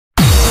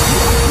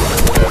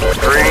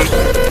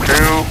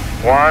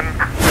One,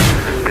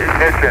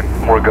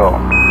 ignition. We're go.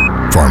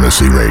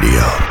 Pharmacy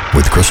Radio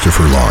with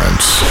Christopher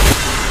Lawrence.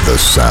 The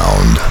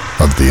sound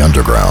of the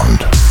underground.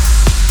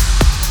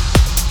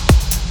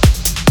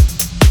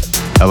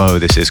 Hello,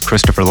 this is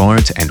Christopher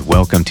Lawrence, and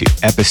welcome to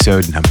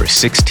episode number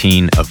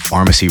 16 of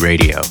Pharmacy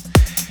Radio.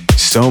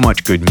 So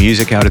much good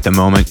music out at the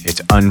moment,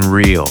 it's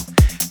unreal.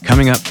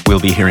 Coming up, we'll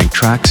be hearing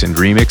tracks and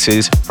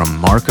remixes from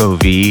Marco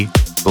V,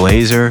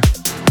 Blazer,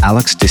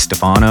 Alex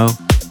DiStefano,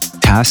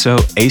 Tasso,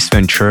 Ace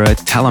Ventura,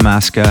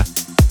 Telemasca,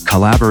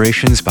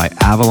 collaborations by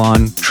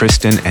Avalon,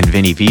 Tristan and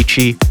Vinny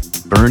Vici,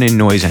 Burn In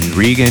Noise and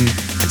Regan,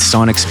 and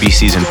Sonic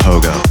Species and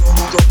Pogo,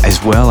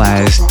 as well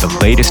as the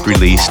latest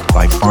release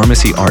by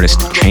pharmacy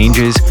artist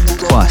Changes.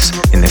 Plus,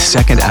 in the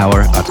second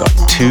hour, I've got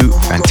two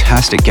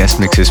fantastic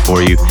guest mixes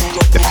for you.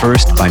 The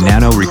first by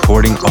nano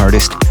recording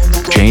artist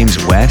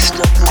James West,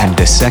 and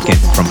the second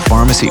from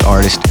pharmacy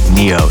artist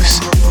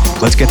Neos.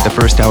 Let's get the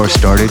first hour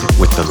started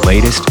with the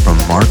latest from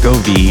Marco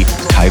V,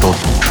 titled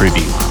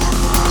Tribute.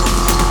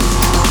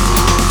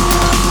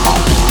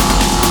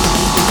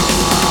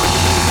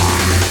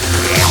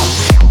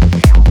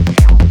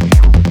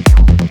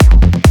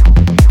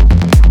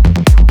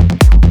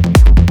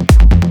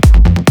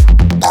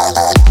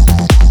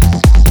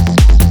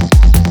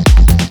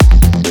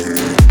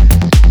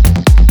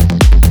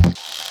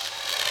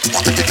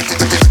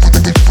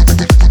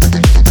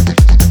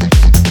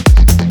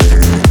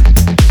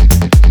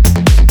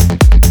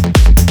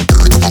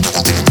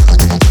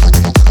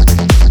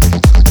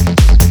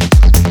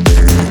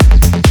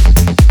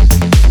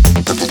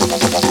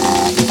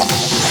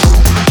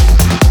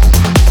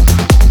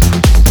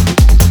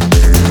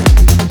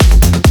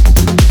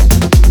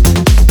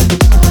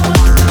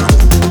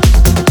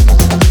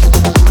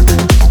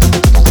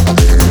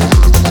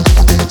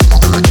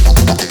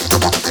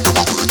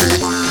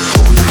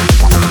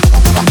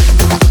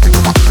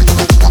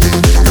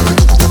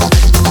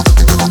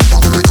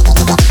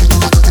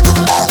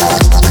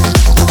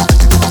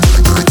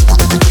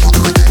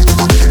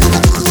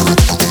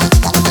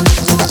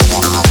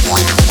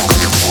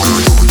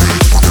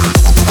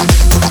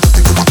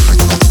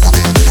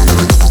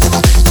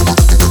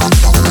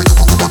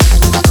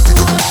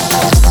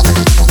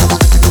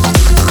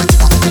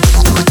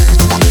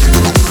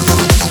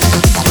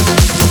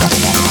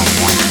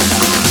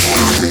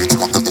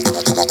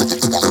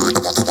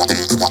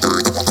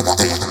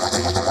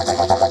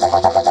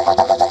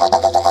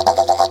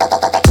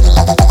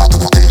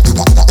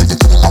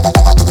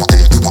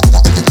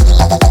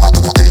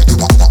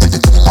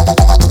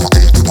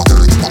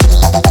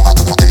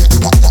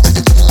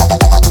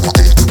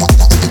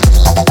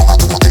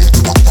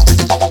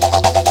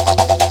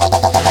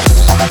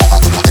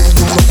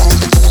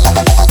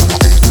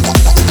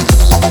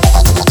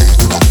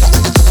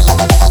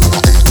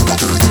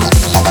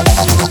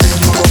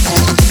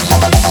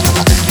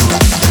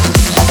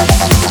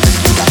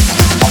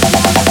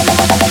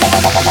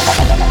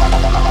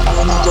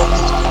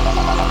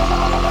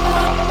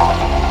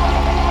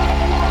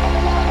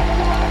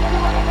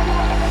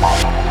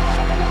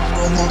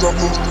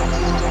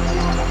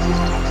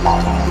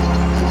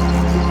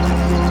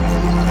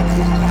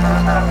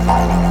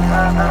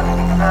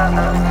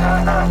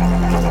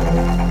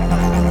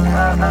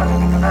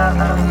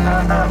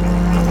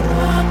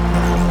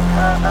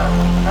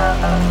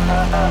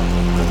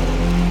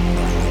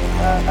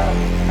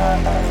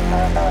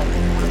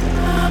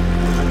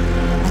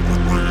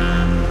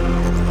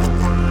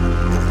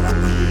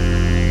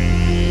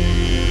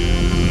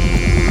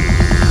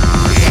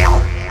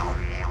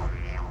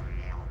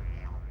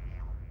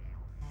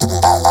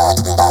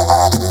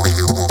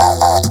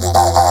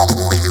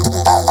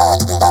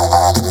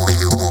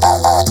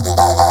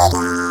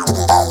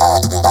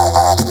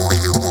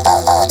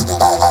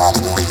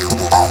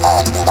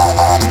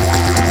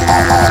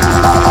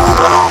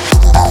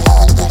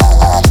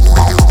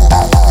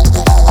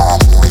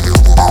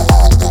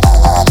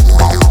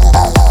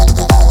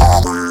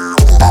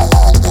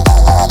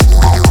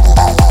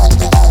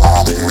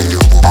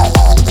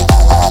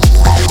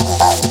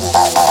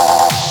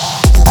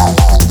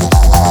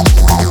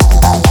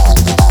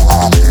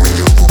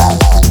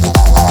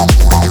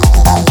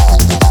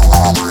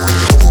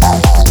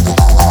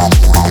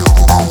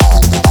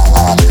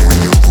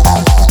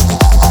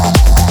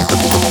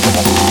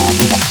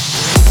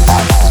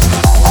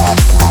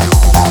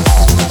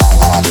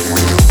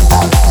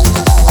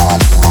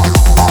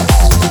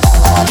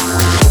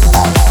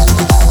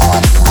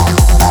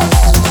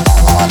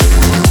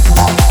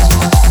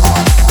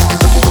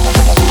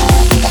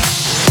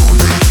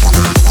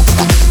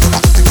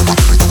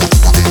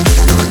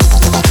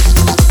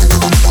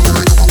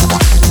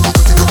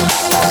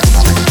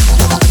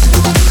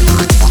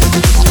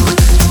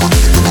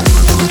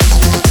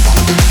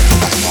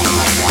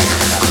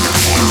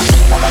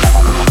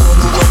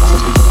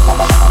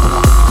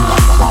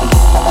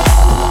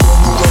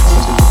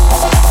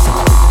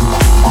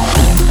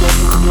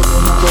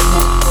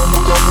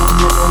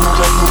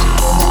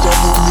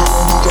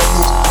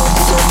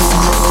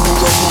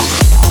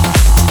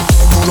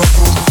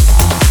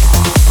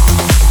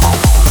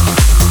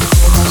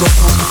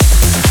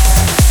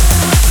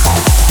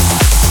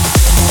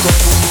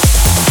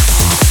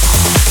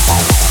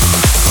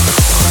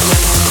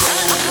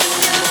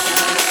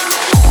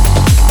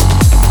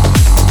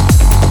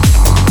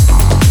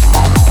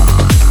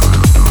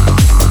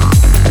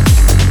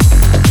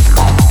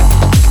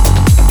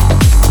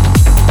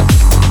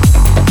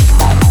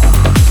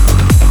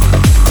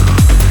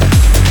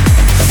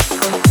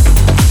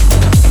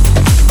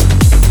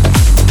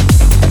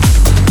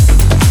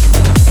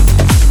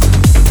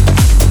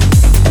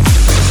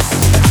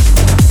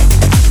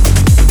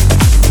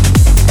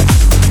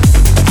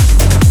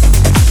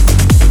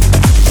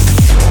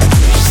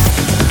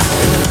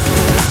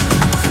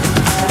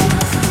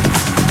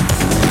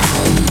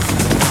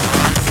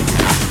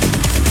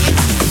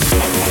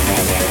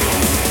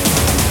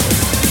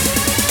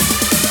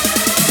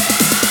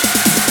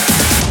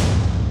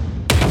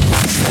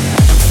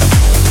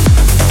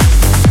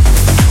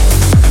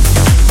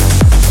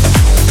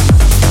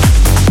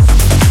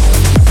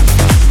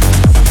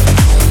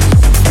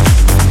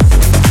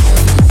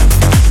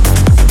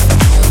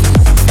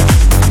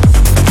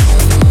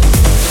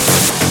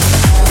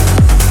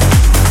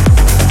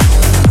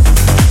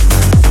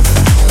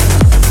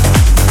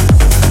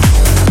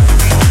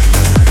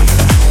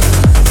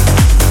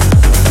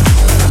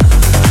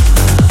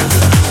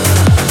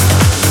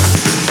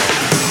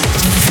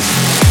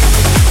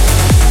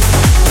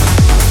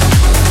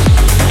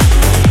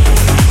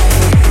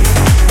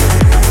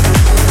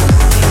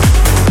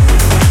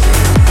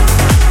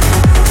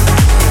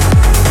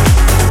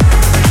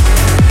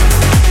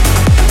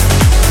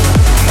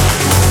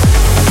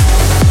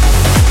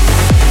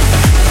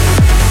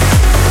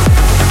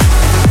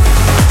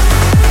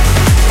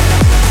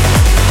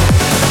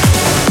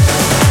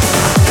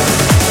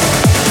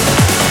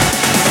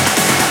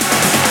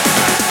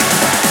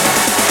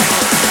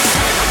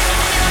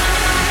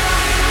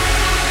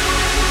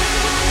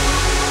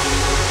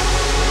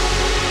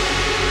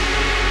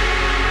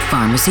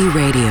 Pharmacy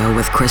Radio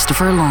with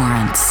Christopher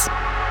Lawrence.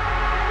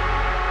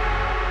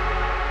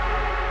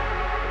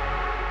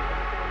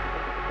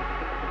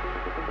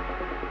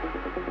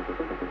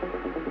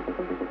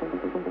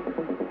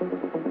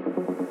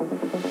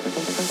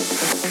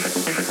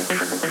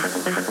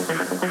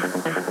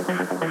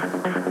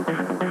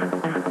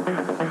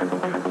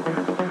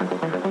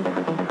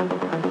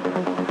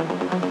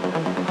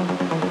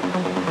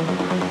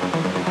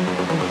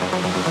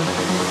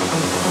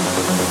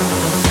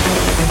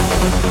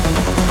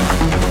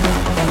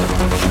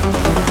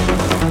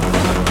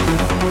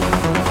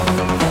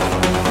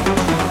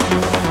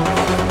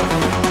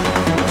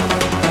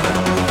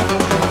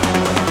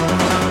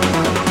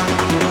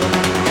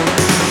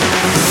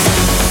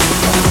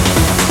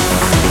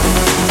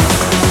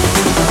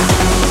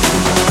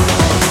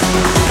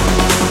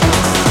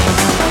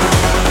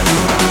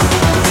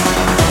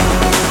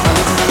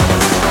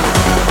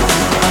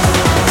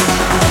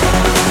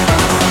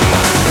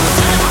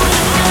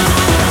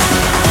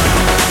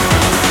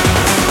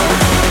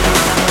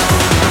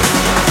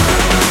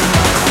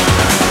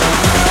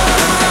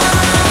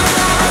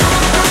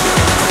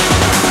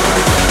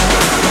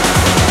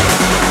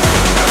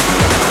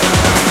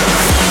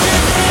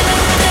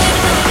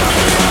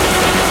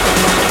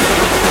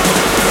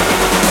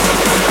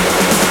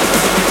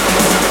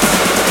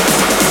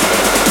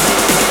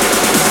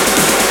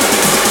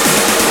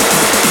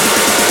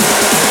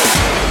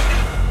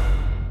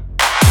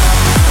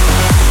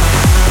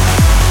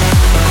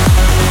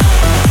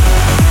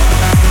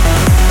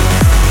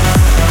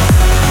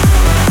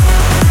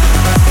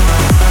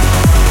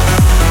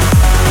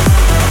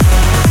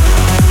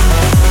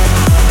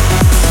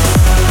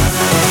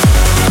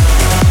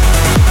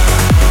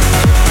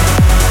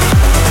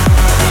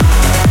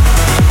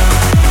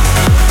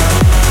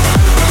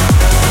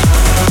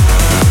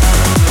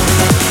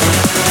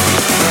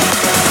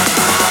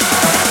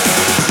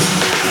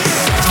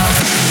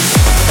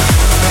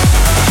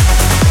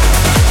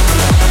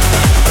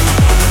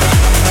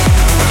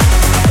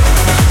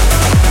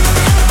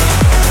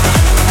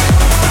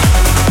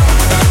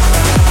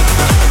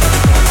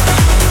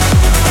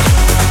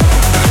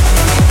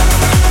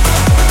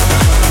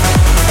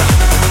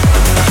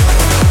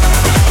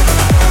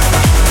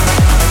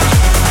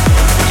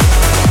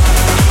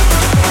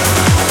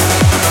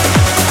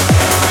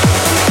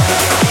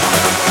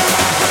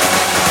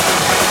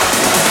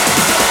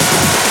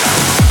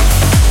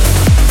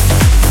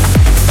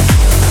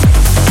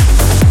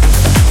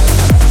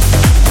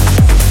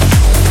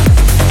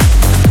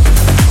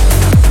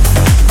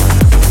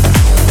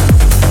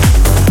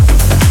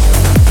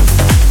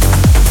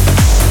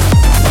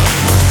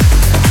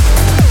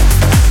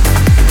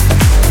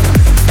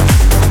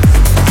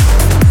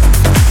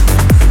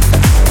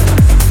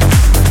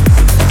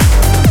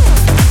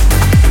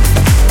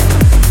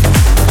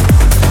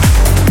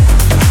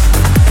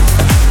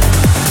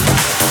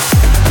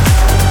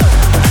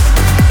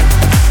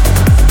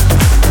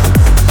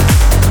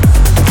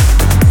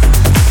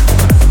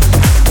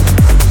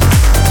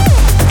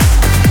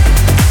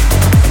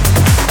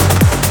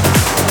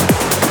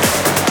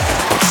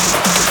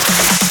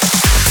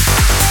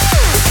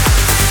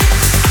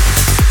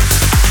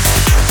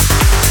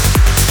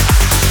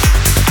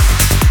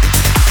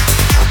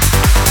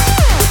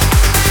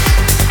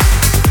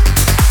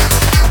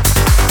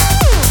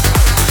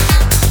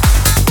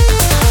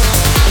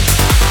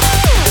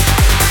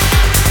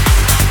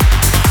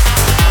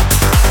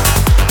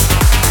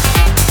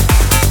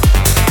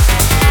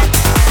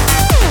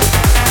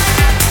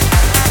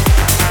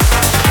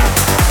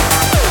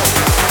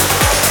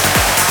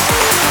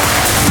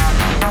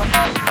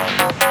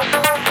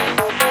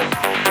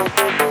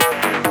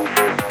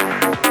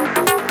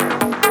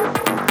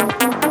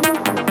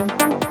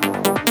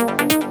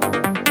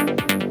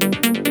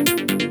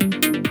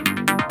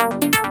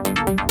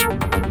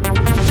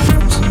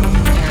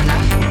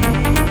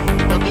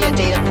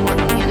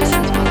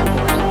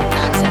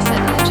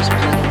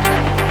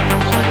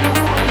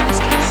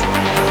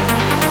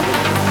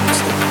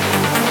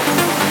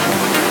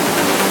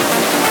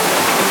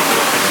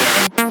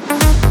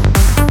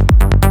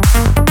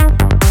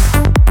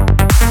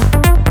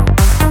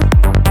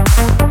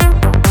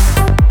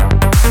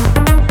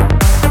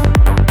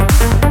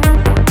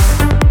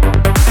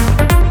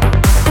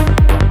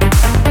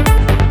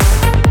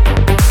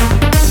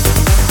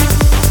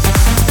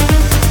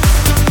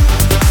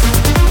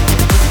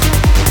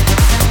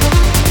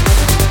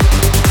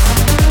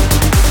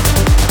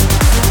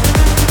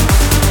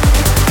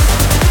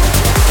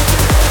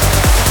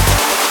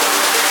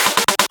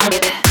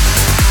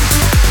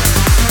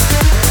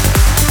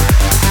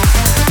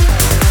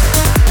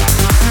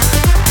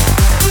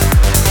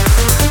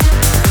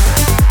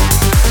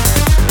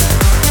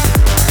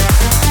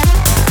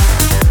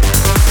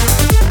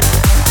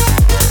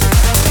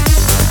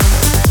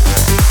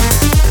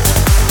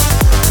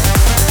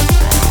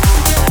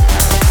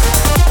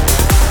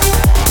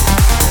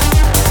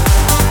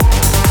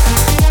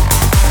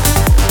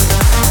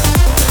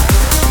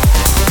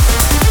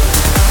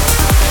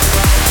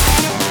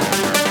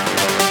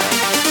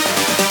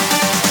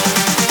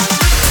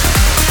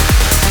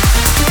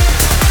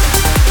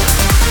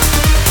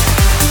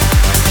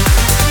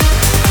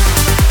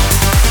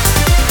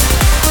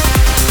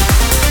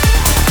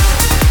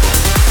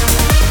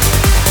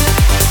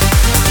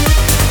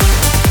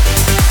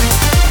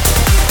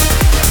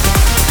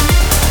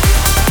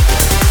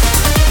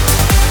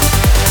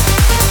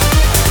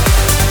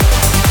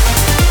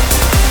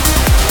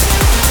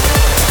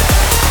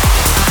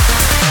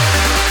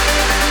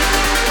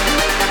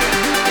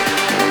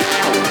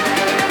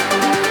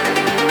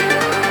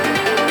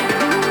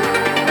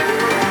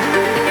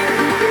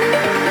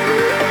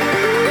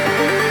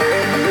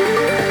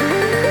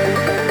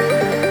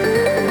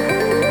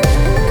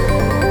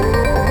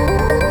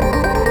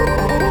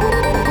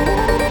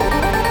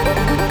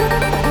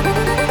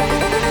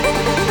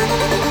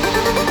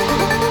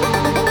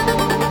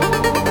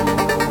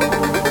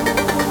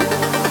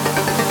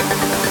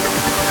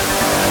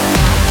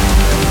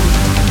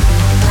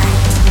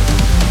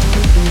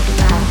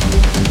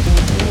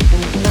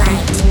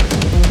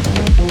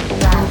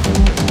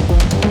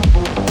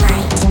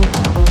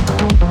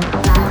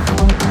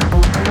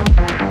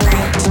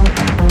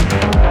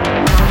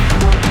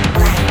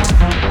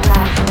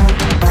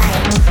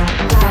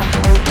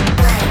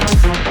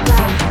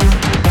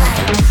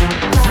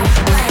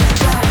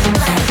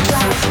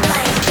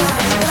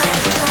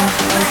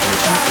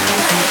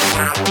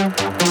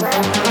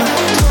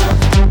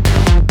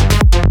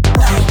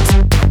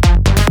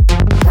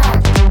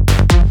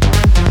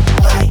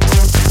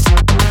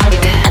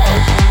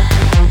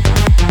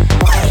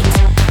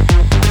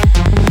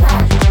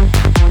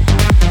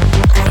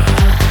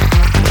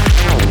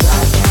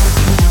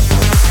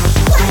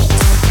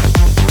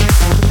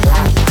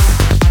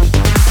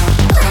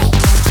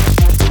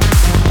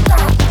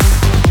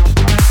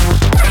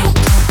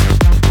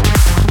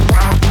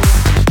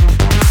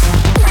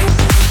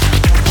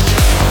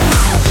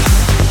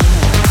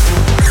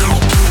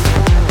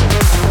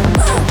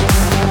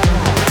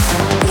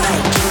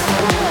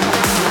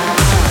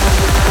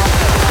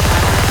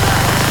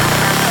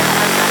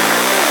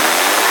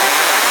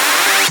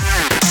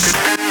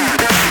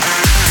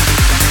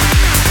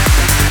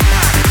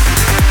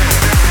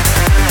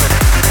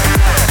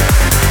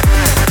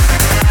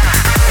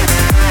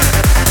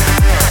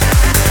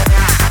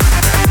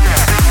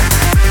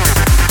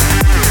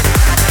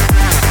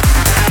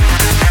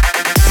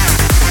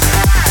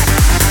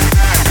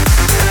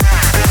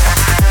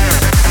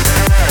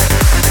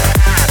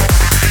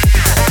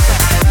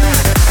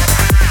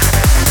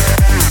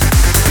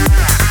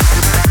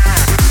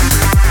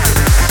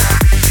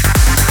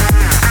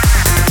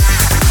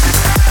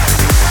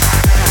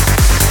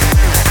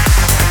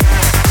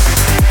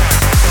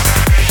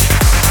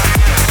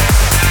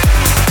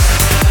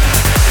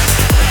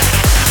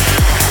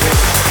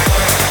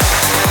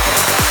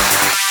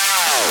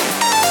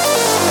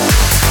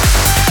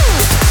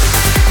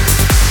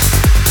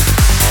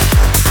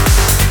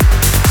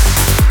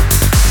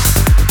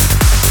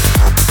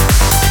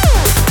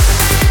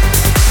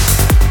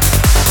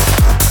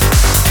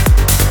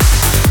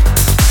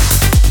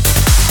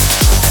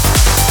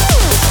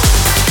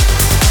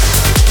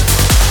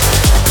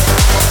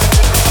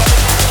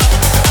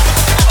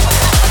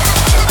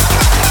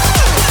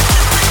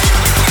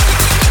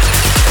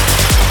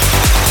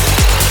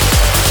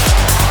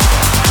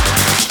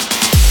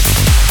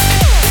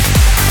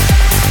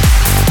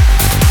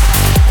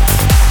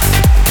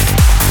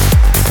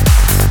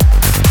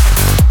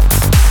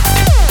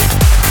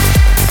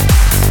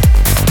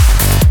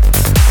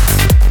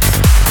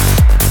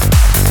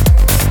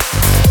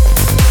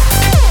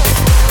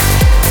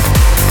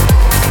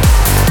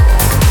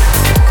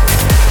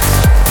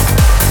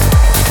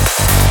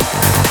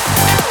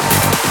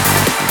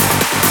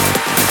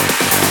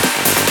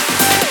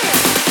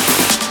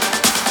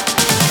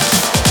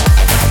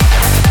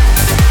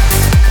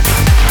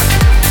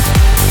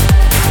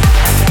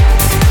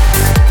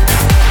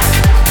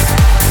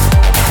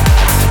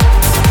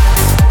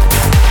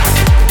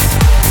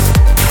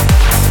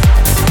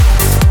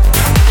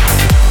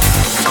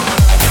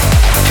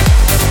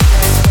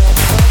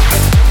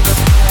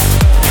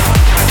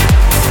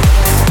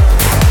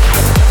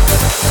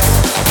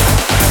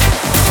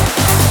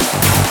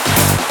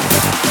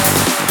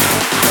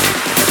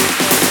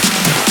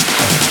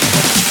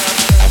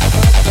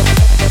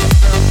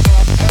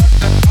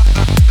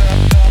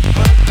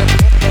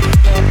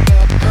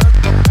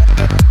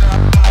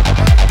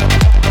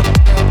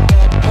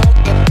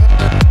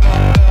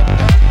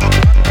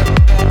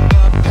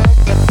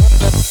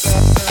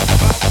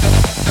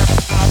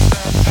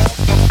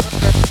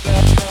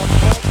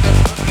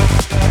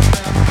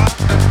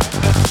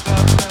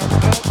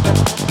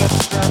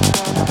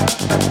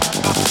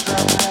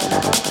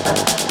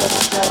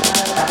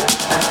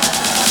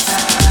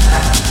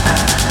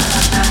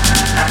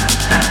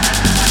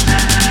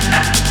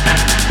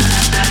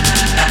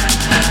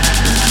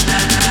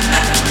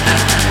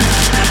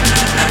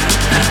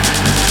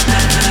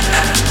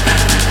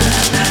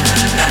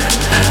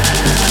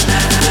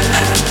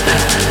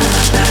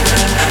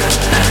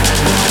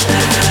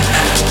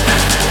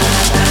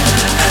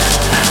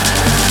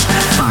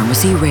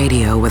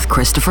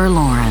 Christopher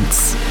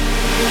Lawrence.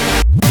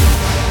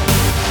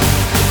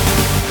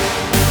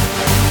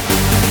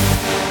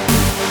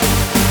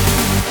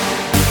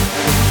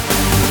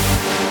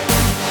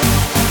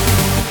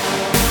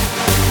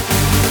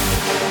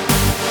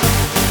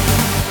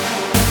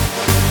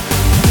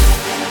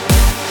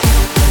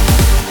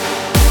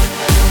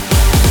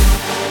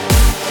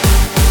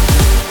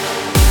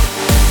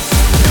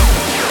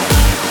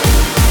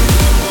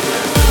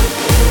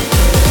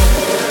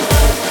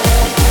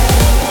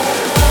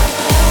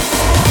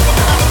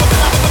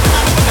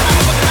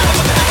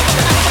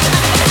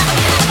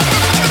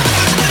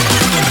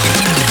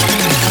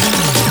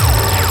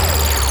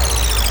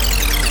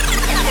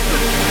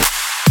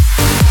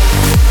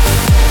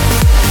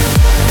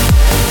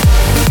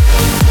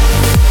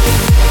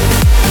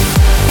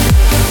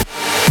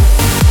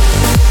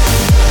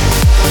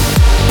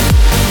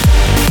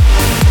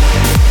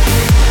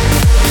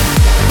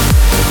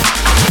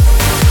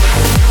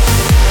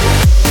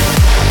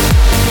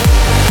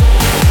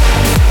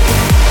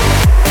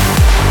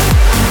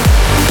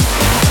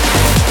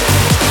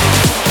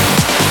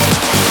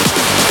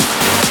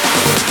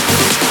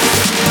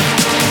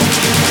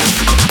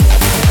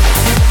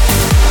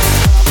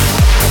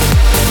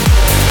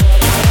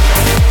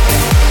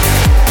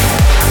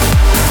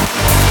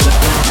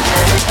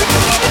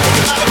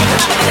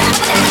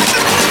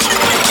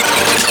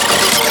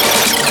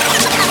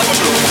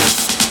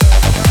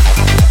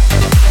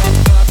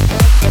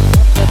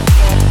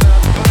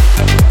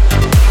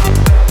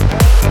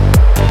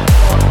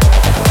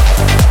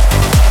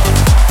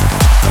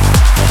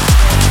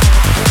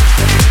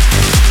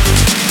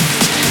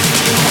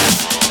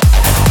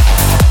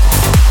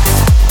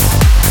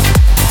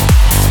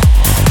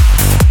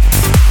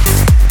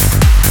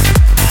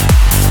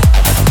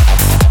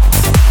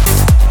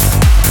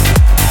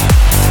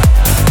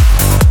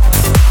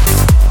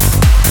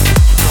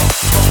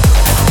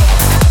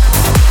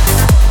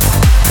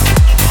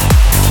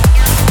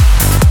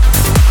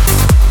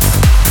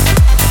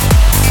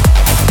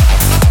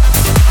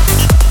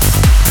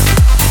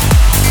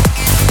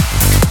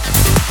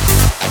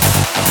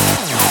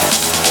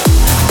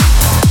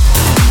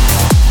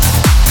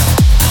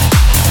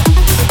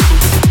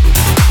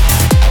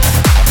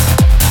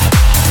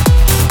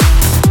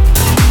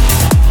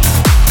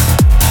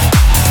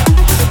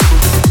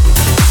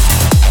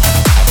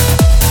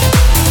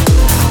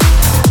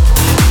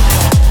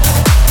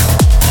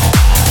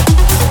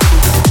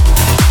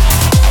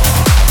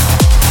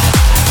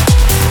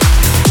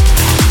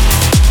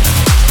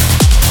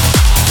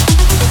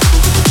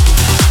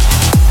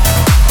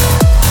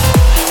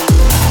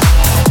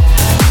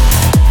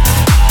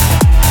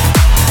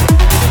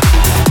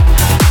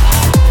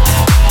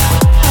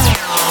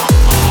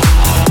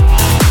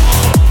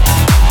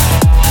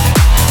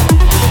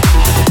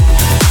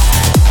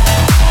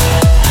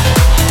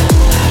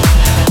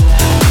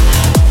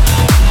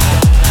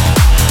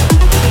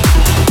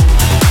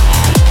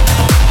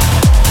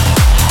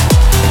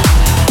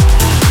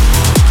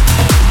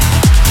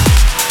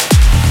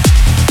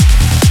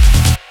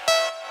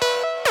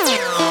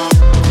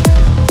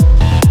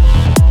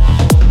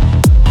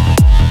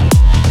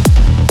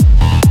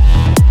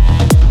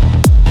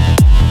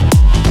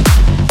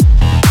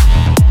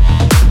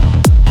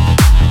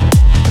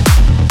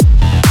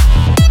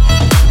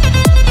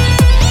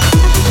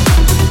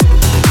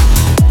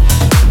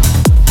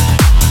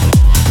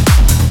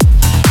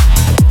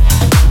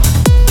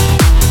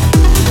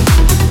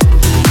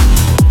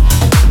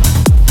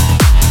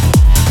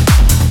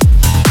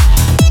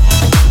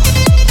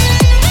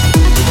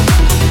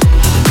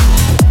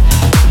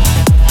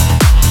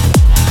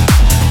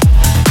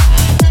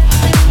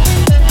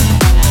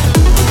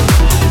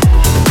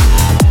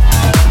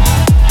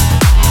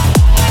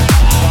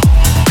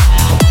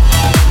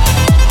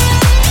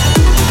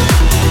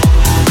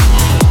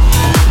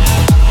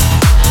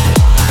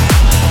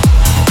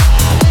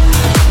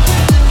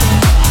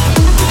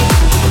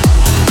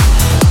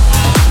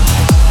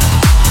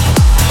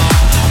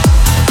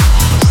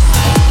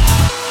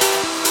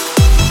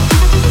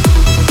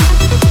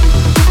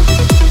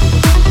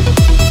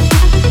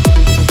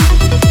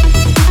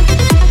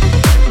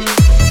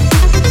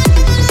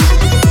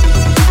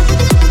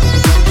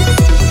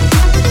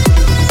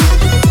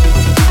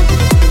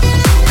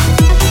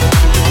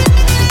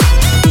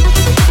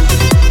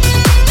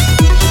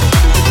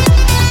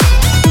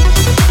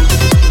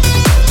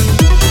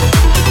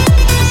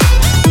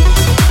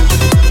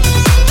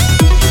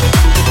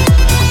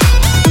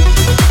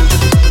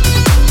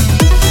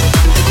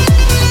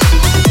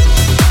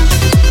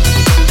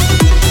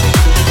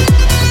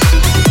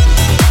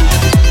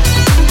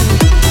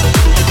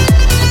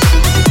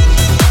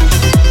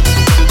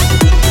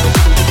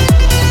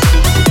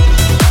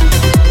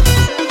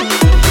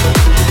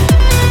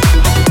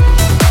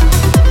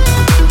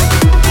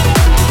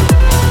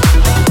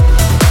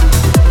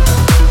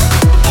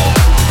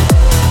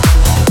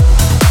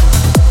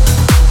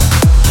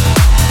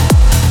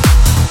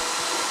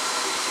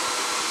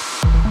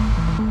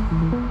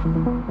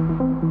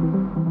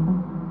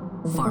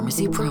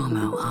 Pharmacy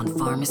Promo on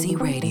Pharmacy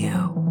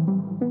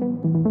Radio.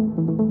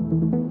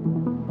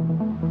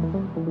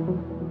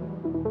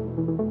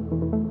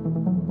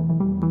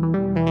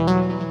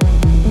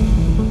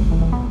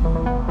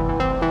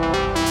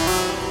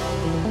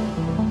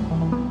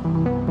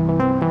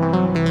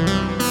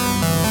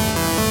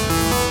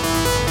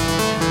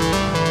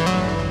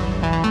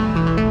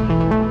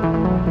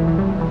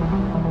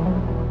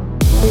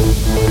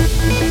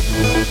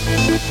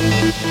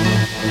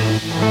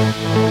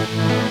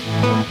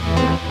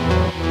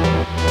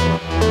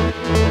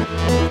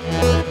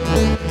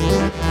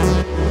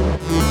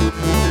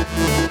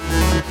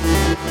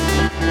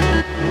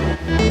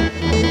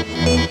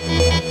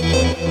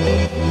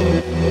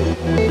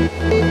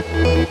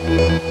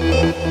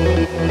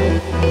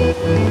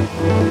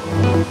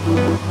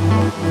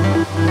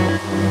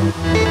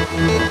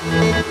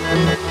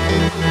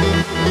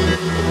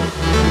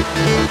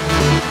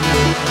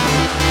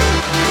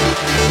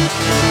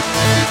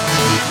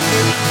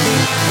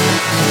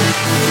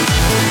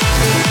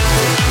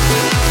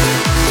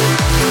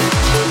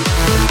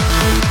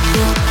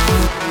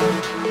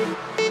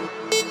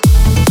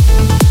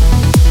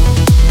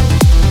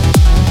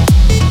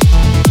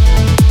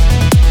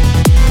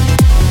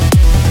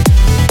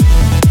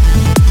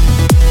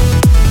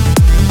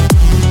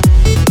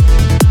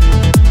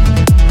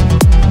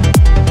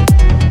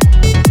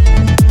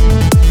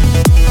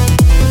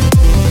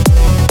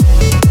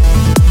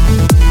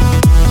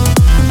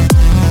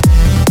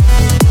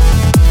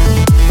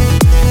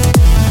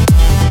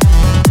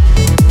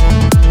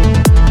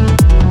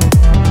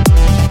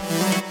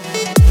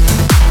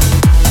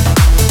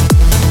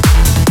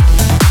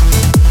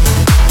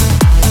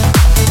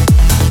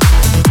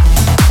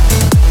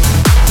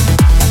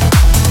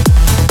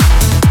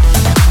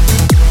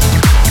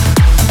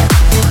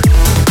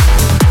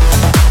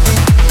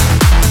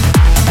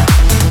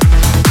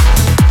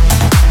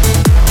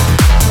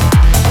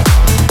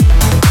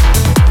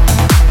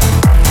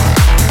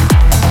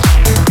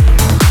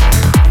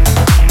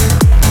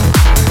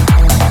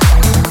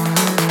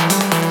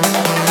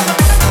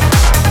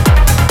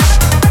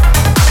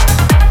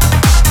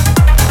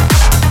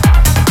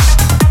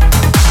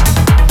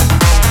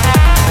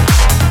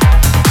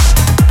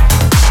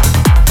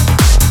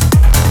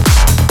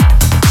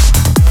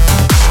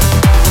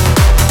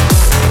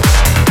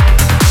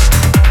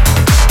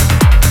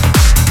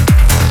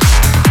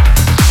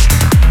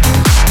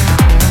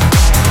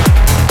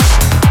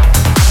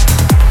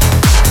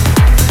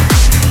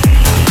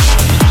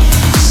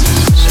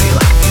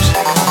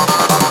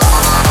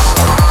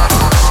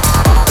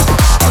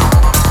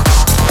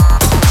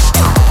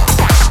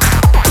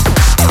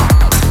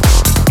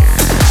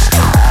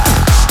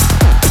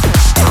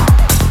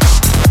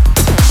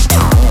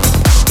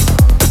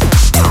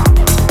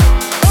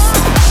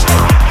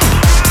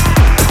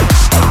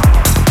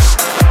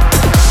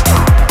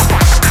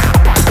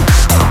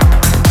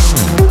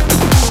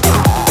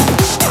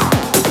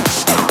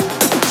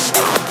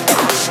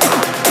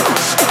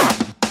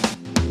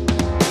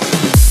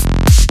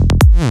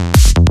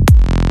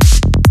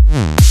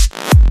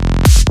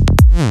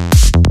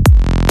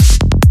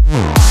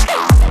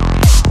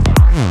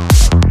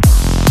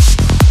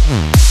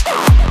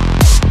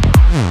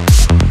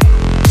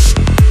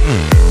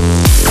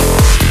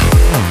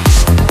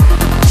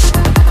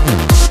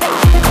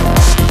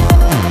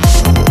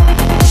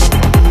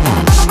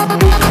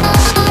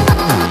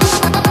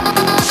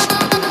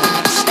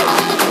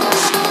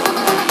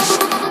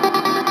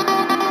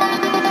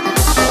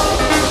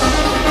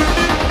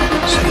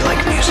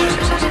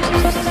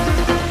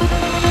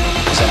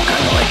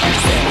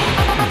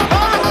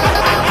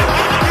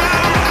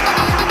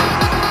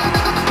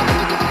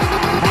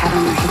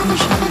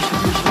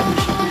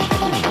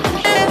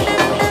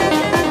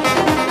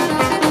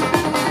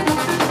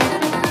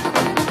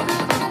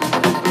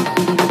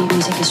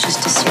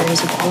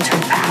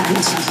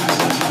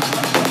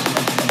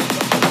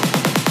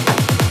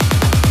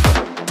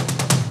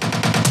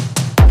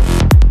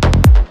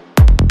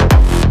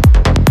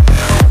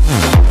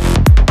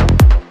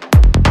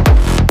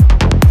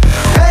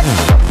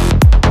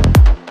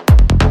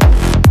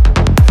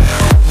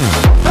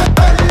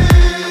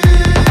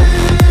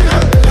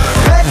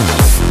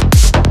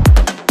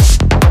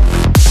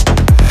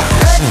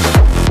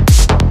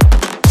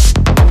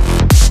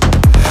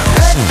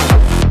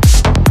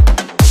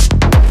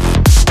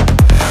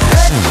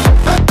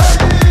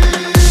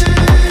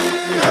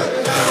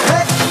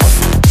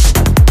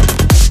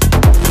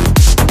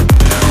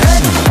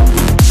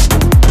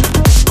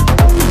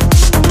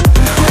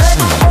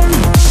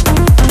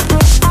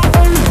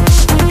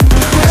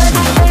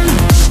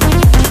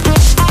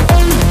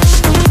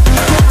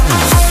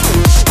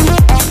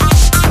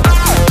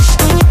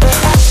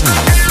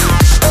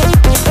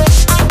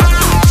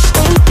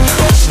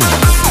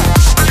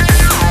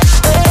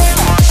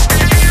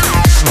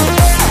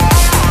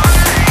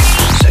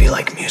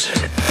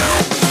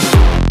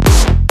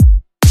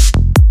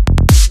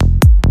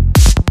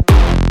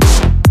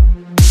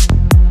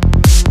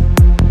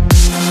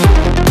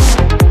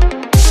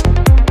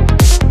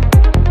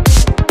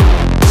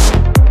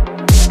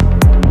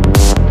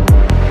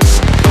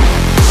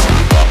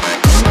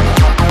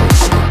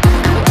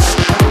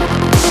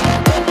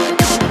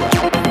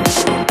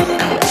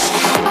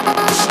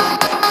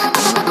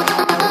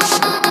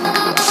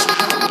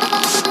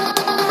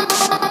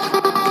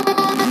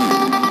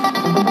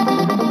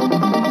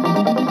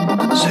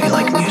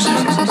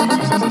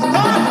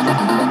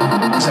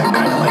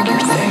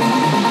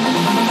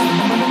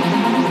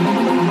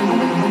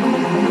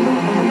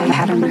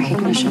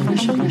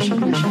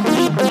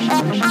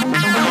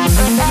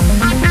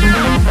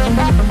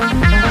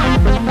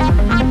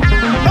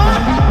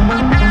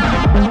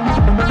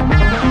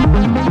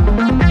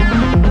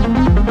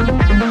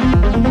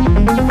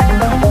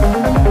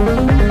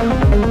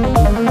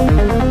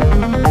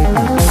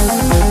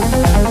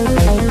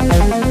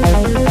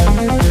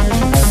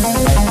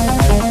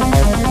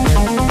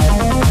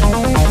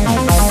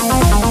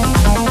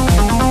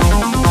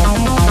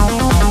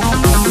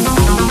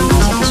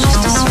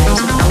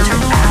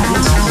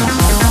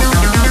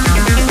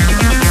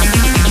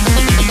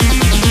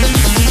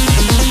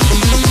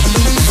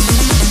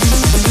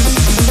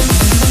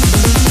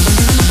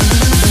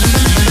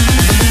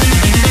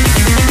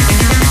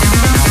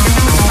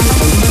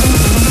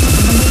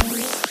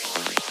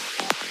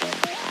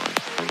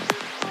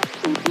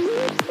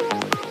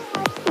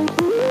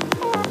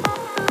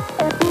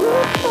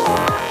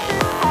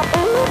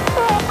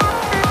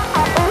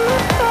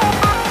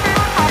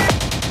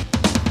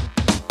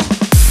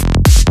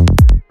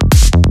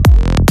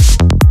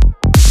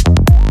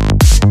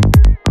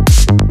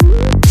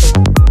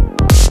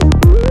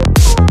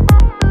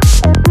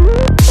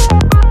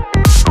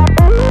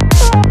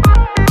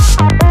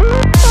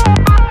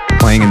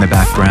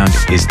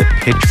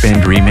 pitch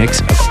bend remix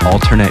of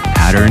Alternate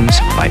Patterns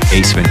by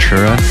Ace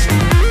Ventura.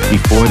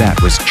 Before that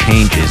was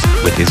Changes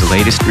with his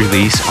latest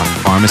release on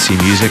Pharmacy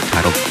Music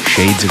titled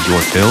Shades of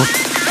Your Filth.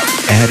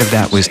 Ahead of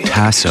that was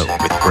Tasso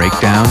with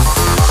Breakdown.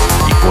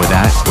 Before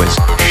that was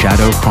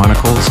Shadow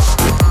Chronicles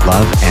with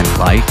Love and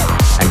Light.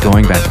 And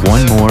going back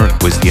one more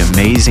was the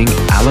amazing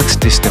Alex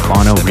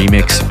DiStefano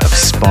remix of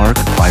Spark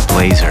by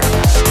Blazer.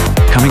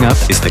 Coming up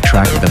is the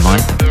track of the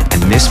month,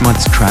 and this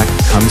month's track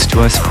comes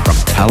to us from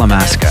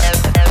Talamasca.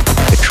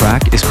 The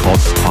track is called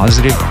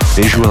Positive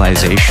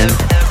Visualization,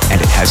 and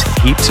it has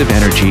heaps of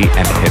energy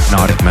and a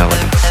hypnotic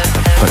melody.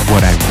 But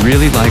what I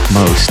really like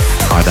most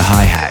are the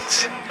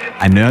hi-hats.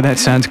 I know that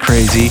sounds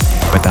crazy,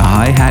 but the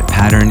hi-hat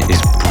pattern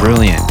is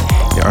brilliant.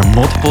 There are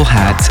multiple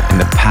hats and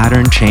the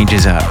pattern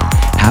changes up.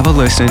 Have a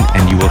listen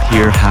and you will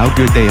hear how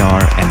good they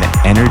are and the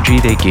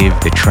energy they give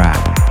the track.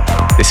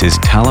 This is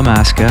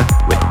Talamasca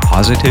with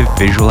Positive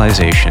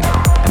Visualization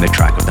and the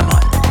track of the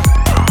month.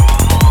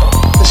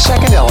 The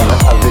second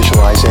element of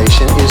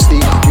visualization is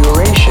the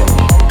duration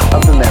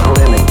of the mental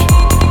image,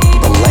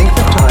 the length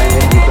of time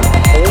that you can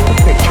hold the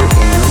picture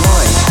in your mind.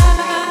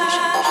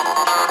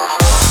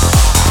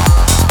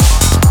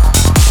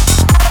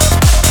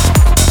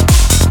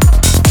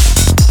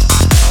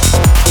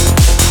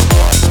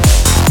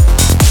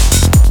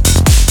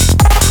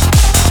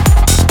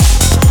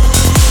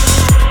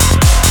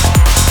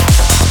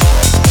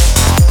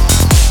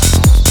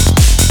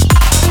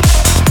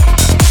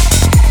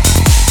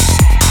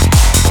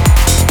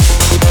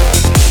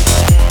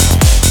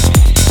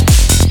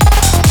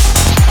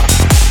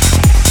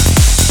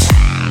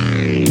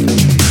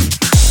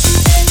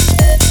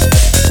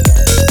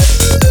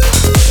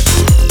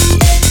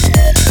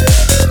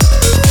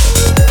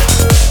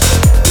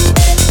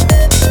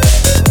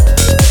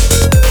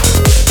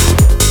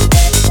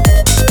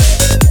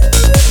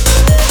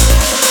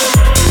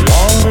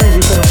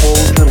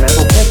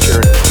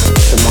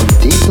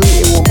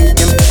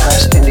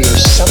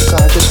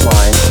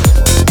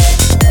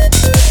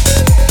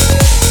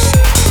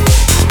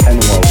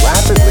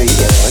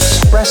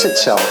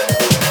 Itself.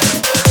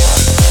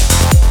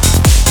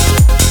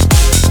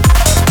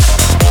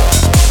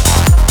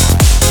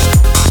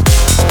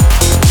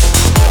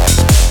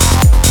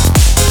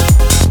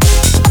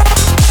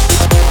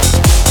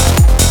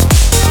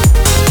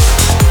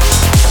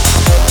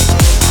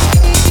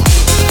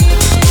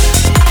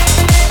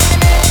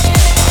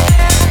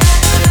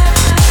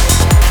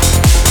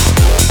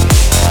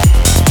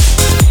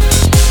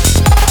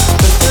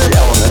 The third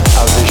element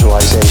of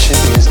visualization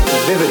is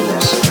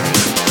vividness.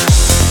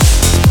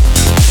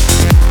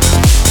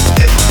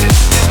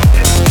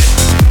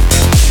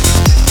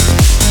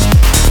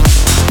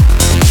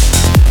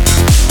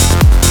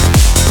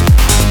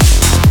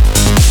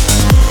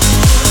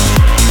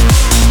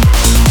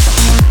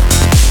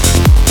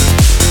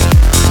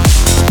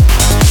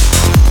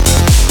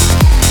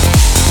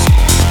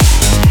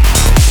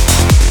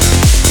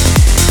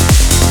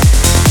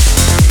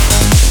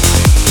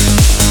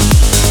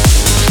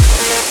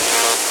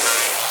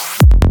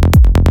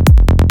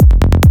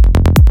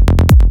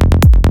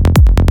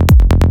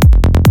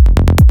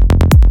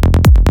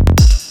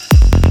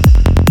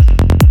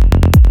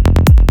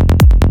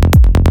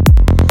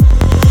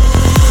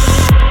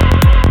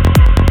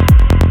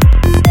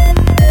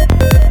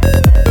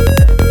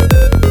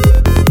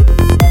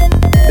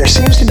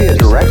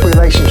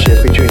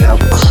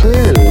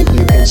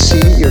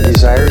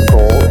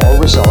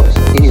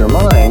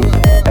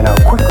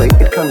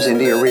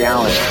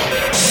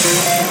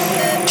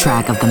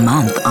 Track of the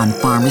month on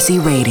Pharmacy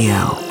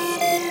Radio.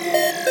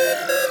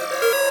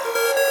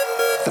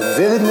 The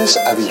vividness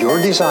of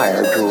your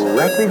desire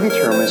directly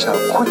determines how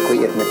quickly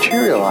it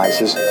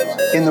materializes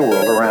in the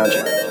world around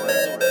you.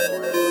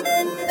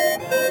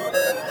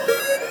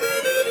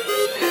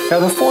 Now,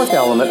 the fourth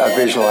element of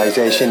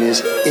visualization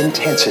is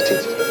intensity.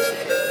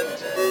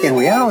 In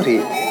reality,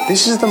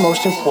 this is the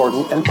most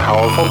important and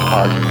powerful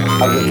part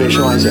of the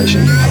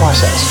visualization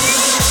process.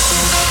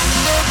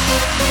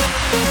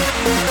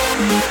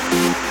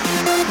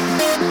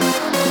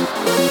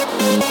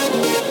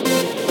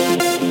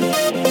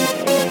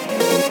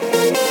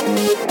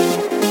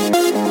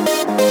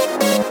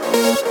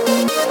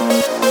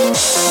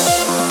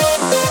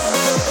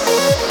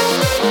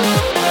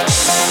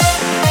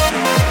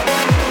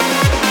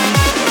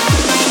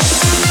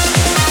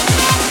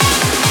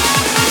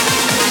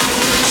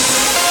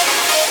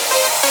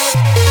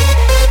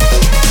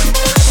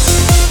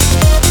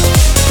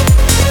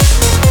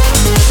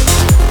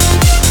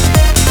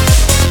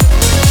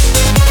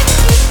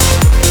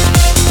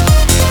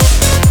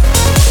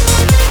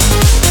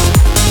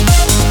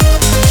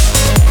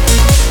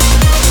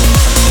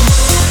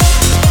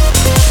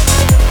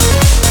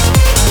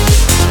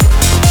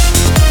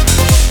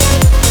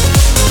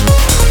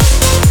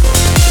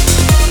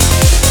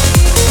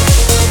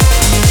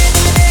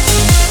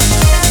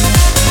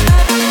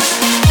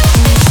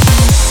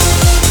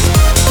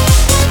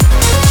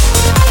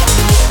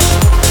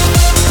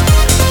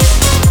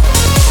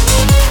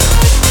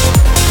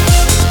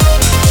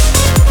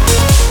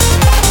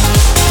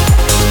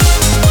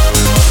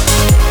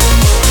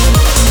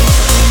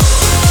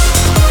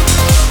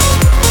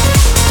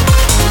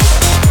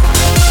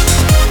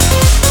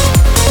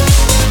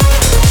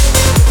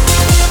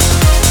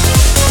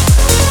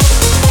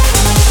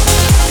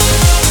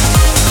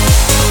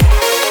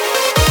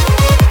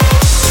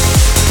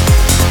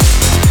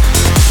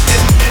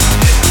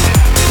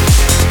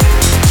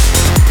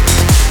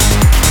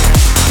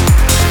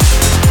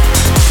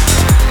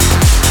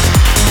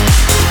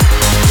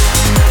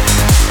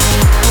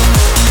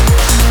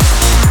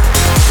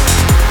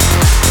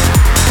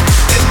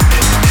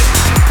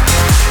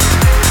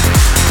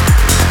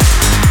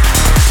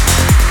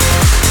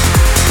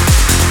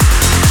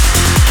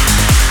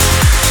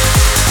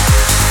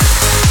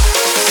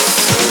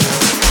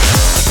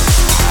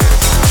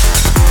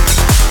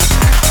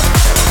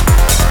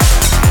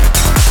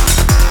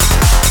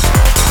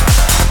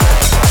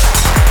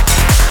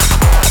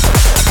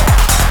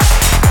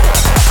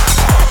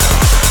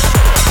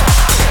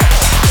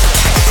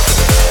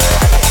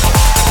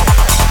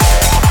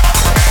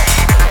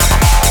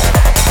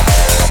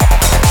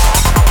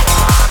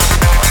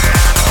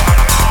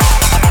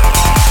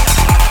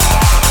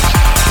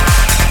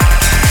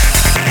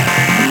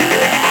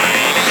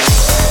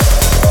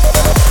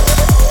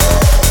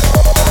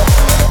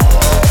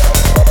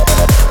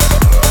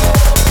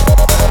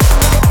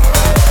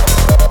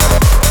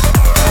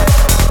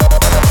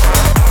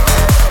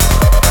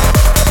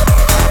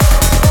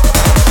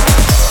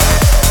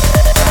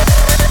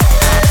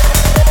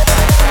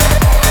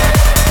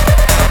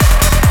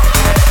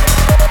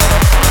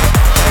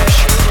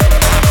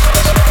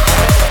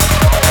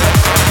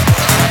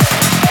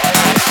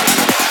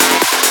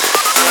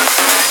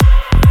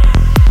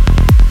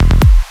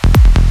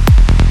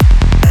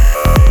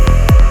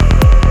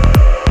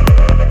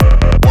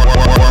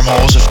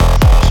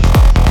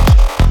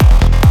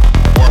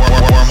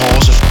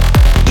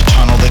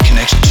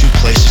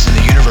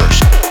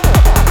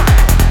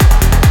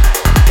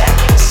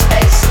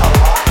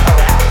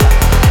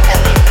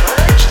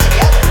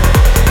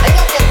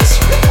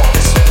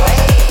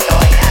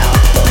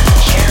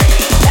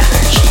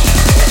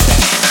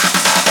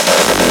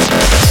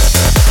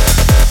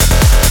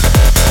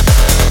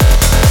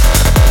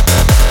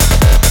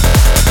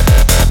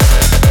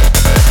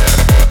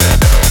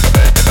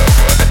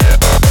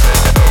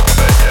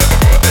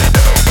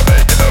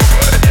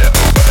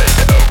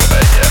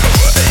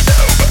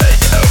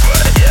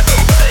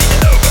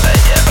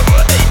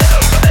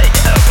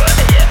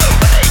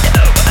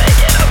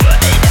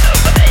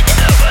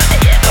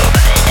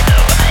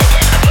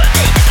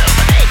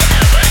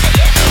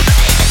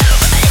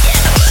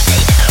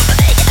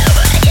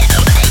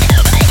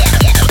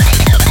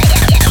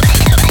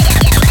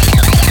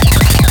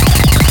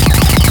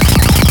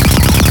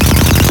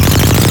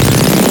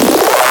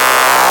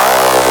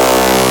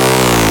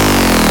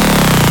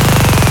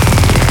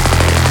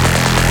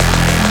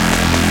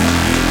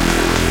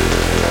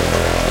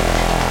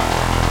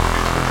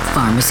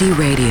 Pharmacy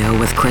Radio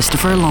with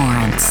Christopher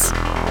Lawrence.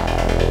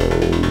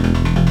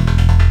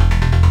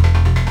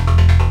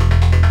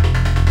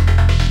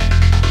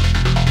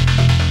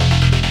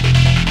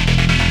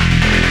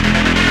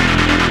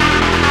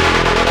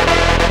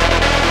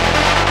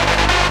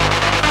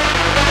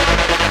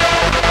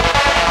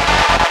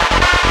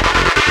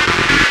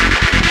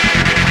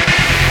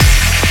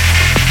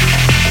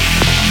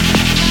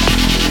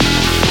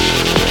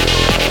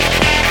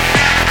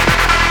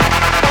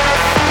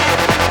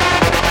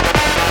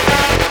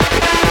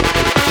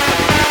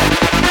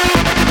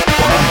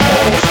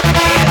 Wormholes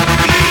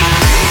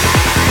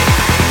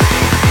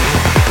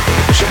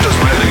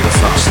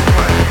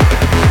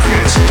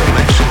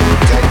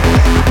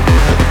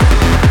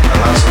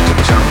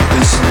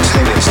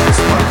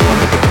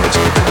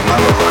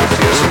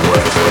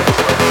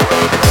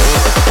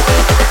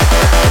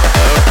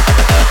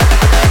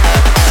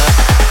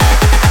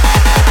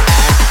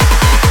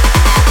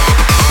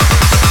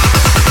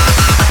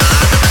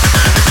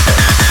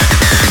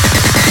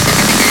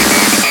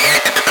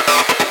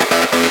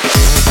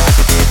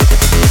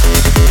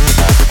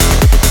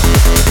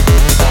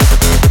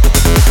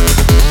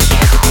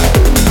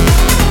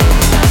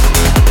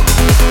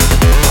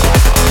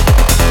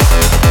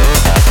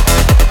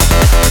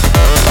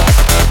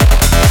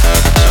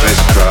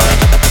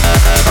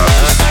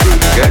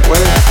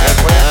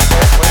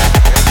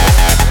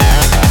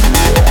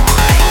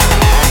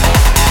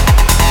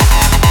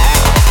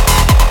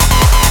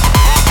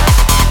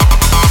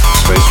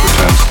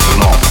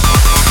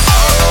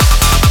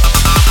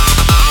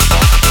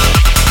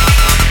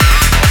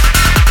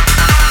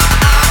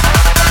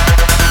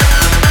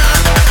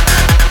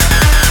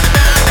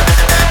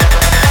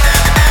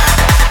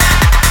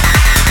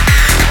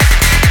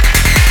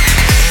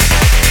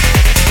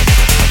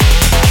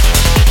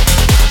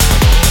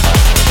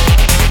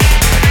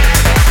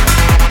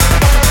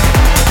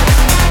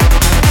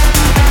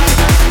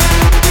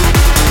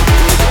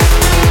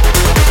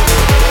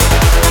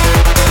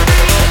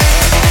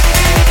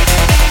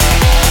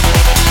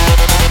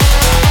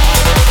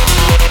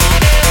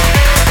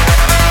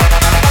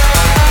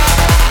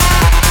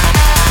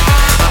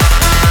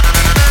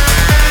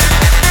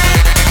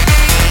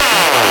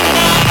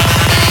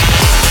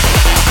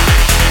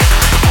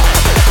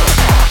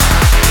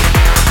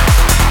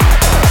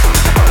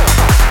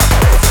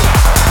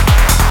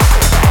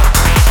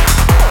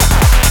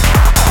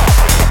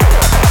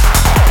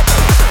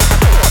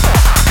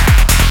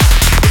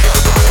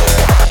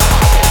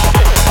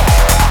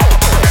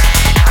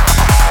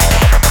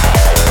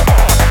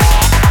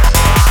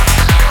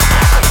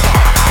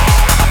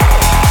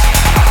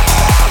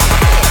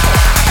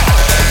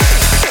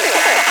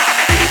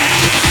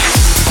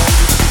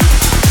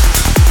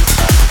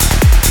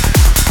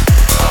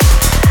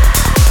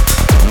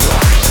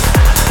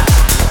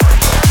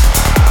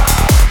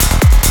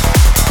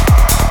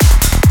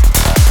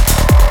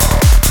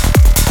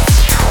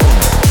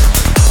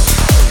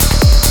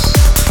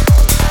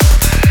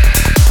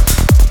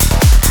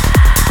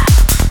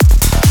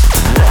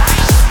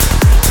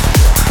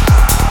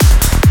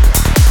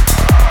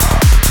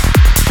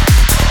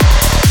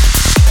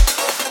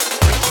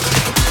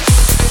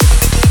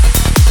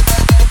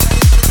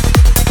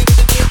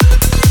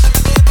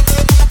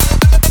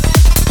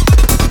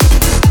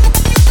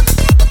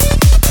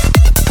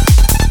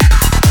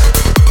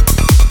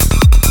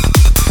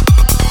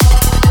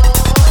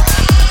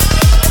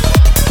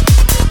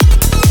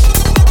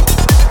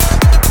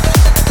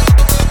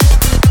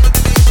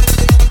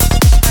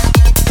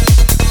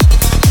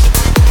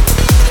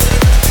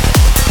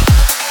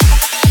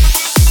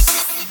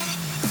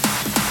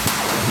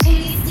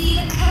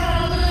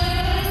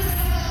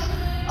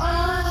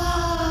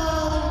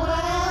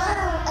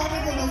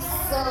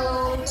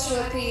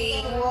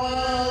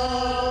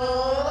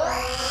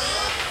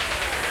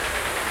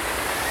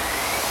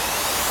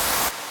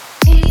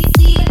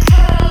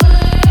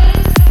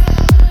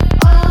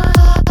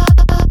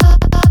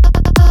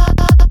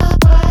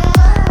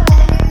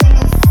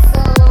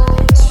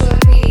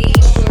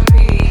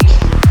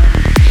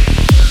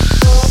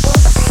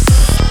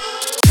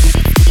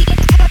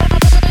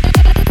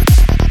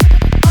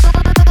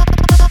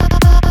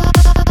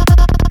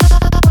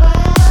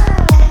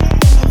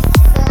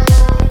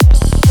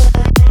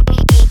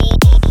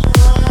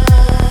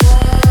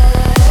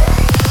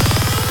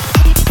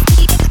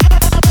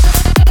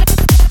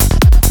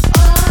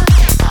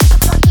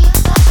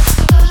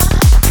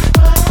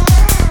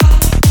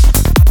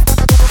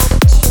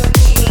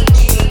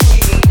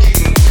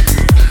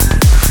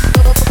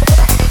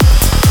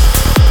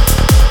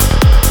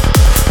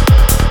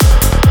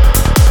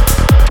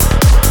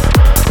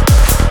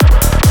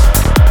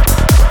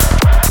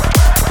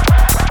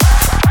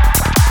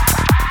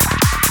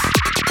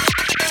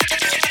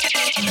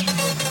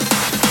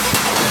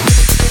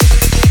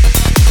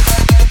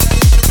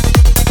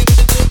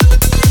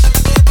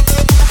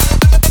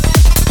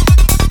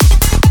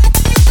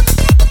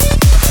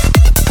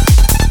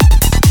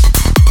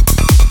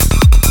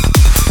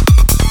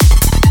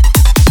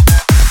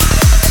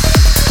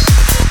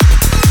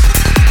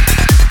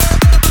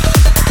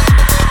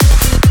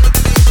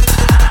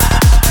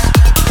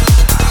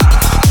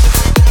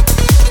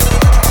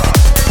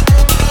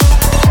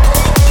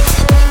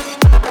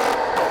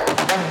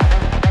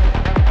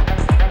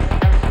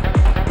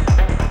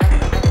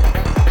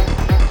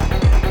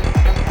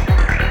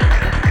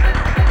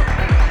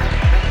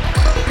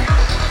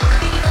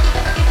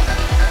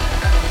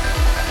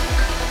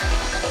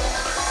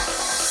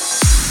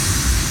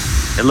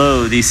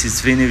Hello, this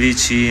is Vini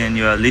Vici and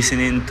you are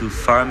listening to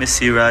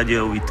Pharmacy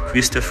Radio with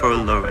Christopher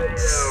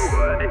Lawrence.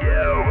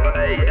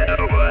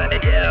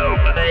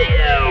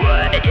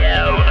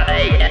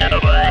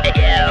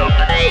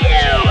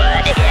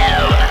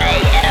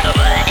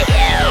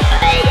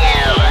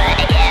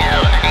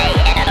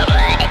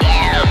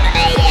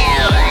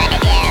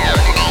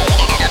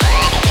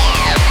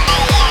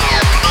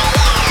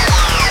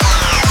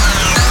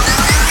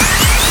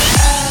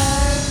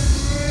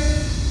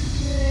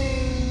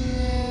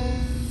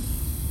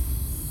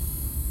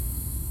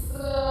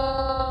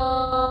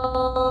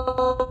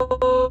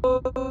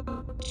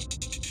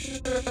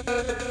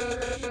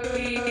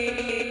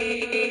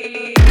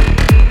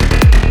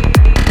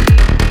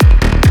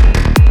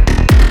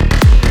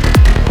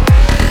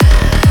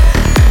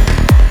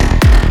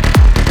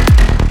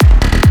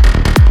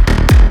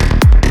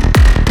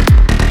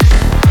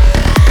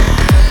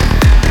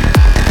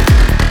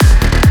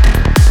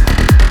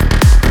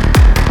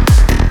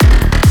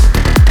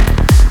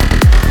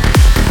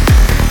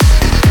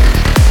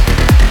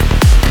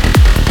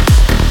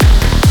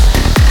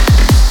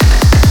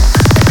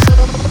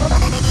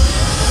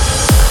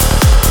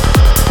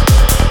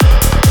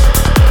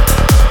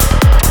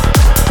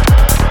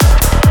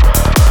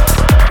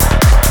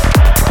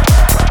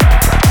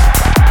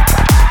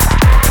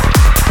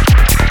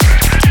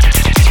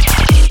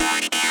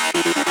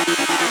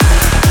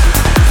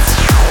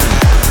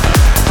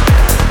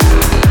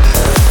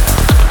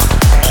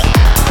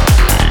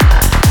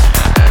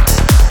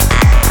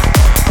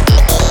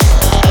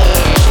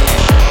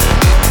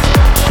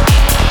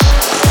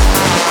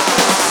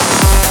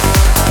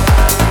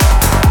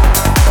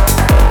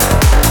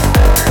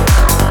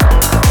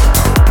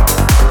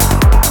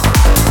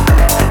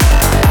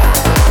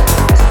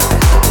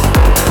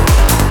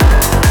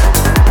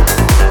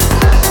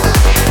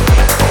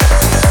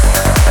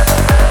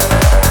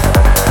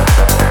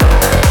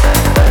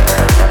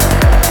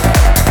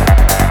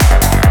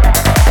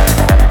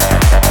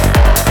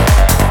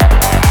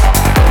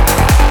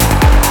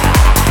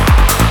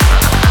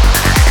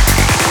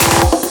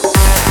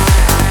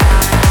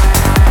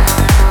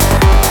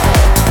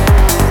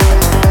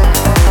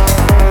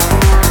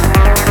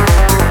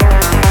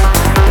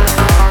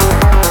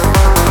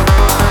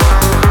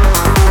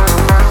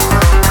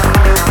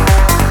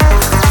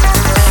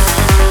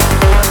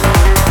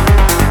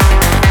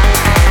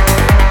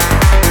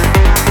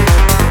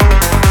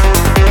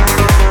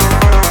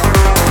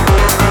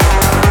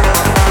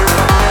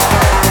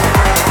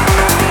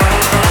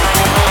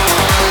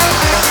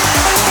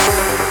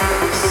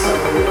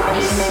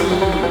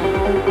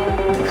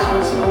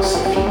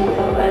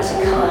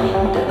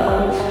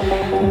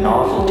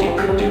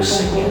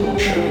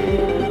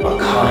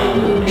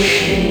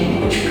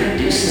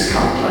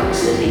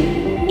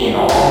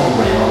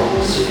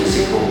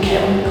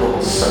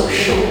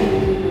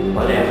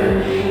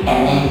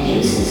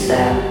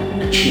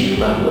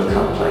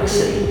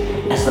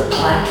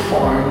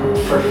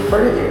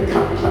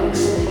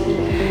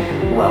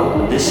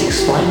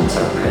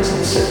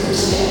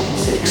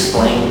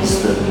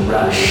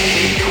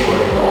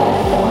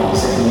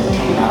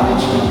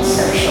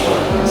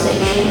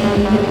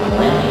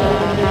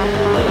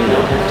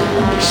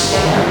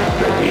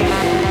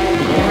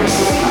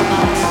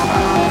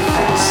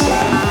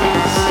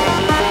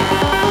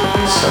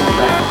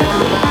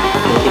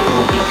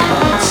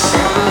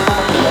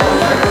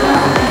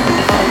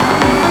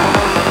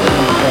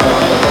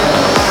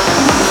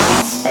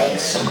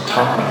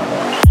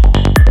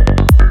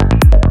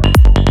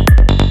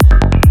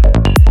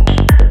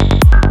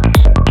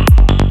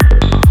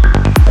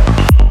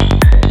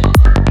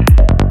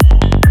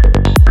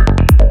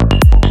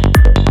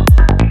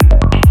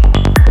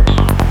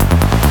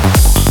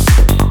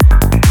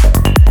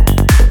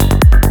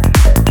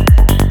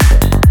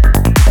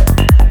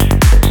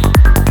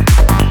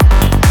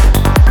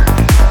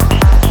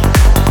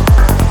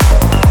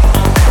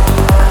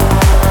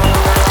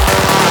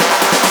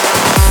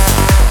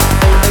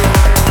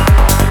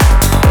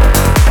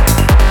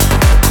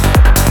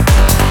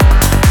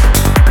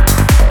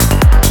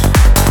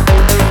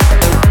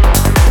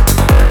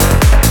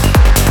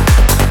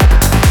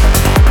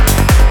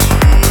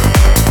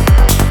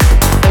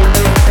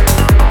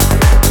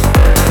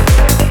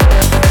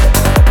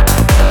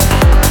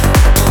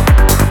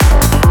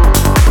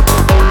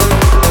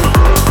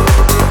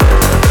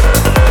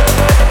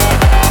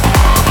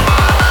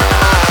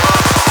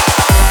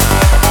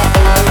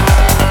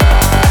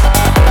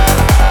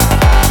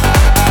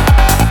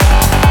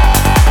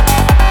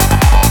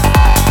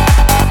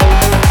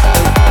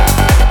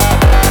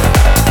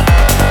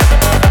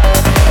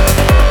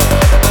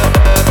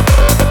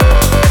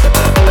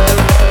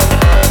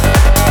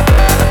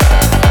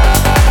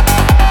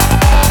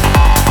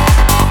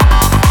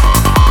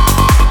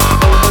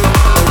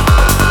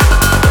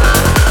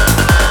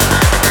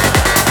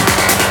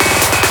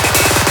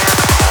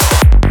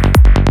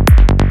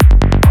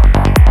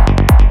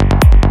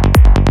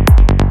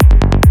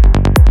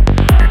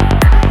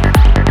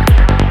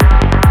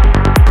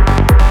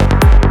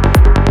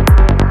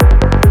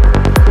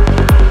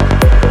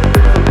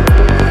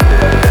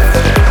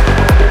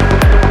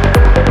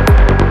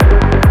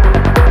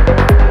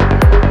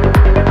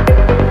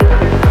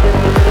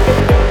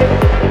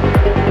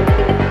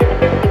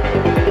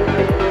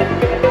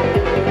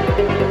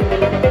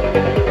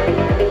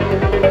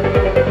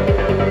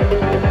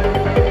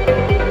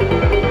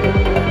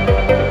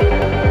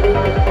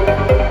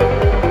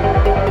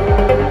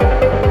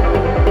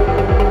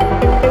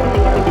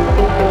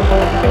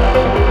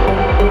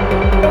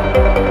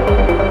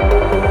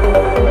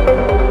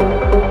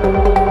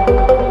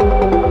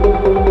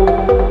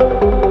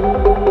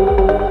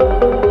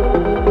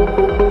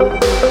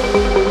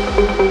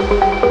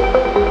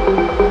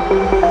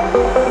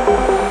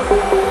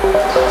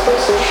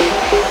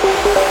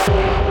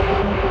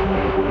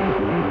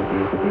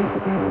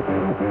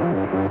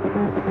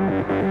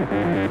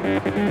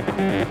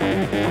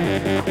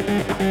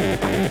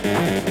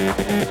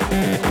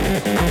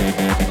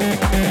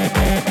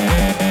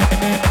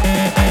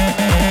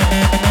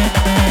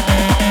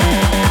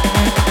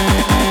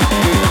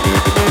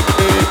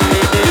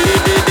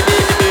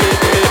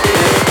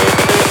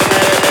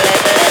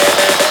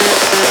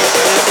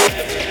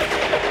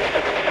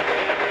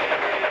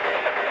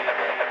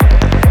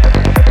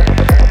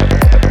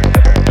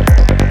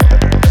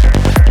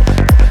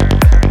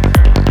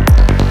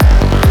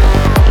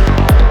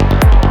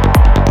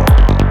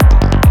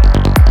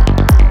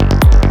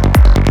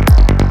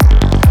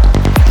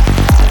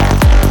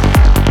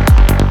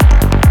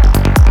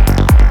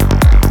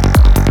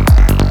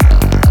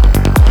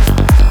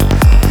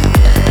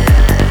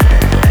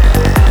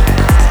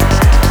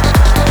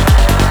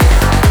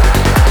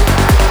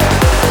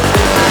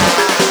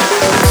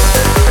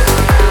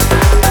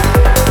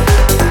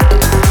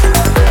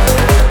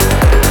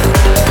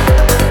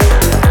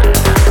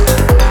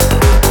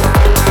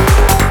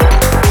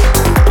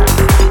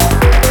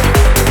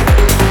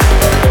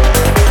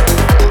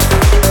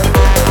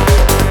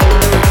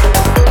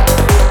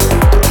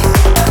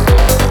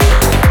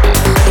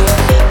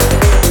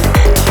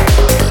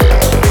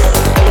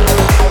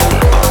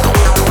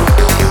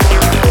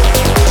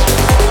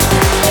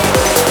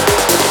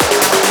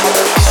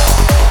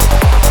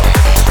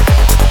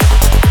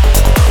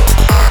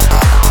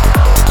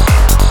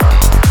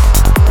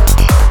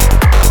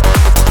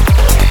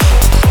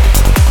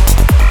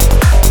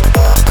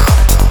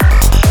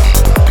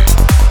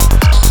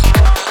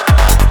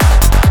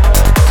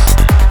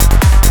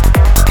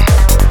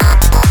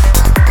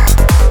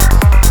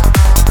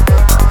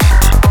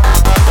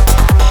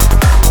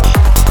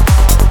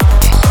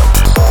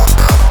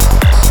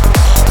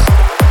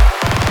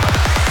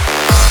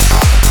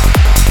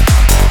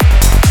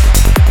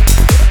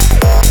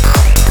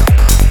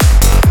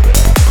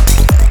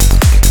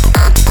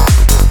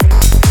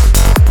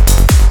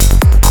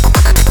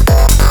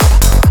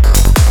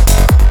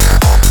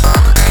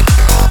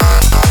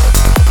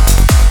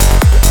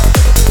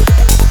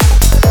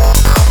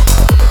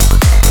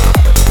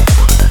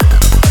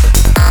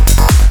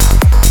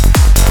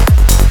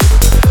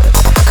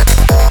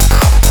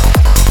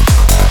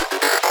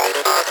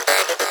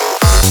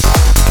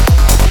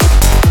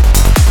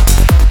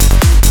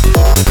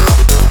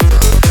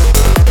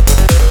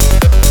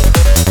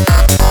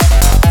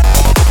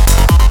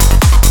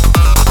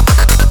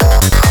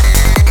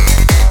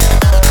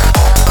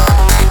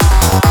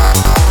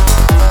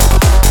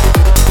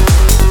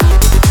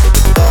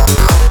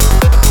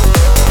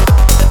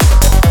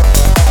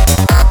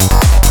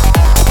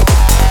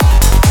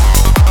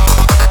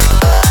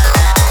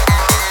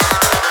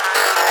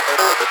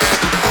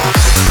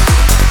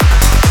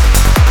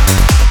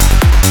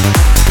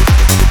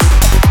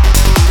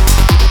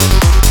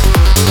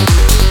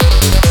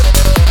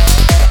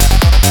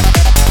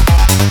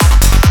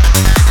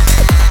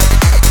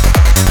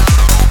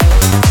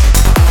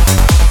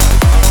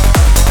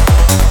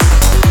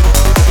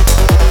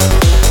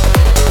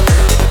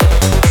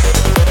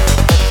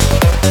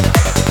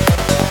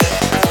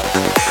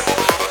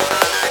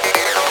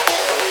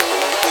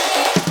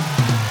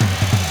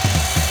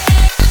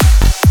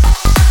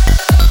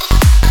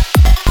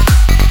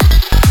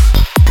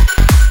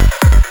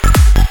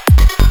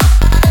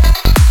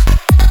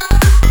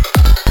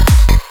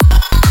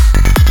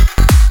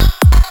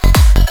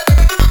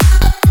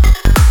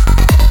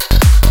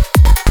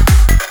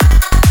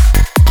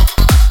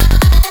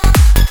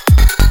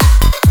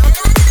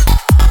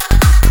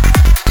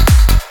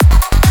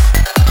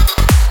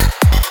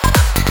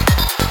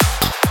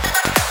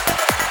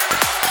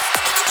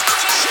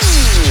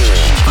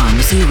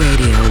 Pharmacy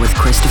Radio with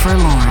Christopher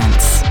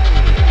Lawrence.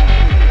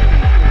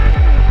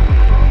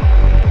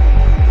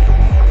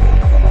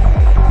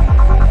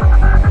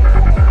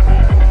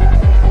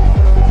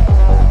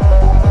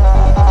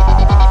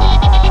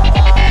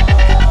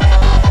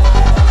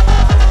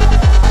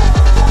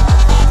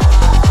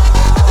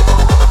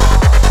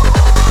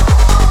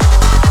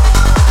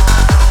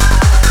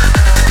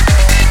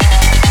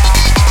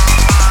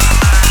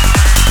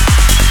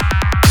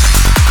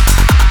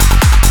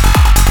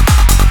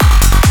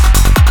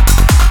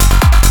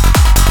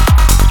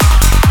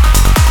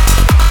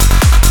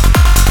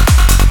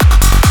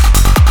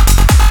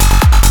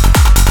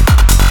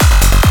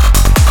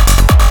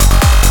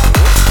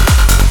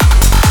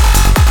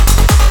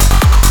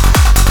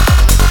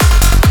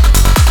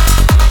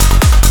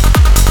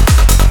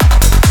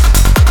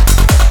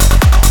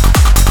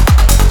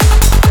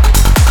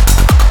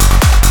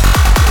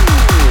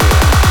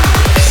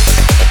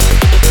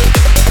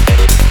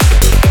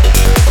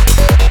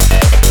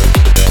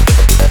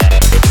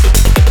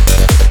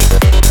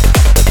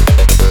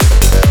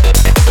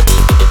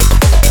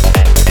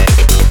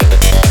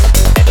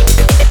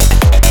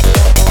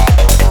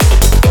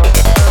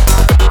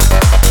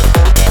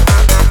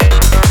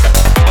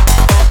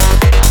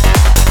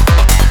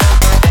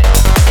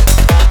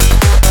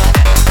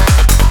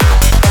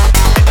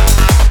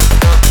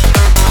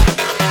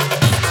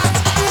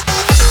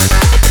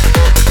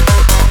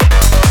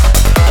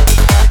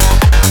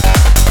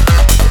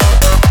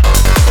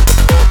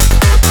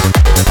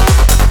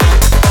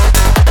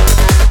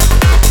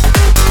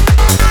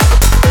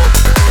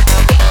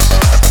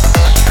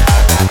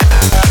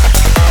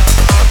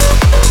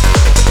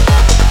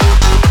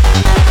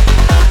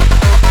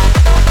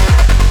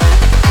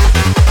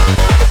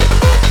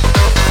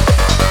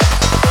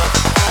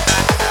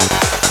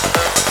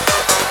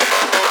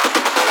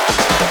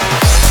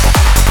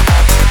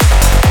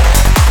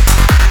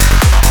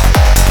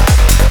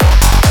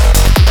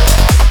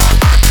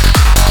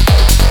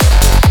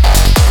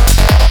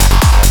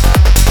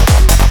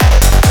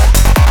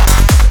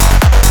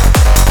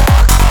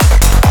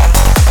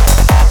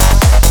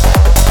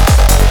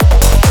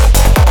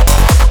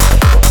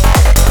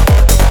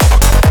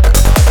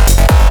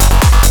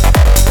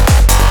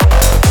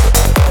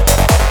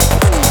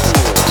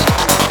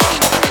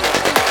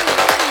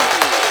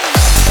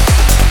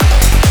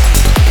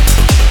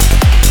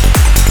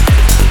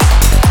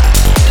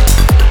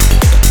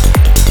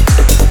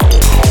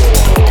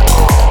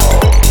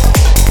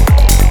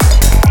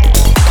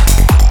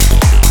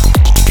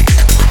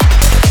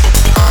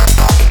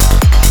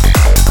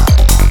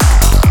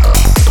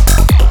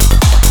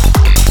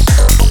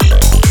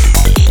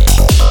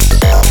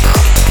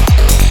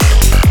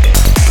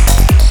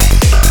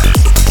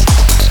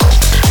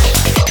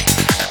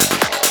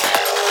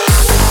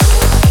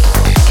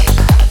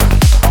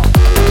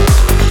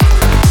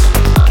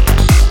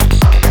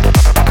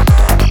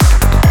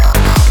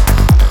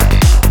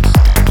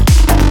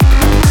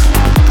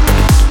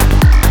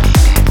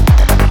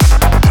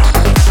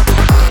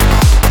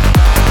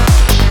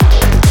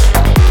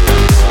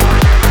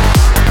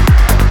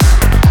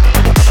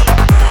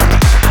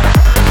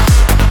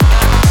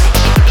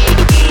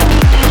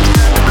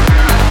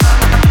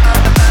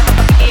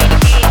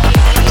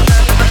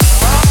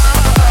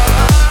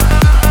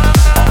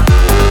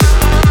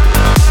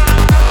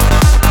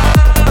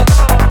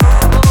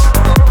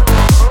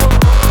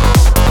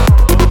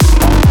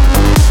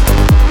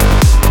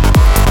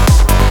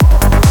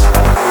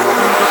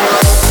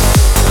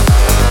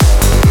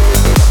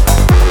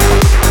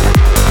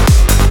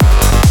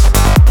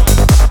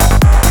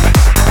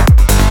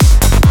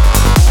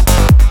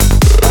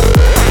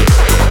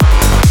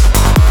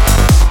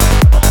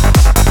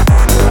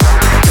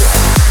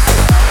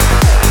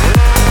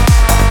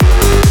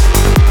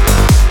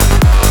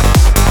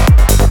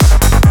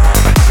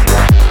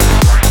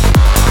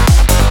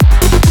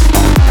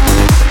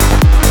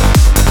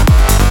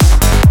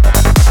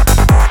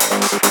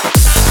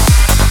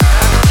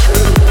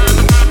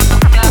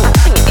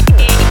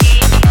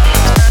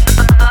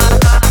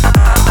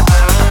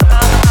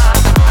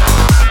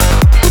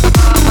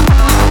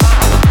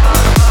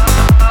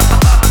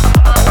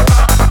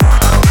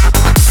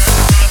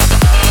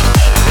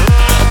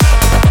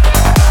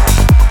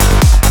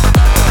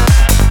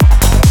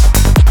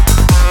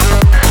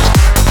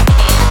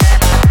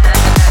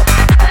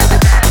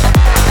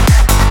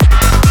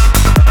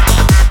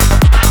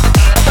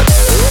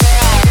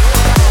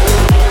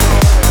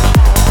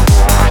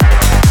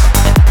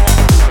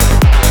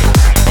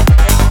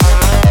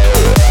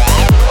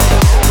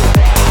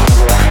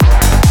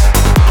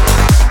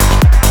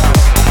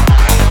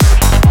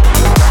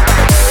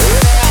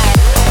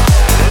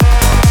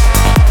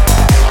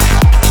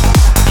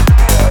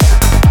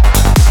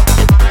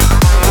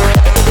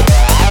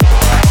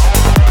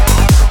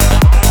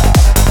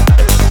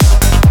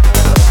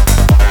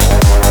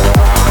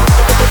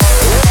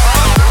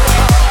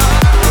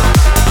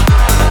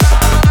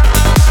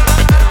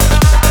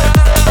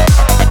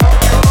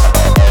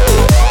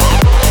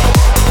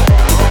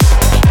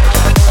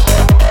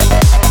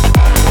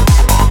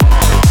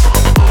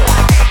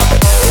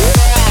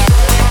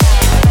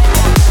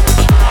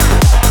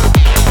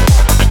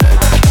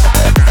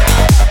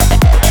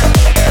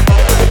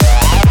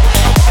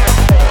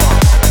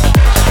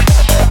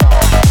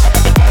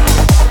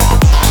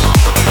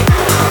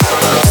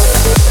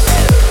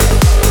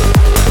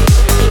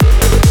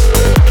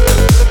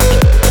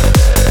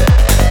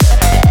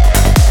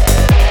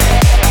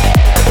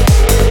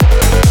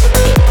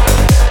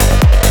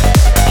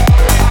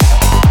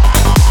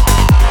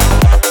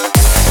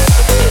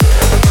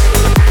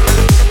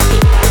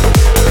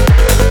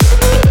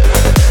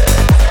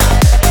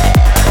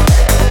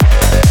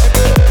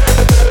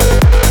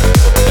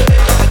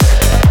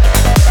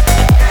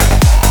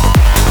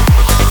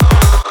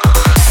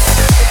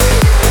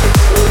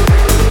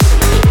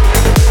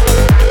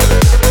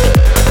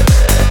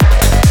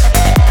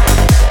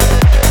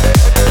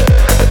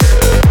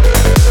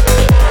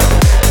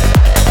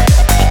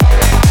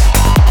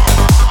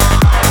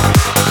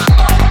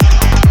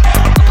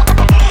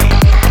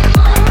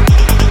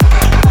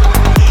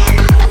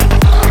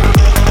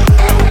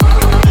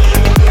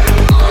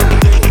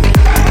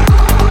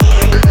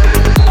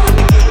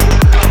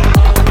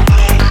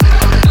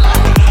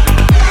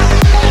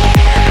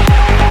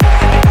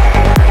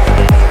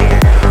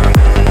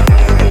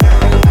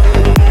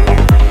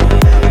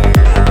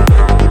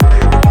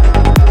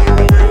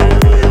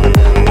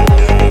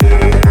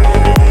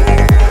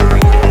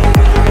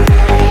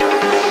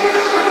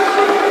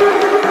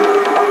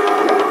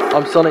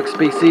 Sonic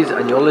Species,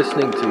 and you're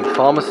listening to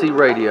Pharmacy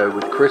Radio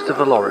with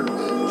Christopher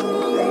Lawrence.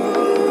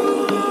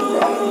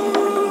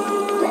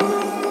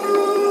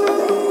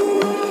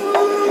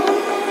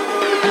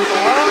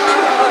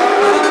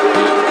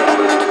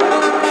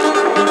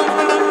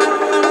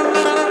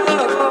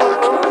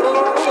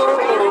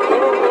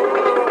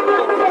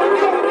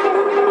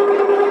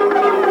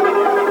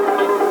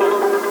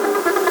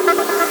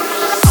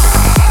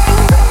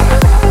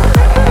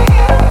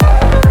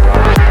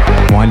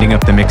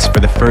 Up the mix for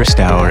the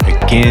first hour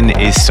again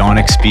is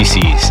Sonic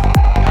Species.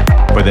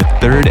 For the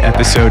third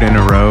episode in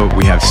a row,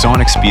 we have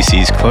Sonic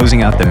Species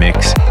closing out the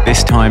mix.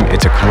 This time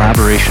it's a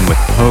collaboration with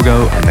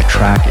Pogo, and the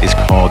track is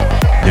called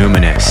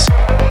Luminous.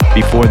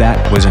 Before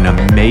that was an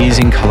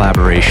amazing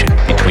collaboration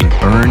between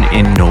Burn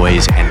in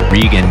Noise and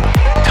Regan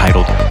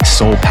titled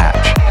Soul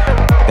Patch.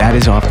 That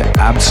is off the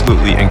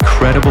absolutely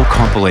incredible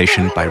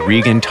compilation by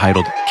Regan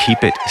titled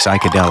Keep It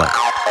Psychedelic.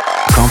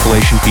 The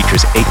compilation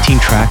features 18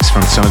 tracks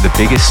from some of the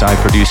biggest side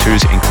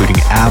producers, including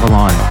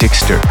Avalon,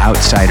 Dixter,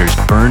 Outsiders,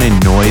 Burn in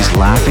Noise,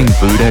 Laughing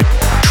Buddha,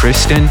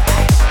 Tristan,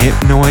 Hip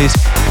Noise.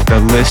 The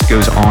list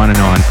goes on.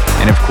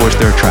 And of course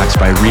there are tracks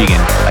by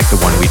Regan, like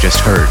the one we just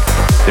heard.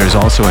 There's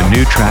also a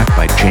new track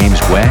by James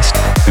West,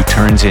 who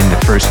turns in the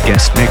first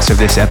guest mix of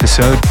this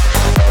episode.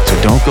 So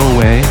don't go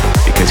away,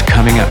 because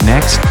coming up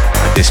next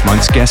are this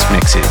month's guest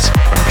mixes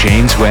from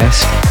James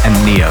West and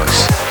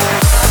Neos.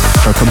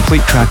 For a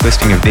complete track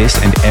listing of this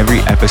and every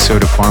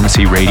episode of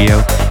Pharmacy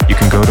Radio, you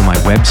can go to my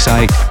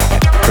website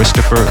at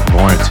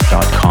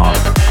ChristopherLawrence.com.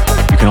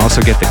 You can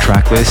also get the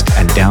track list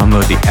and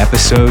download the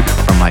episode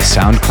from my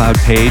SoundCloud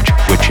page,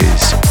 which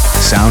is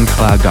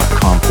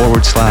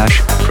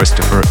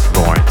soundcloud.com/Christopher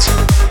Lawrence.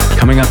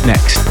 Coming up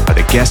next are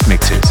the guest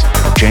mixes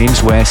of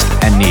James West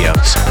and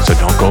Neos, so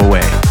don't go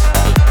away.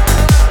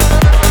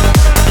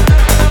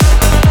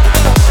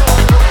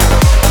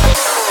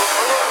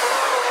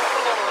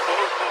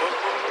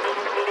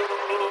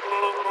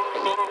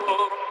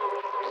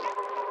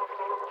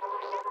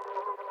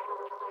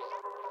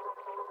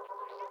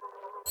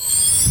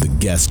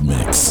 Guest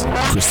Mix.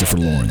 Christopher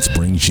Lawrence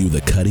brings you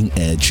the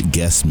cutting-edge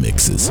guest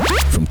mixes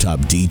from top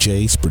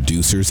DJs,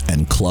 producers,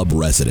 and club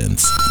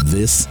residents.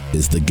 This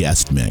is the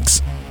Guest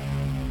Mix.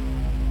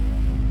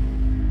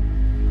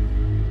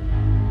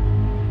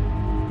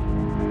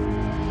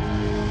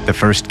 The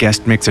first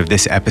guest mix of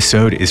this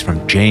episode is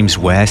from James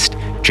West.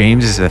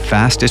 James is the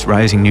fastest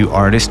rising new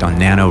artist on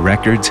Nano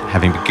Records,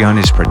 having begun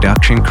his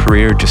production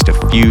career just a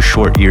few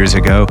short years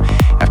ago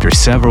after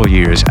several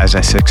years as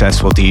a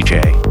successful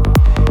DJ.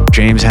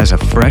 James has a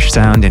fresh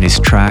sound in his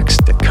tracks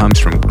that comes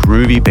from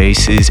groovy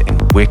basses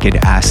and wicked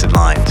acid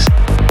lines.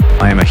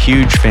 I am a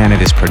huge fan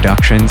of his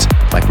productions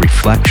like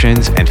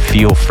Reflections and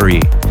Feel Free,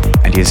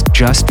 and he has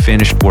just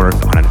finished work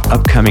on an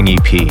upcoming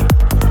EP.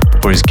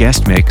 For his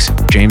guest mix,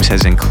 James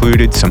has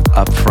included some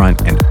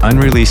upfront and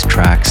unreleased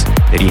tracks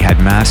that he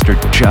had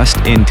mastered just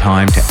in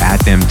time to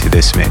add them to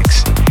this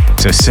mix.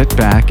 So sit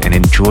back and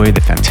enjoy the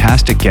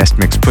fantastic guest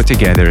mix put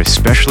together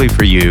especially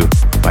for you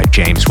by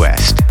James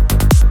West.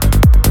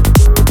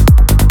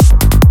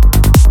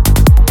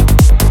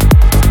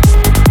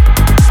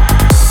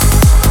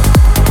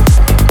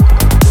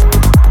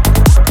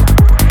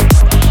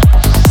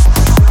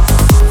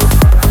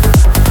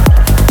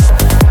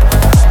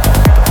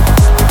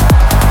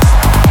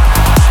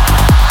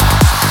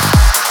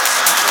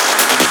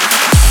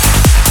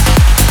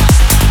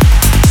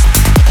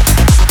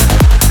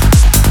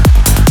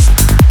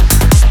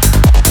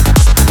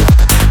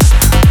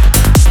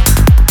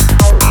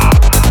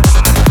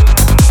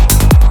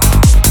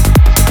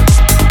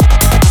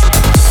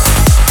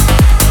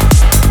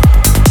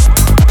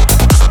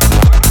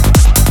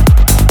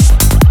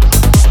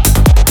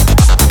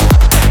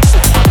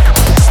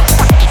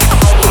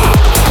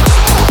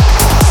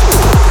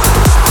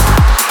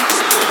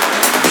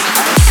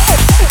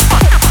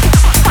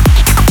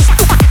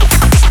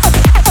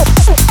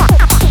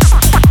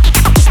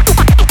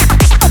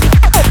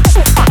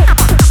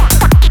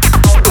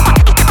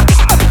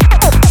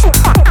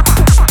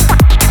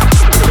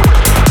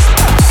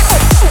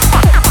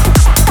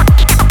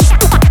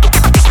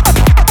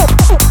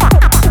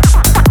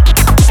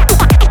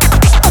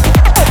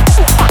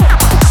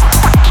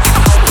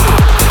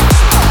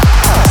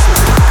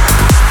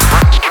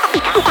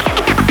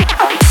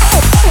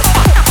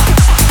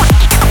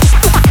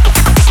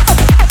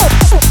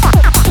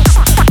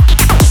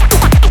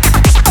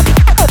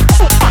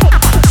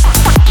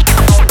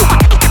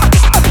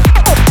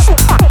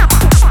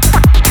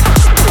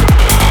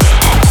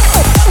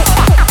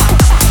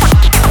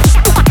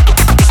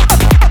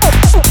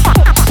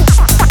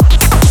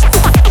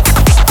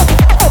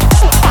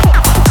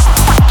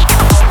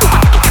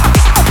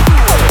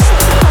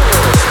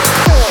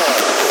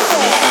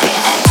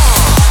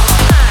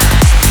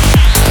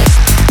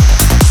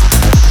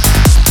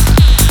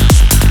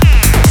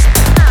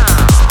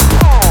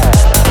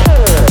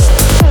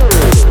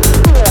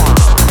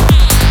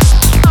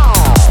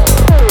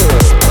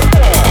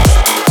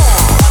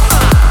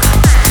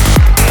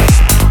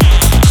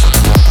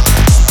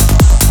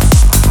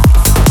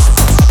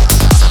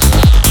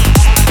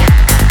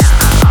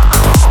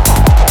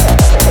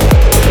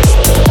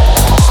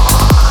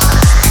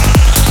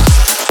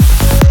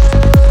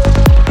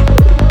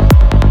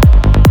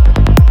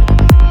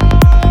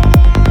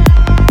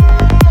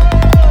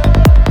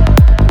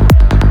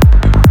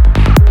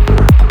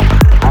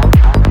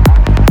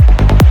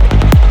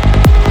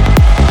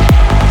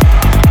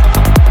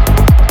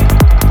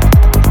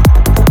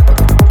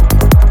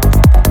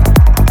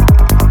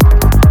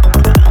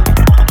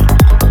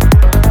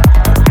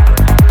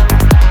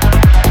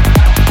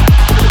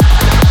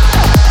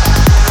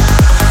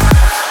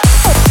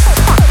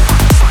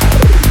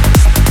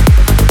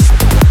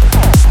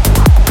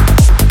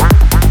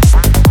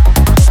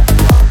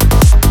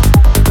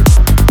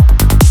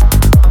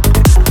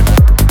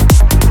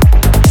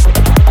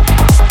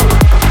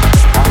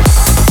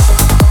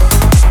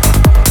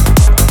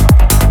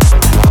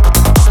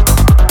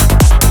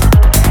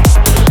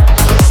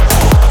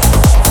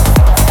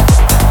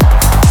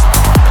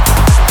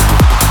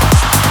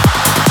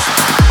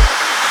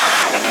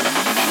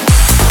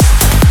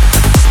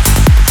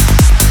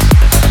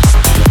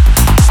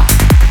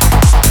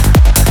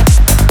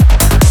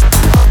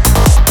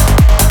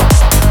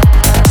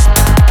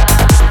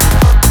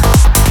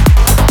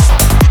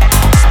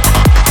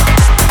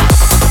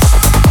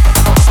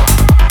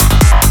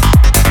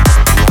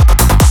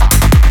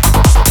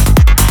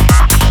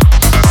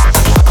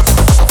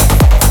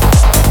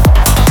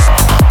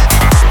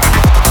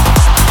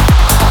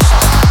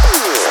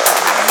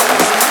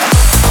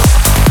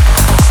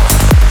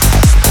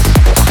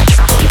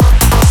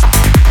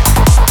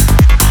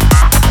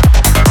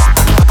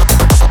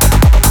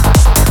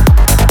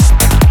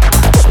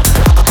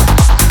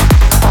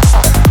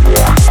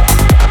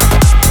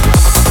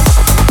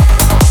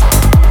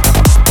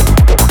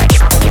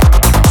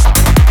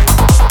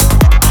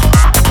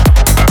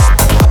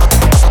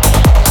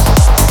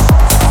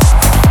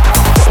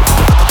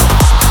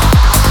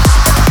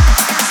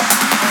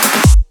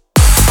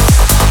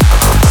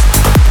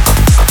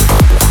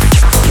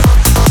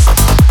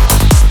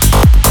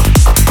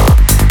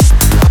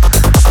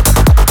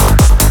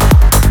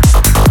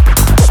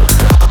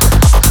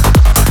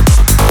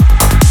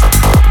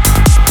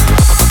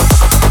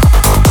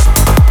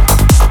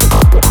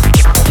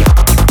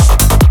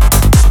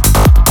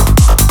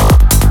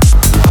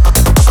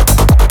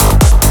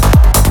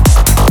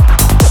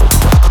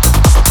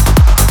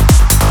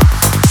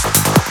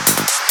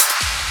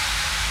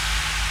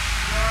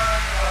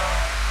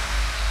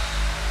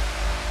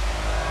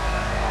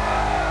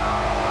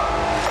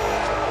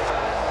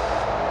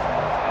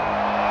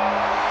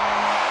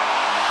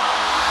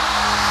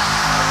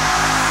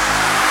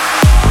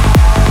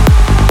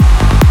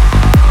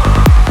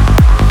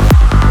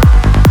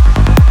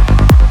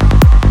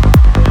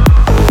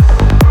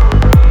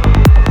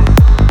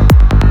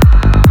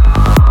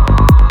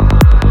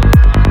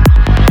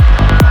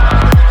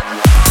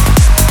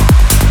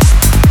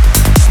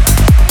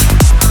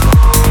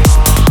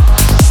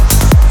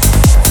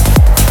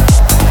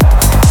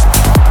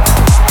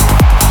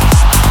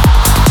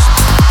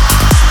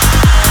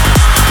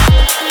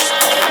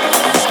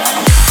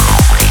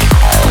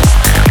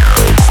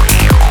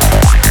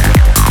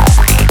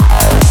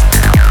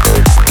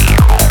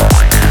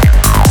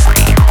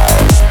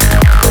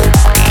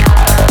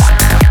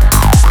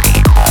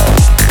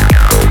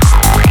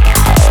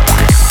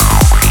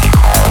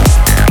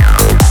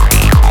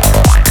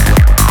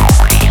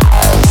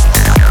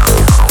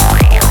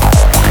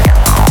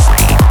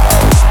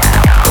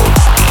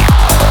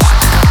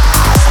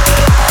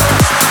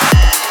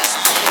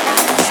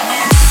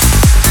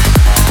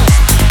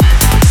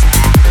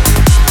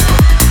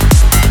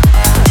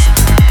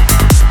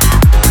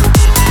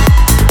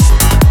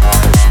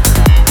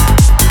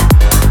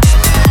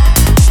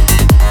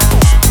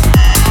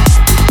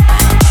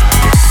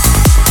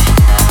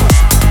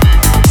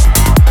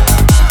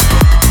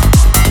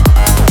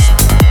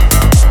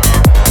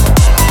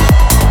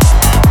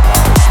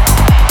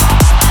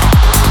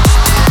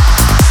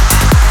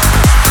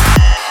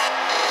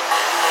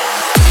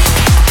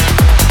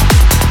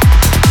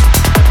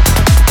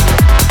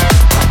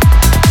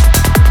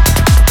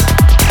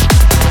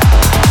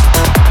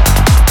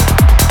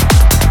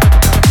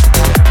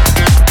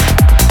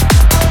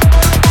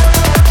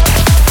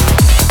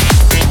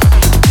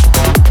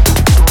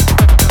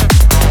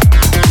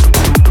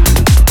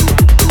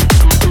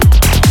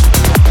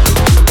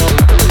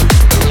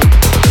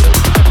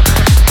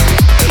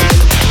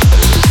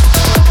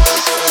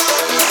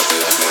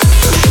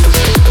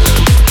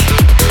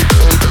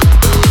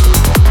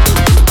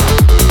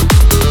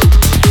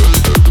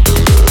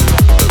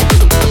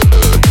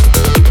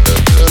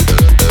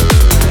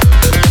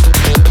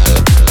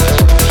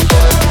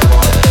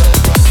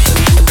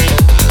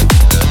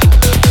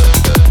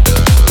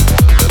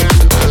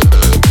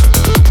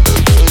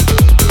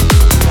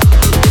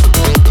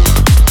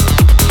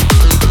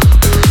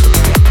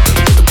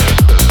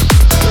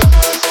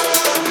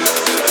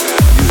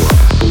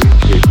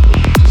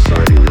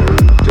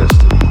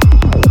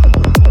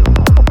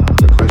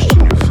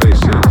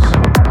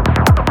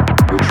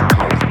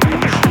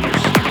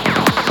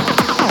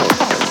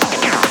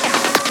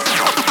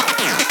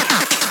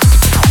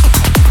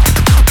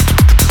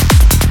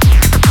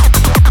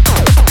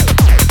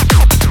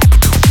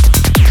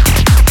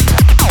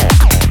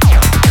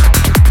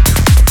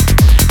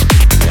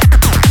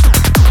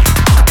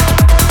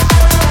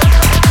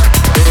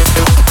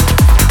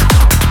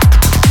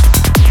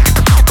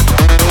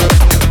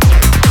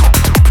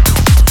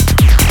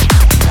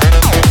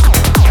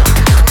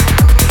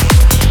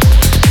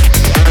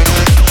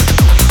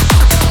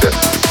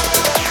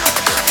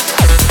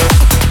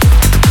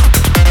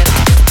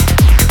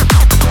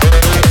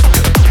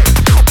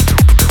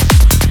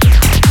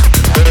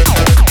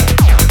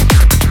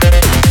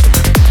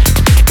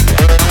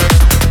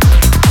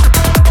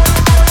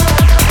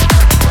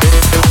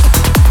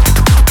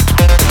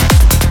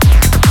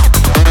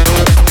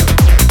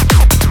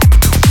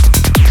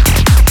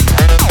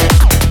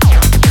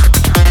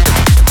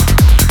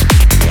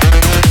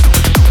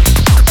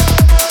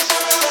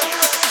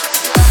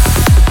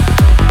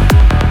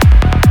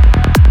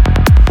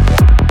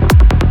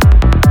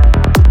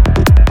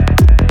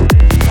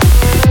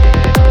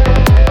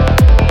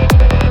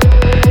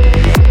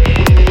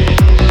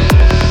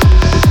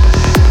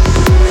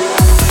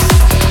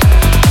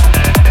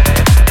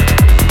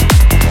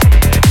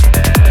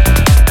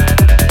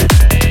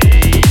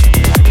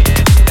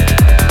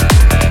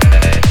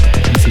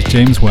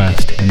 James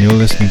West, and you're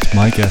listening to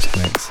my guest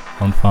mix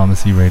on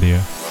Pharmacy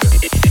Radio.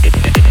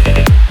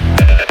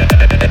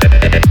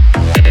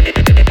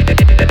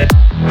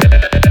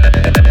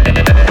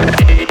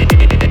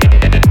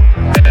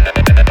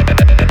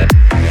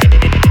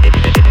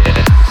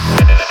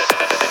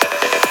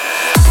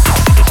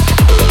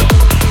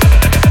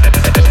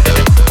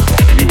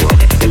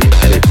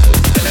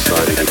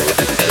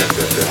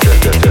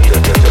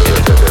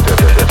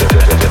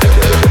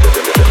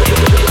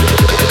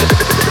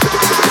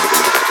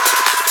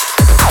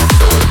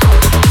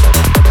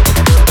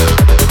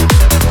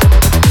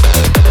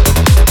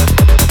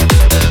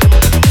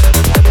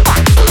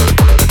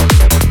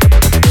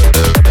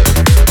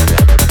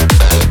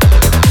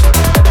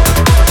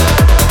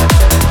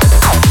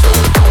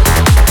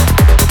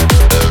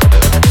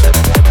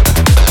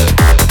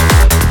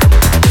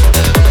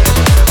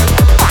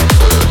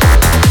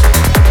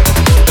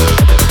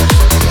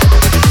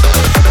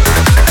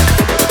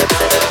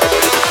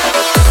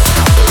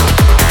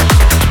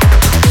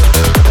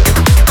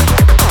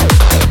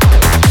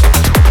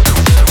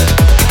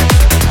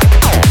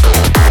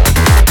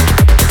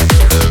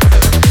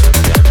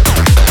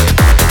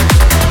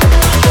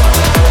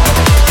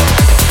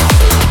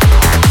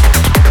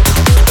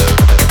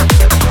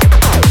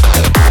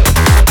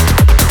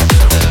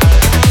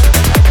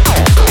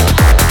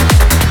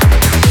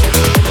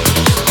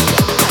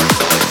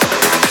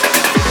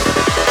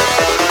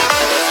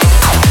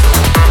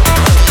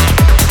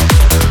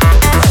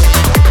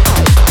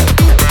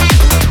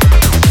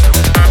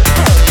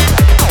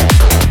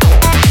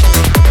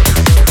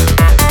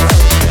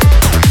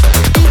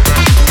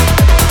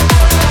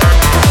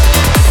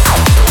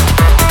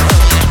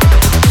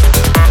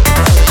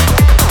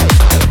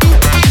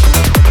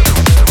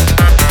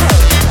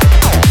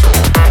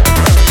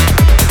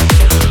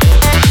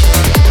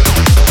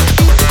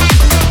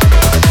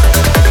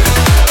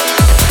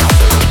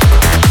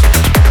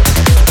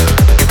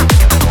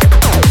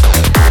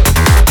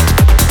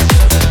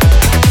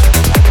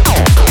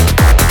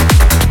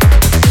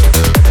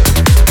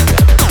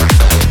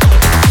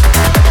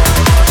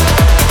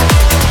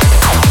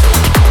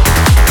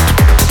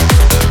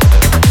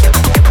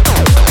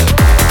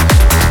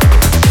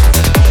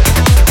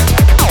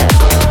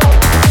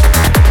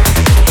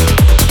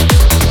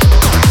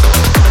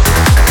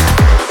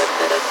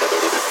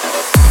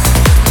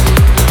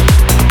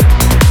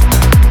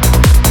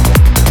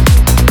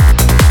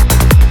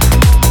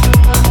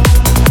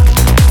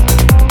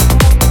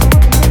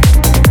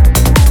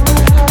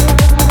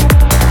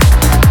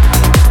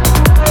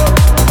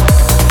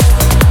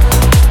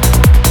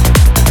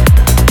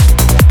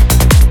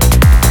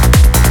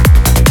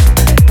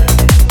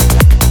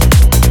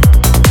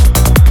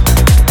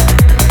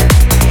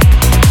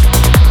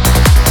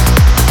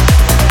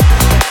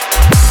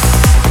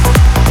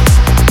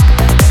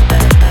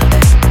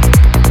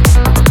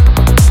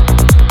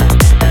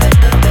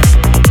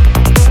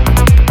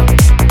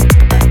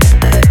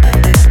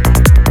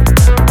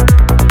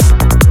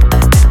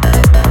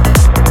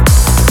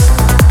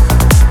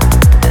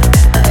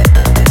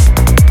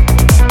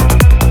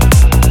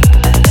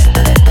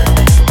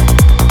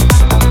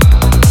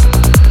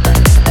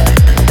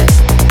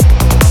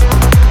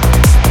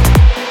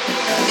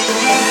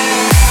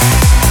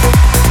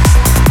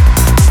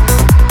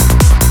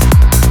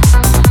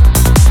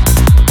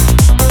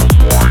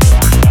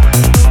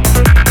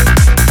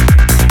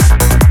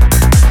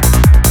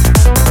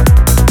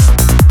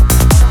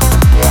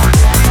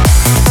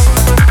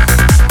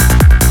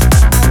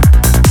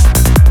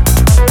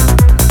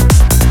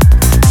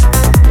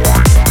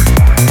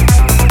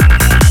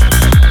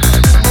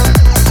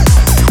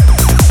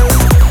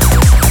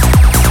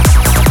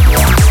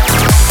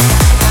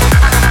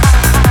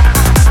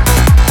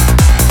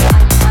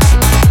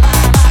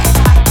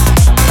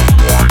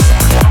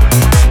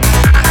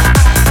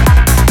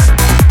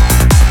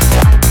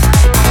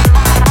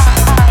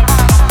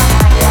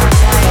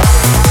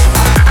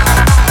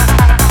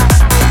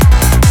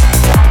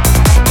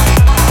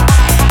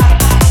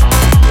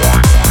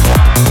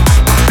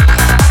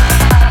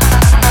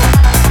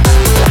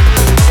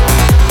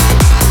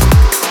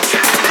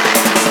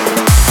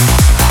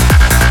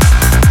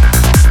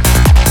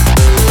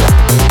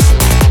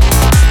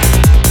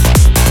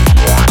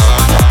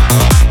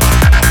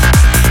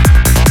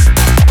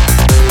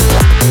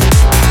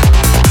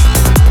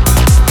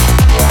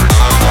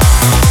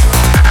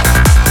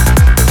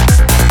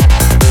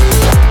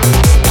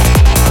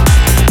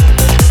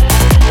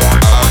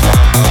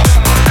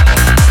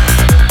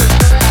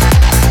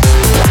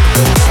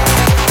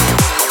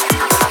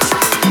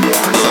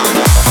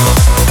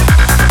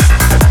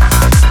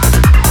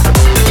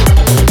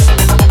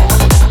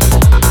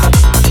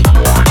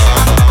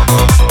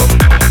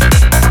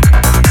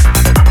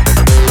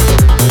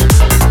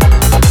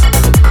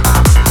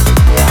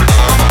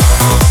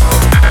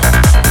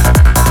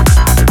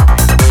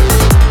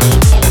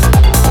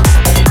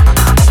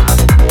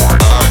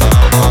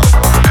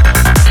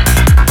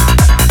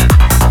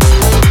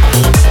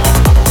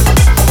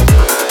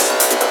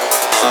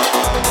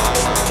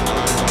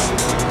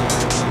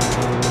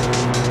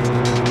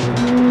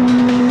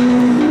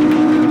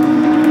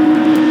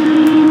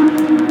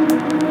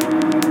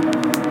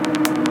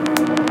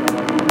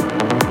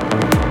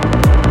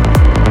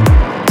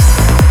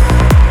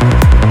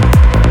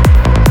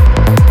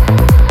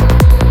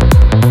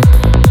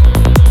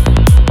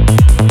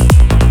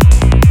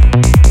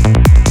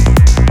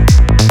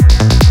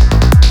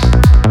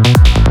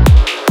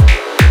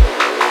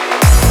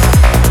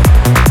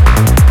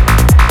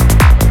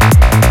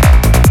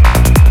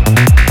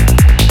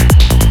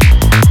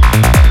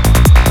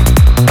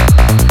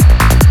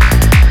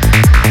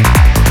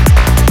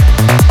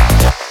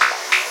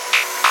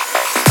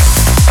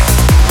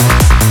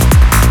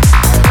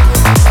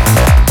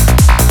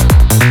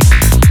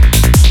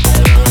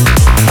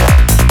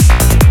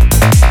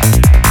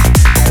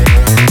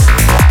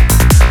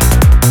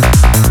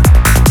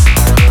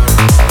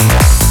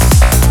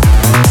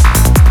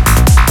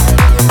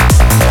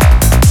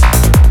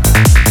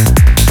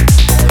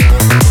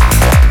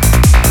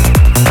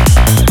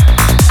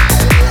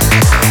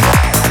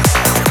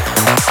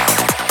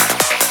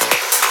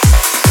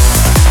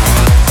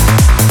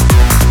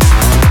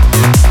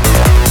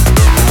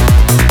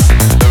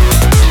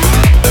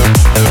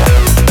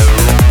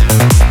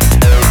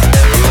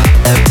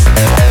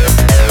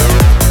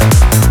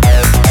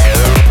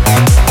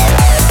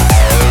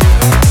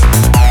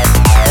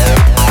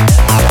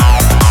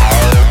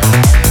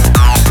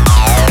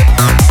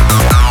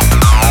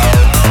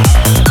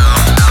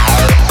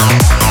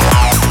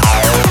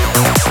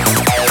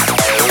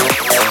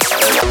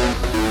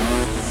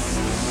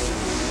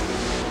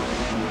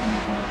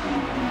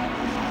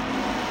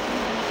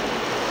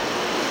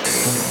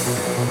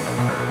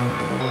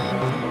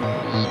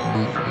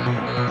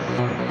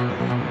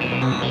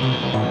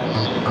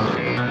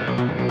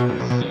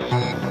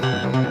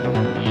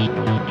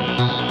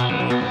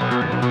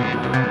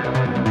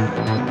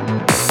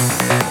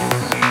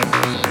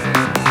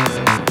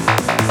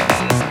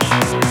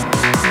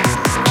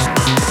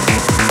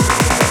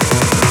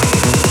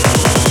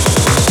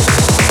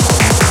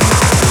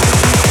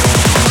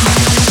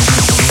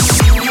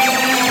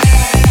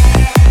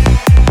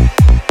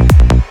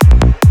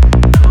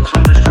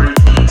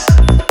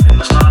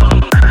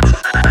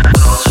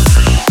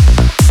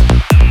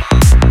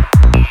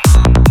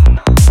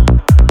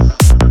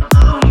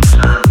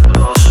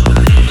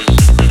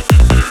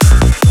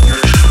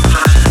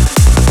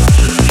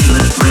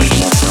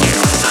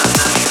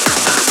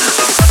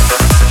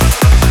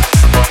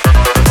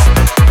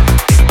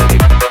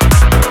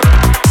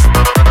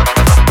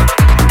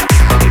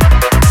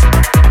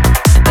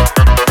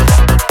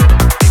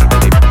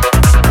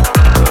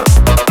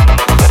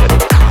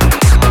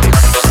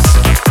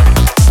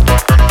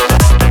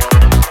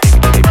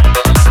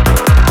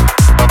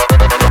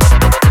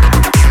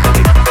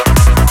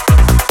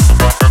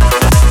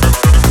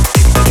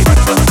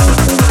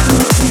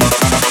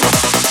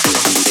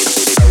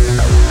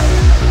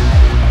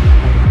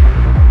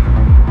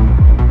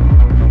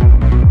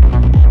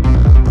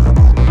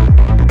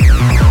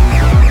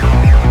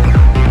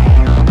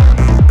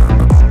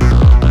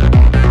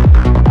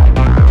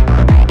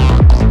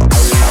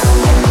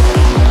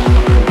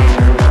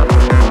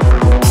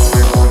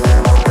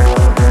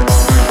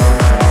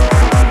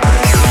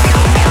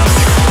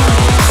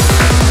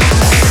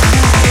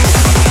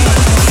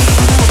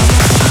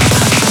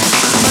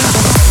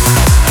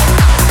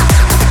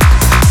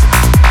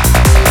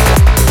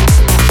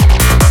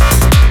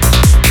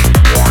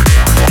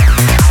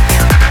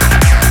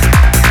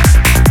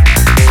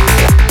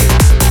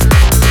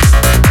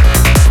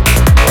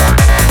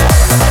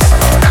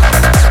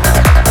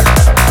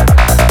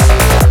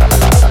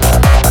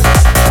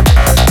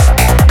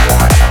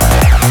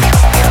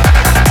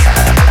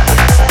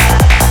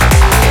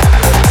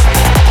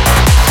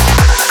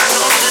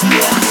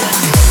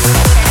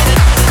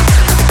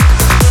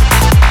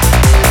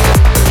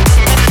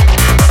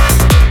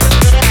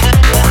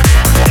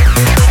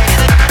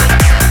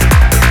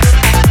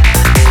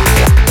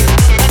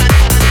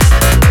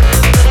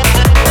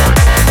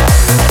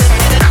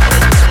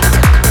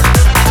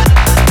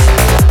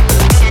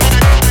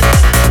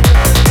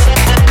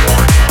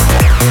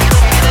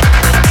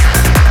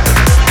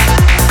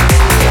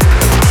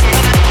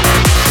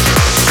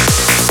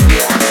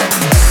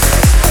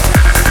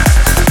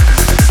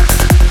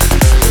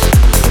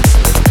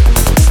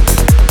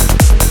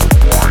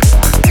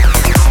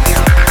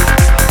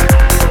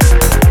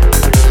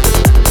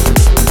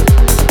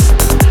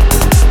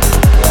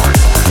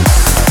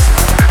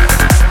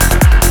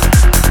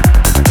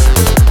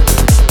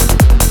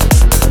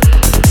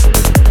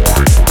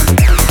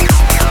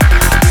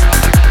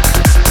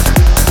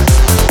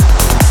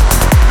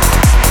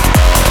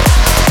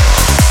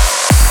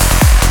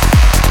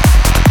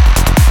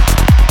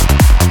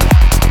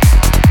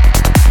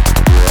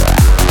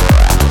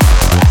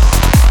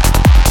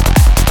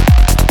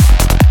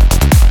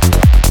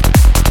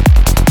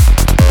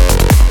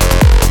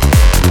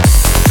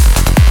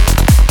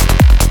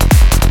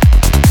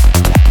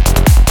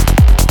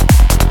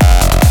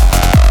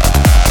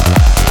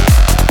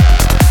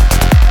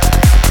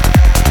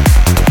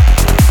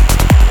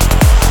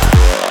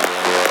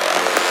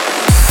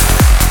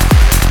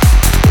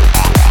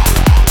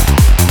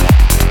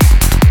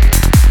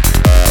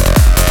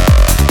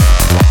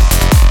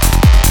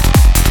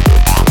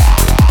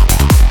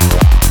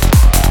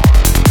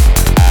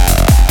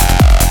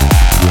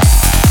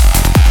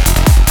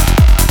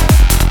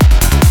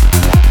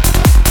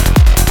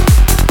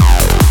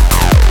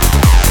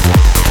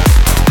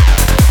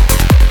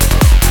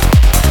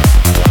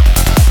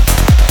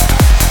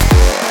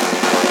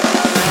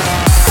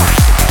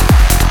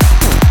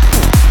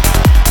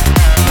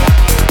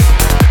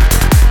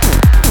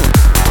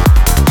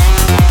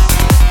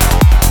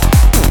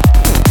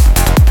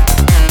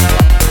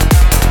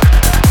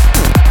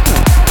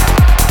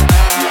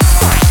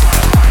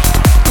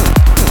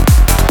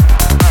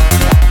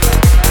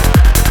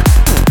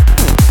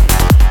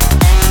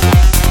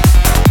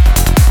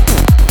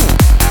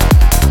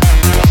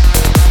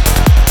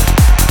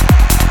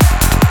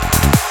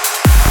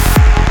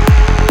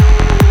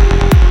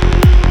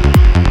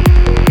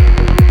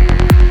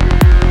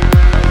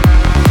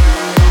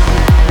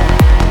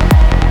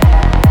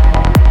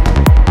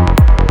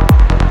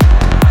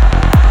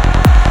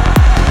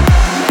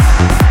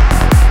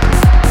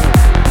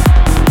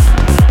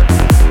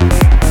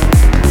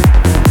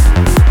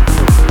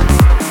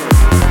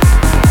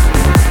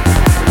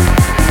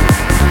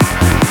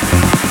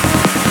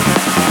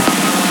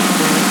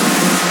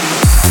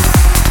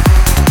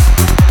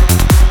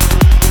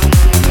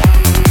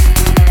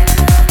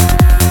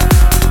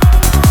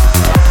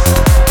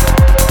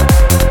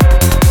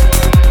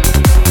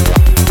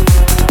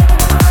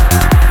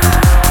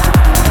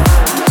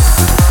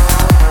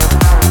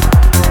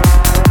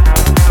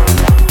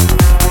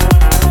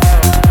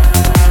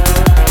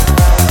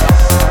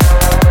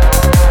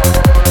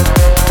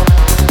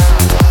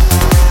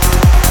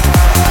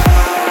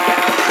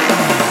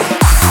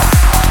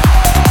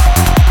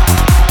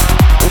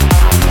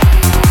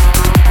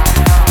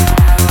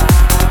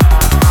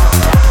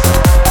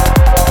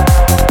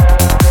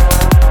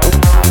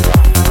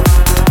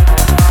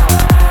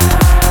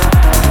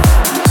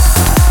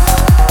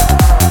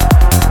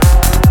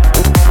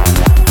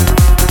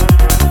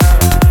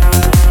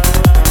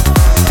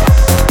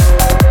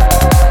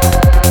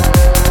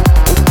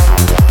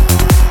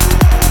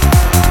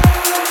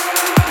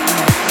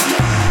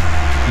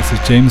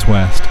 James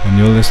West, and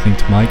you're listening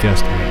to my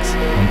guest mix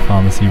on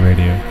Pharmacy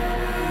Radio.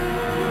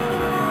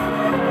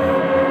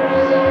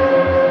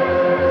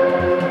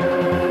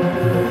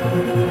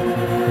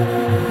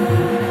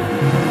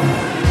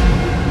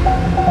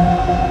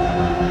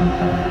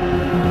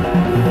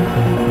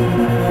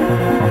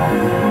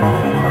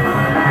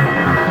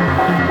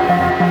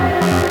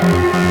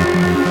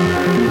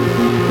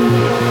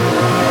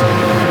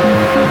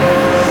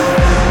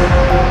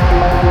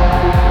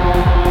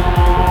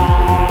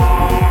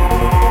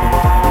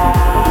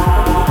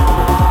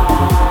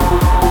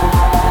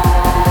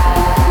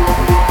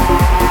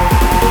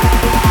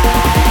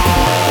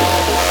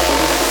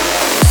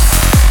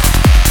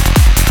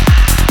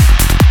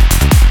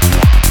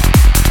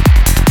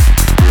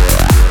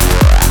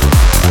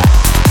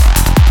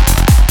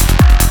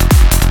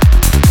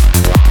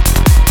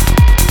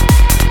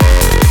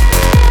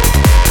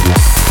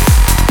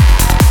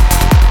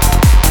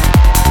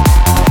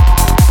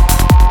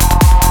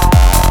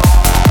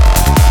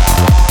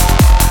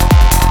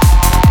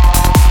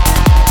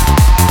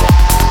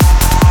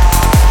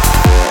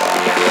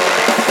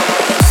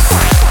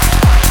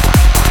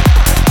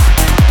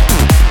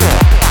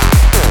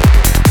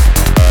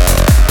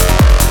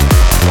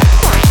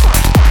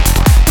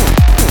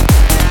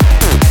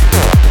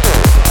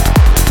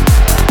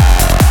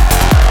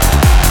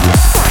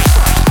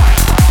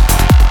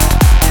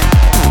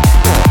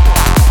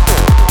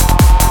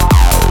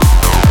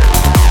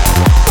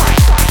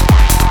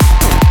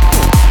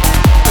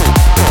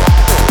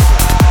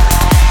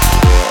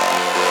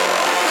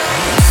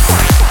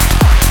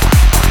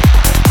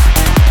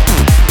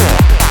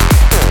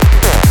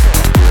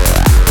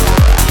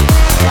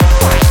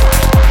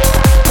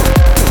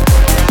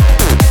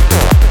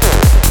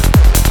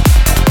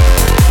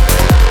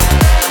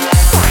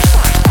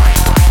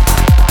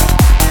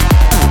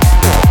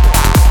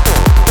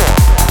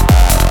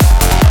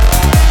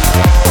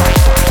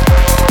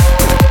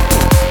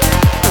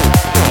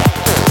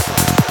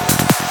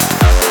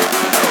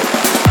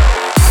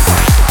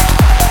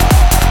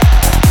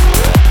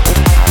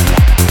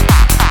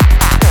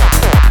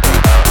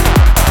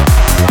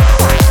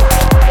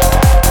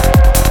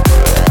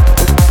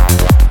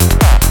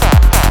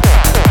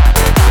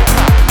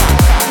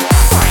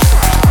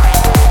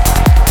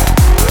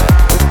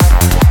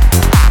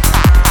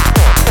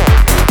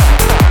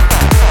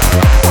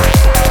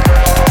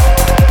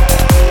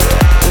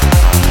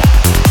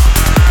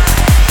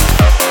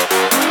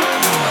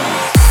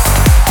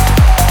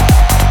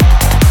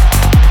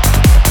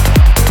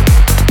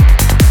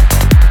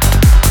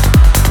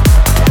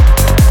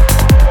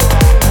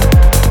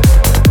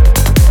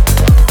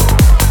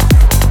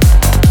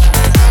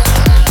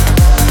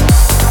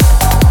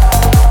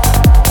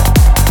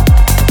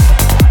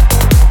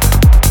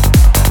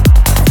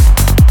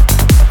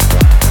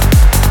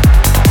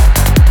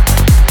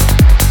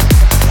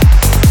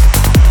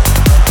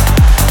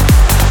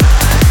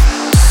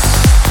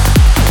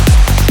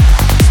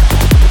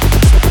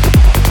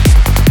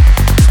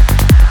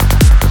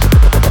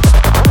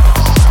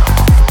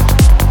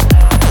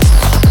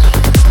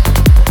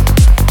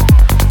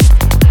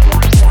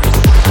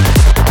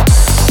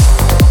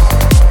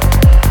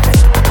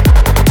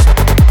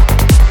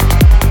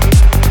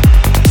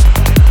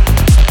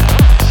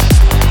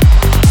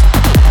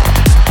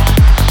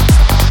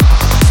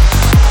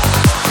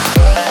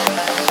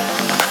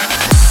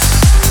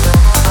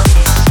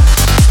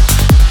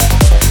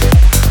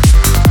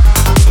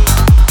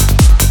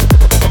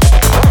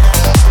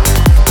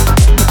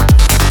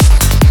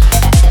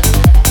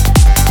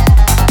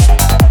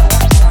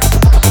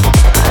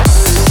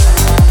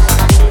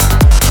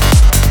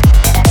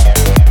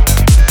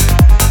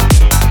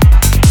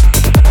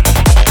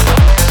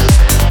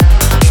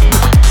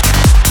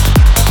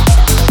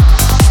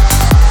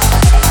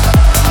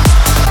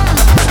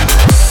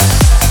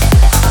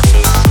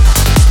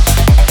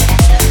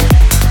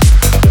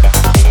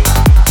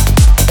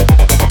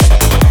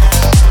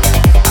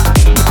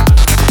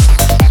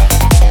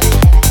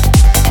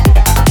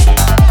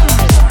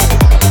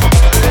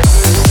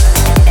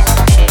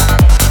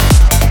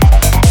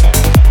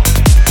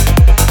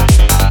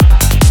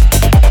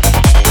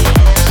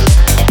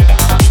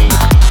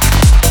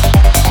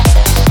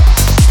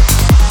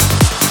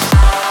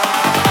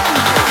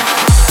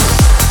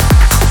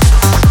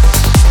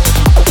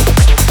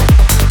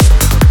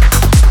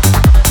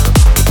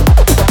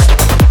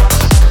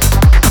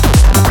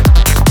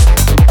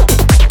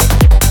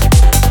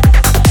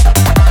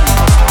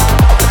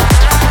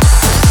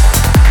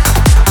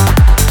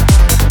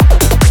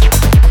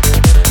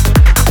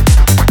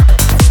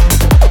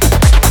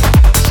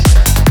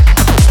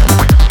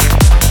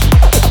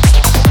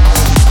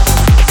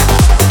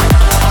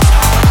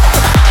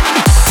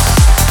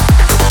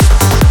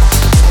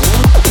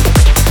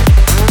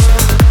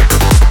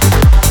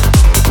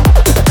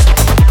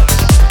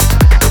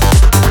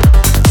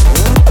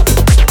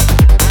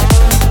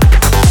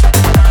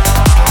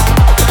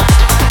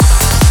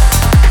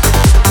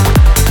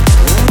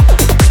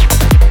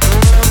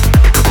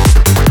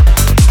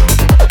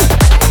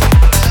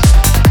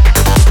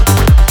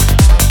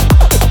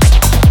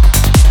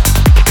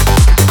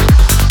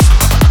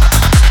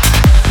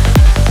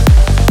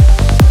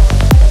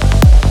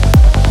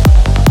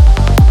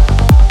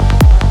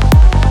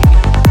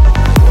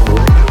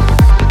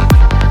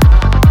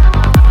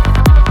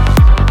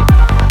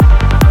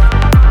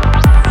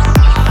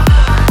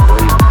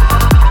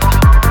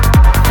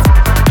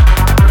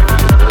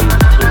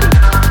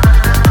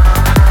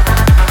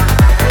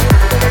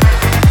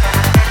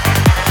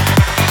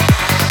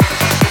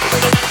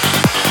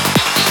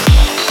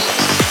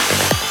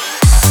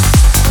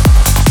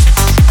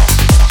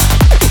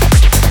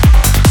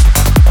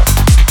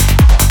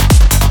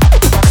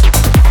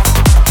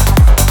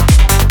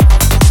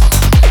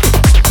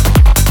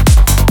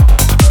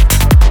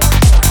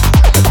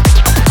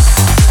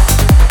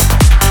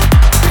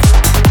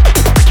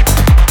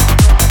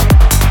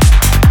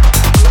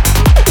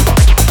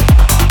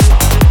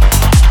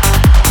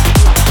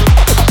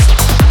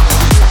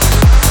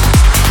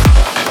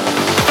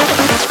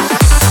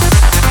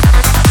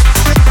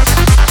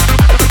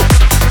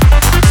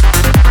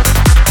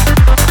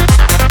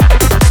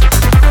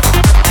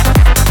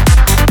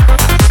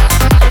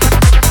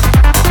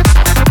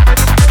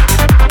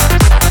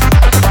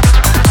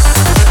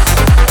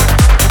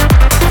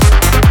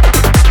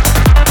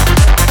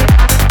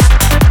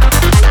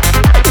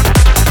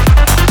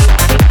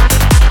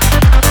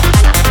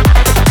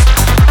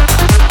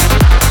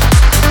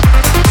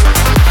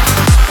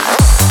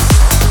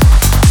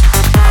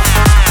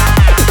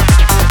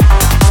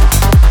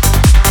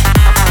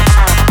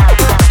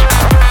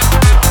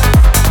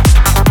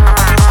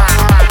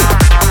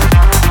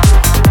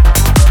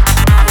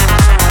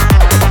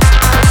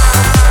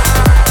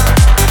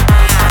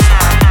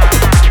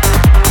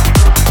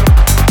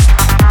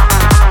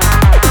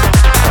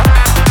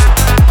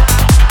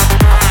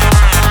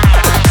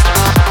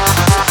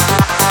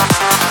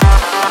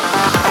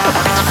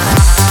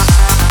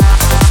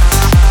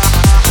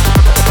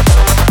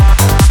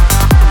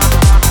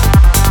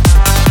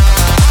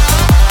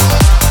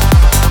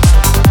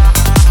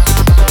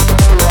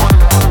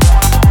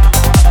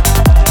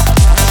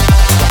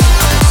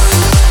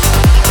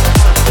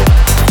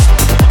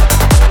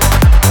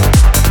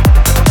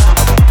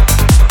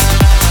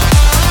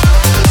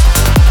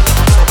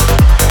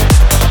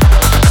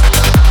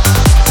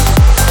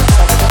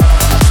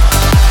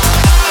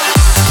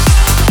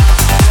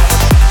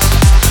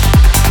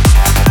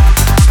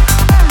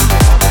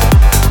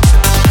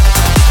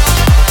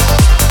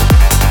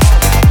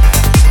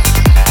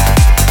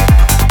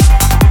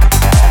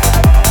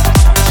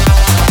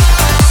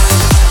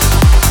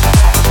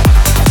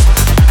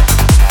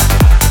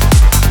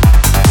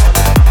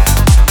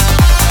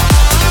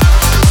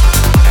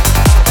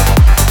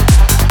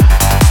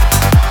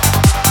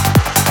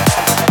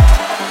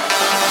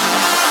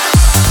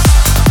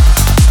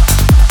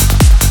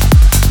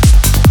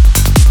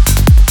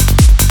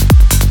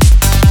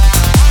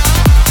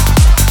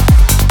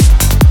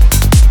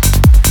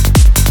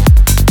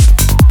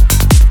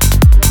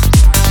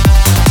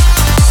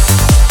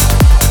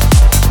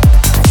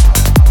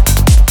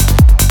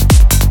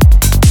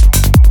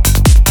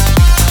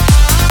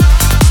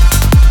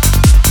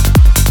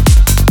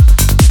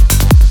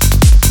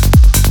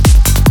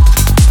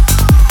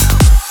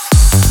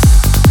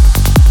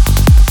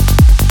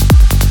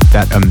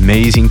 That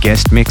amazing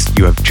guest mix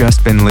you have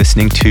just been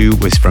listening to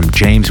was from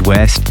James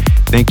West.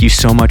 Thank you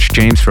so much,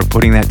 James, for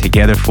putting that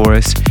together for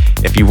us.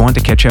 If you want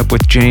to catch up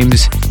with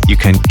James, you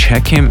can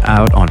check him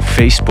out on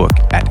Facebook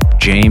at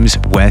James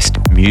West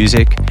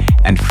Music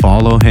and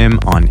follow him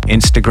on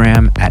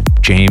Instagram at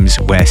James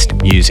West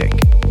Music.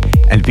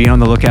 And be on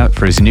the lookout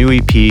for his new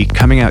EP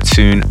coming out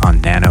soon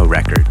on Nano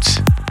Records.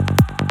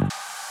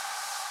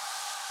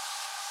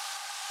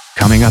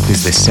 Coming up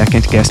is the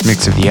second guest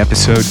mix of the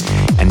episode,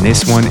 and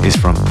this one is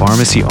from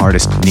pharmacy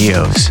artist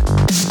Neos.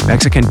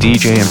 Mexican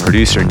DJ and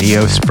producer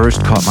Neos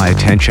first caught my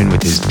attention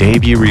with his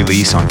debut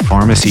release on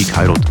Pharmacy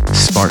titled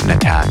Spartan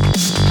Attack.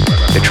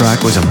 The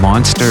track was a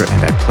monster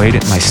and I played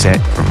it in my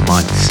set for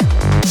months.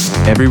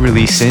 Every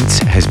release since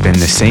has been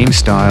the same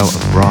style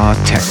of raw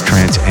tech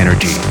trance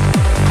energy.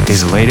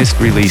 His latest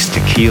release,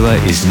 Tequila,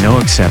 is no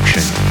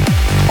exception.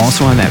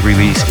 Also on that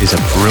release is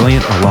a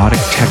brilliant melodic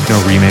techno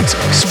remix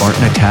of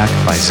Spartan Attack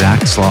by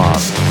Zach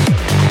Slav.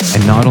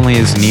 And not only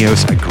is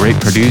Neos a great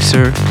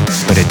producer,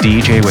 but a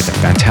DJ with a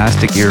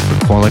fantastic ear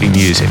for quality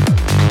music.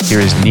 Here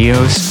is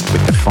Neos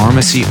with the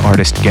Pharmacy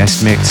Artist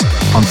guest mix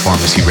on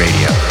Pharmacy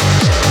Radio.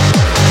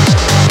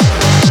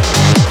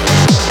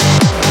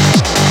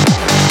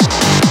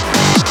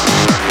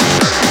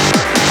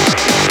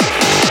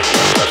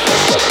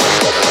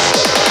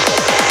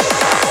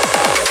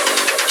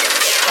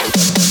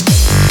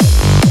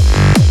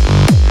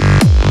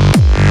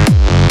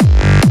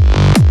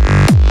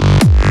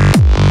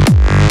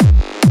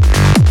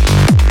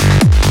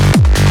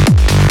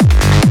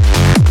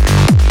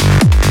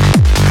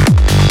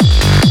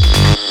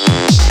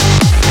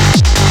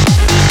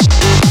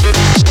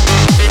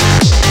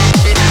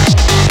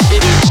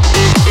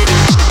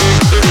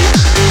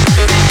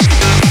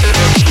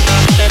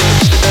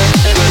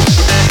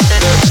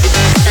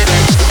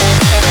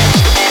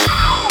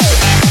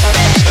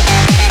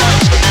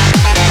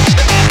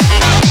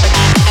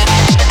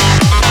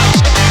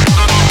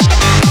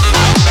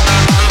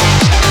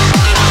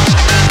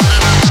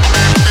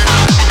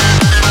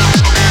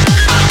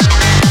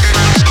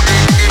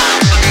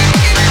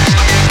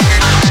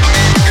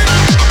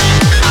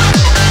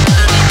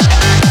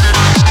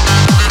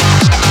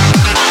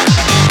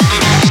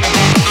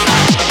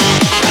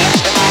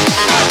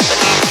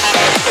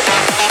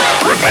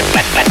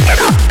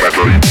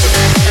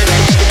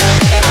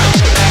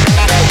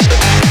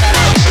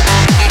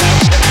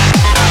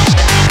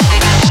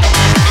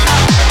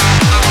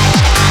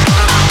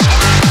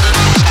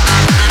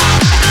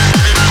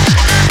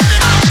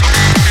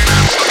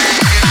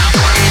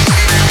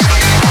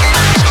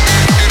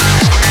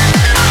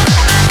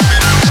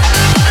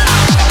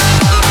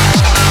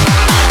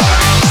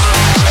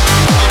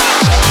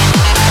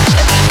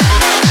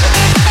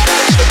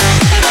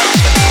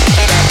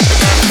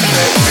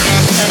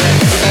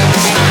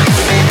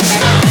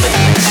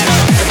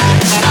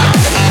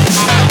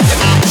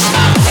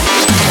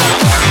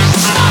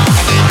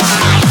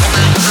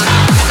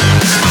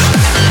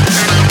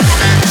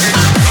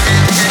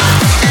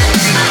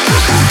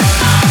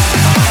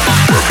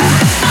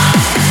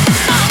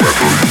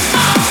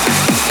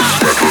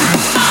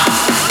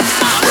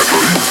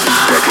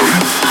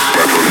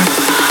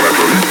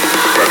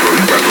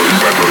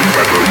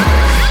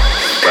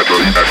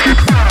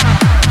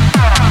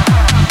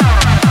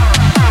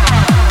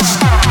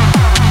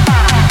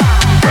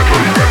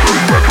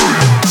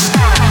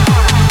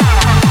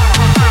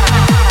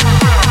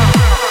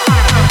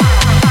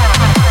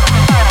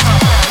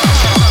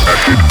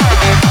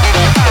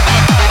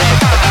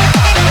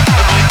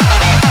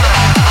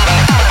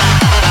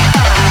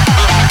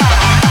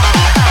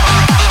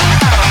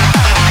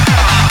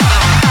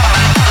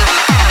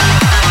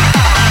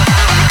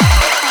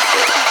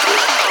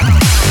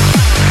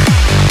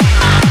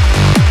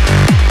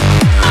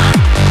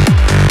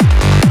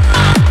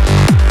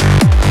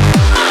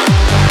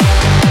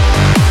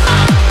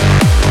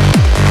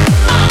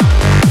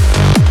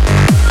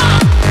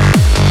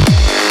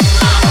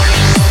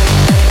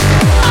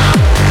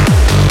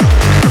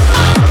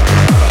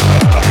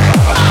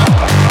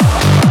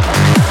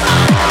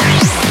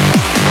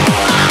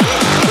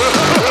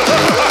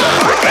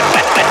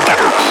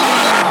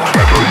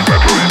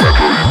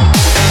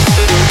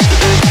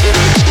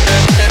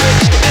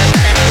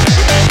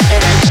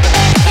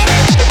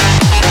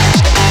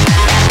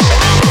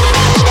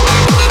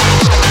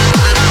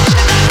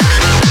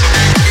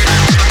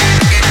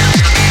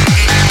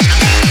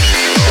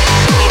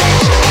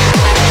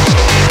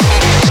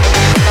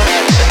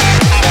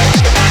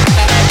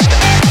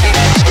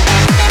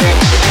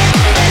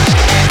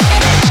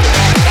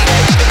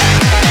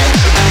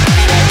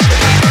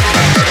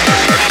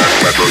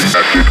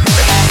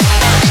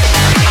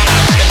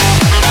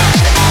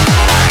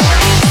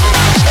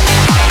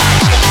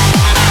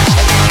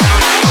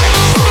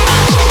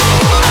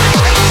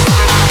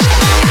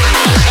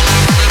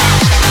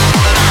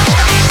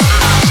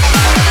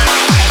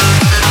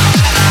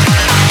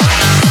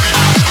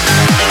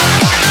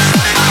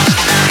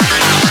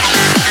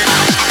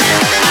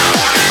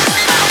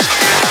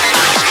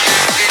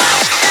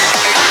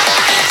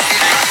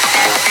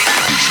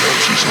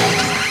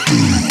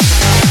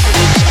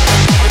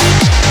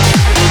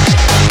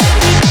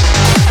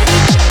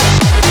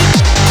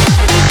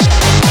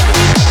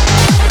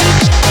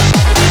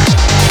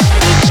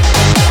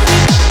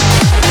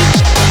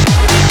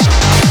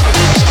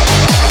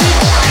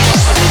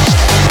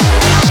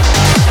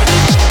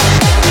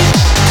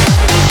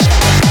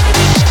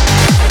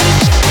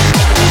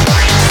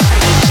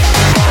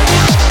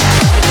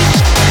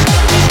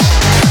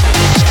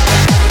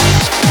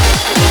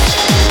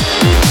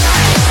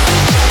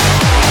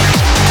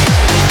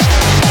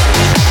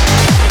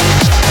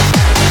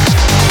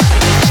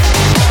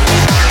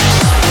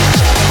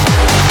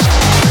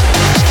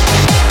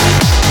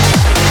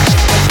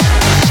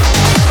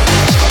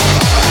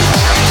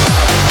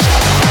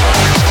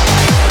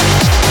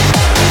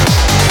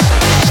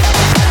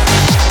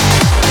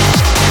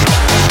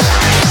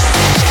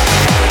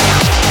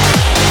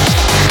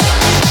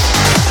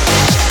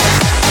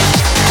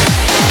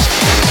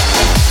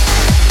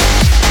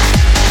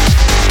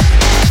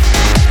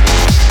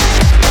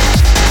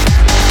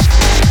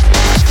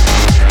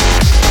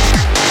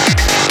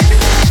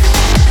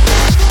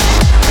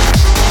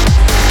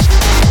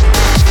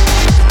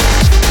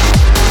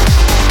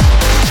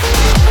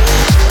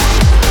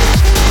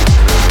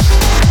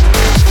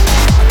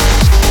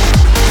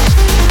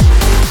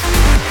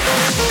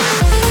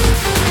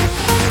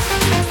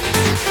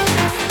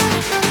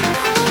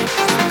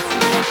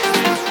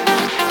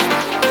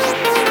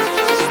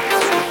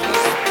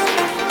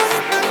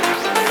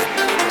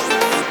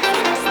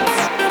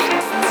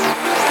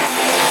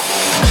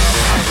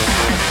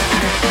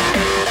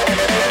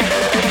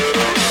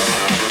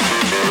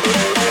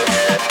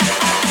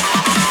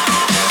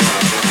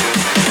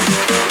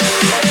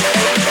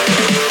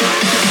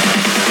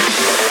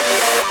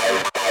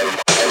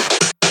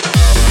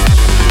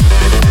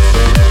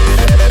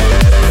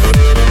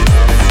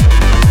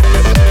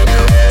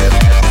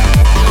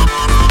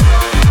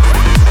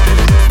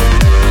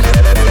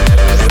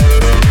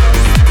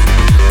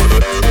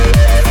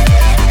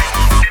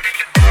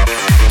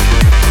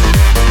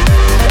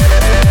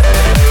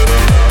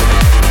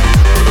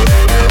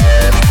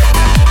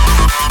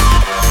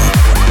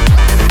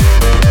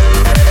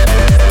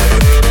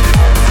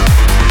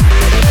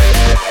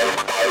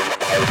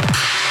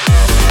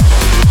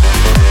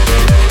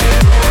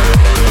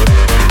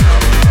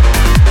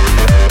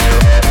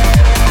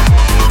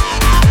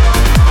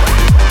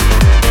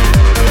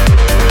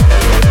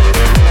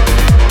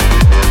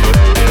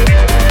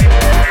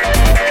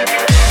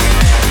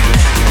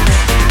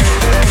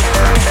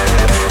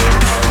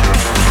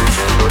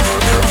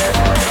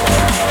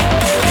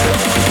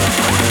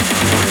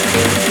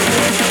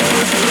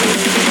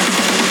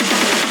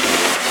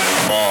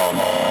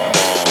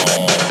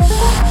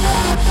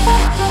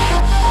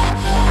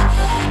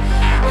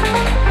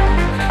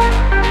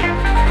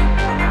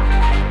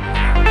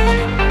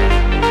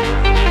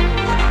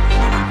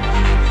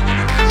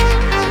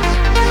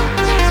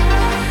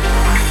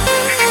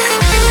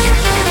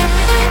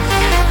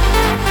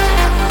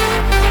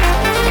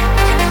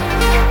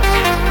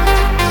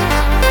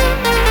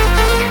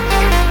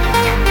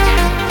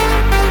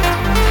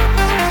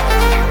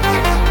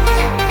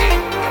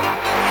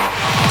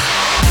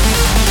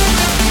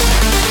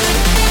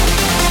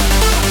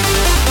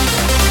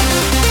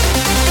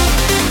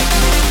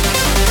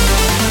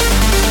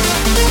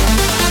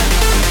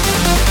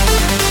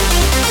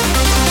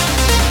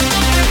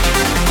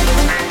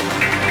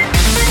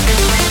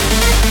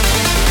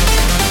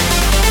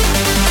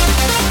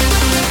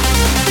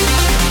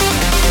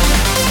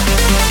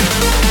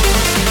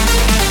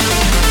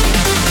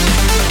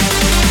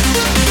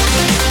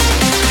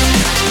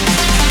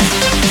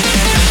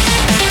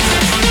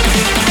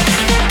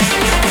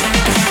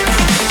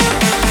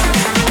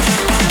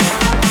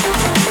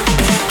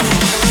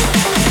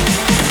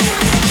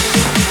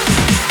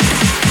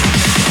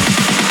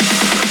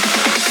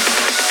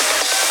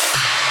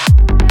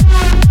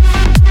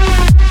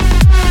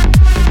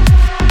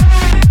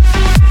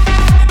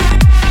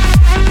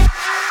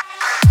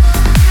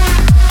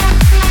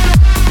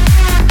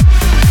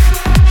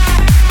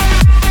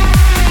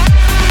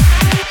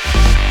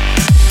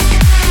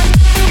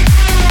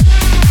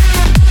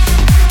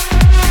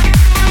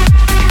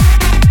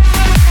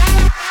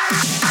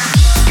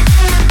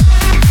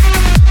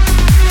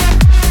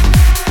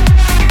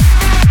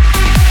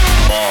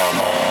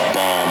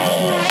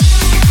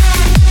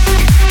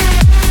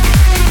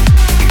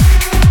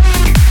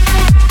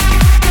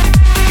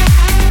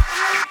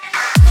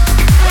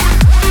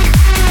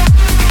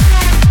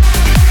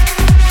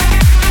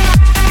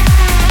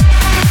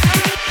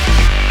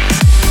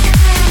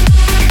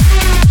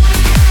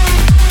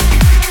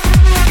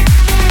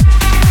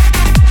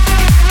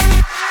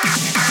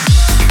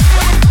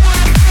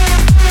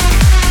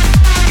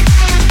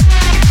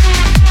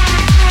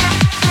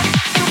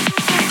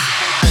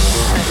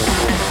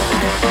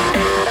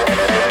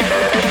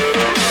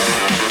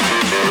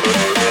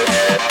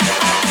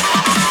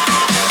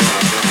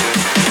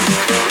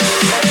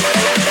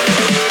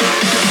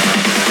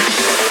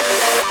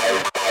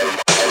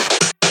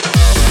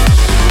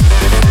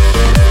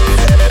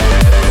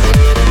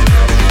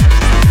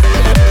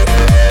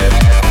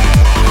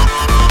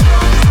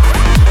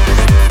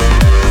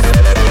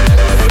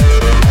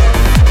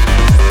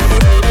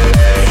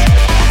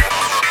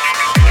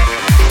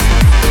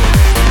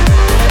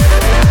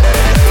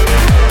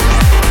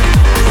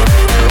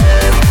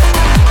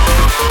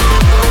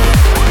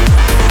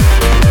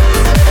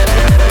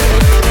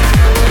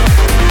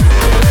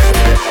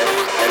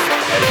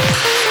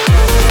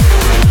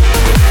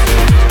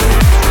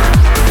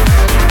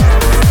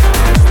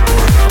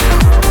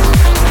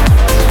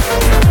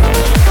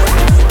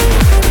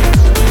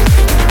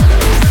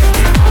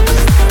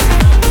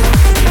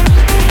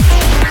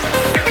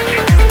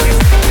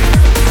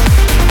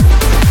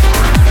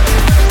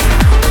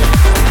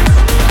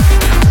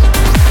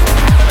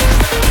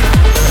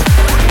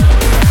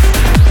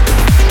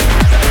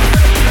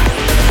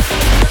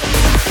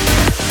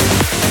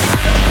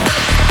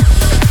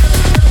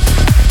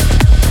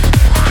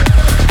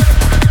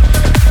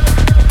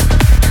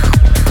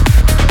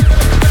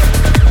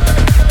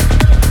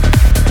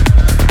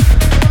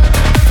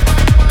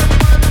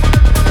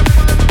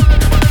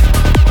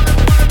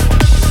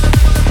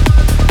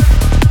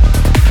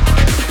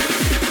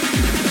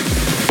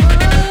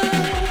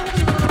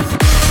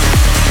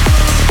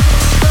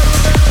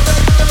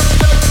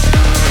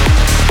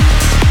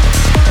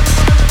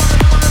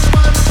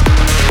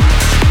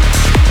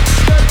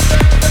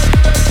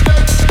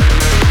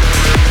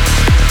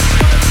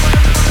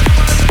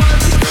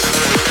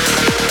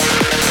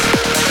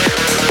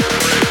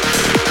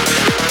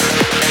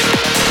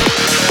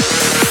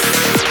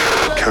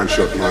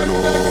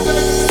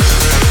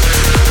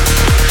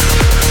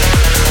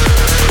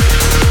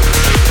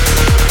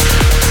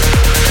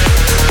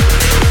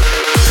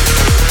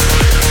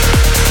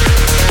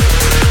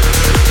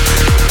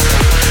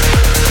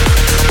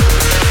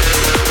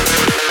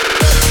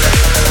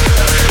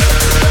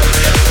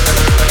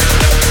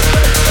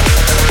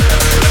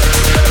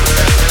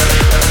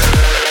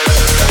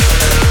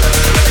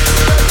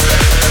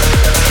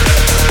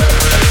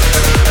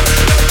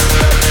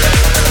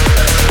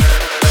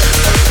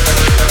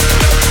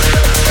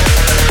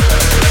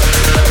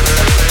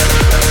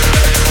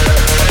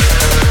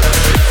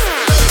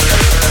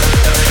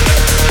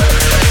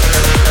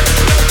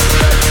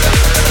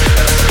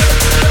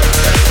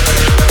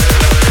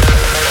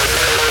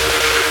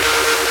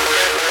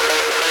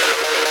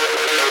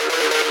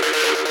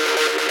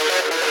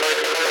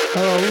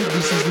 Hello,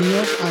 this is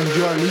Nios, and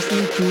you are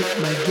listening to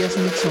my guest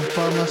mix on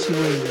Pharmacy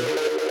Radio.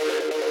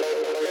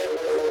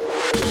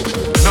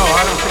 No,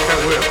 I don't think I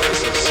will.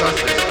 This is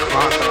such a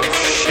crock of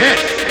shit.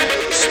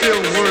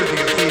 Still worthy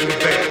of being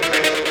banned.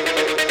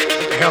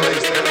 What the hell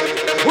is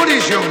that? What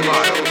is your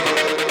motto?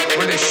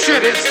 When the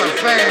shit hits the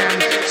fan,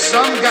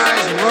 some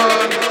guys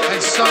run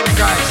and some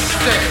guys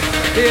stay.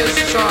 Here's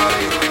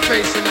Charlie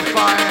facing the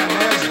fire, and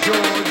there's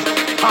George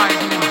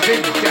hiding in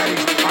Big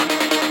Daddy's pocket.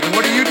 And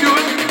what are you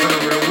doing? You're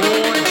gonna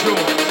reward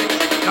George.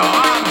 No,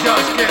 I'm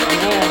just getting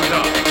warmed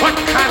up. What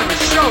kind of a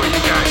show are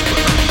you guys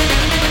putting on?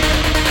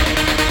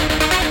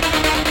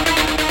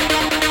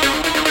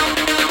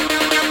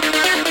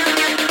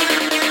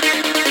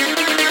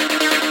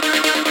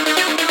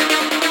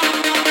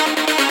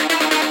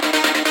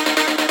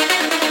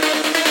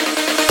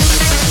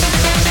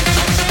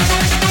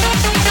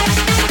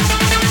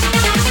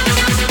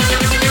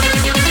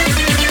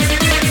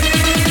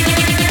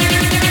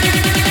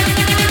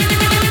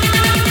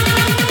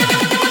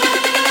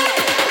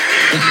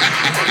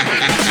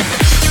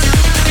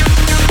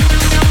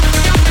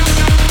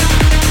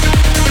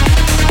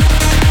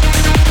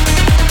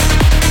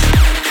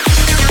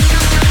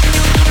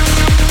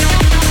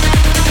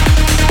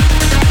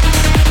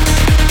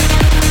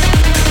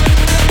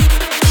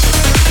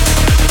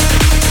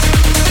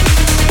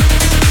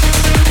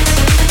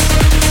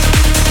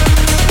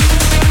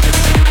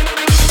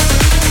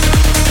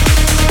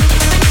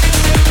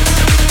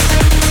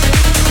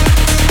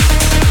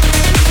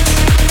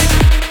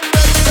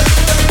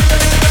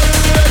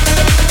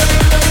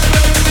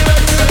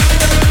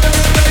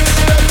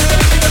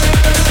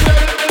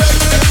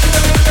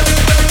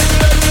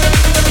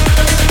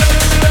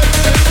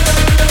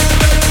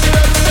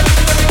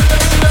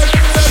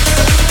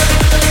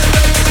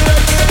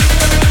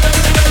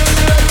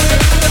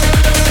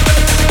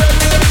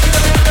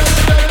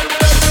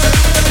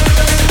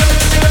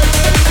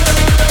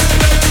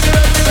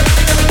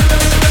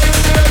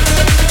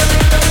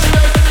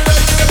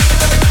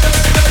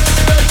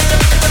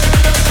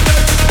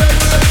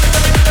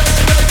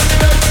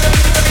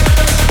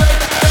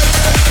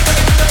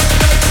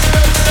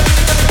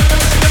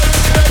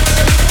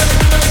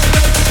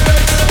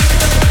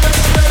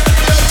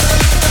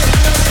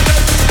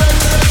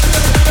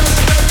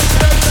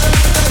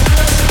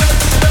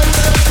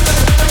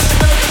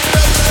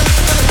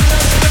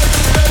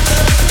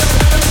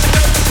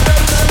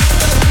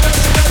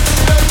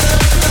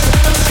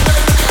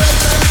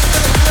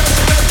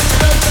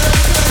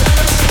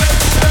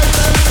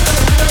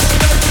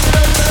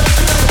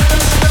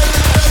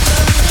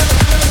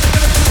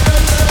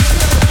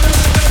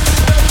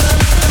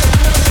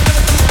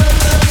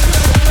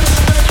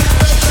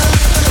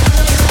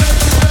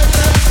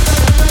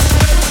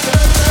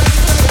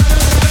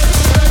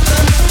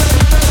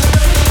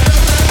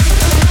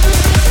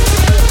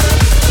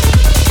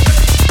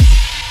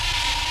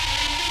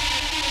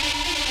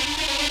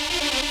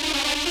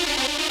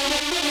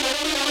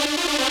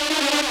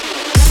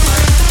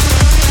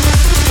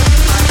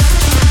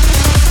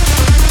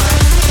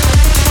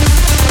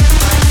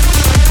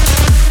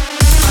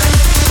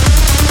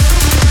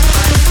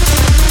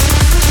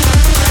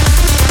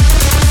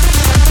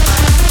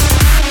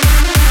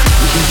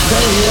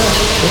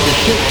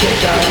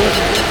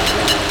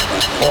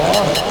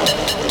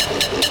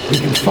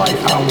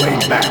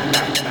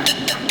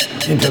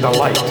 into the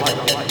light.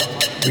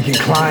 We can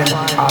climb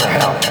out of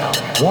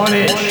hell, 1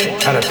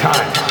 inch at a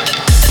time.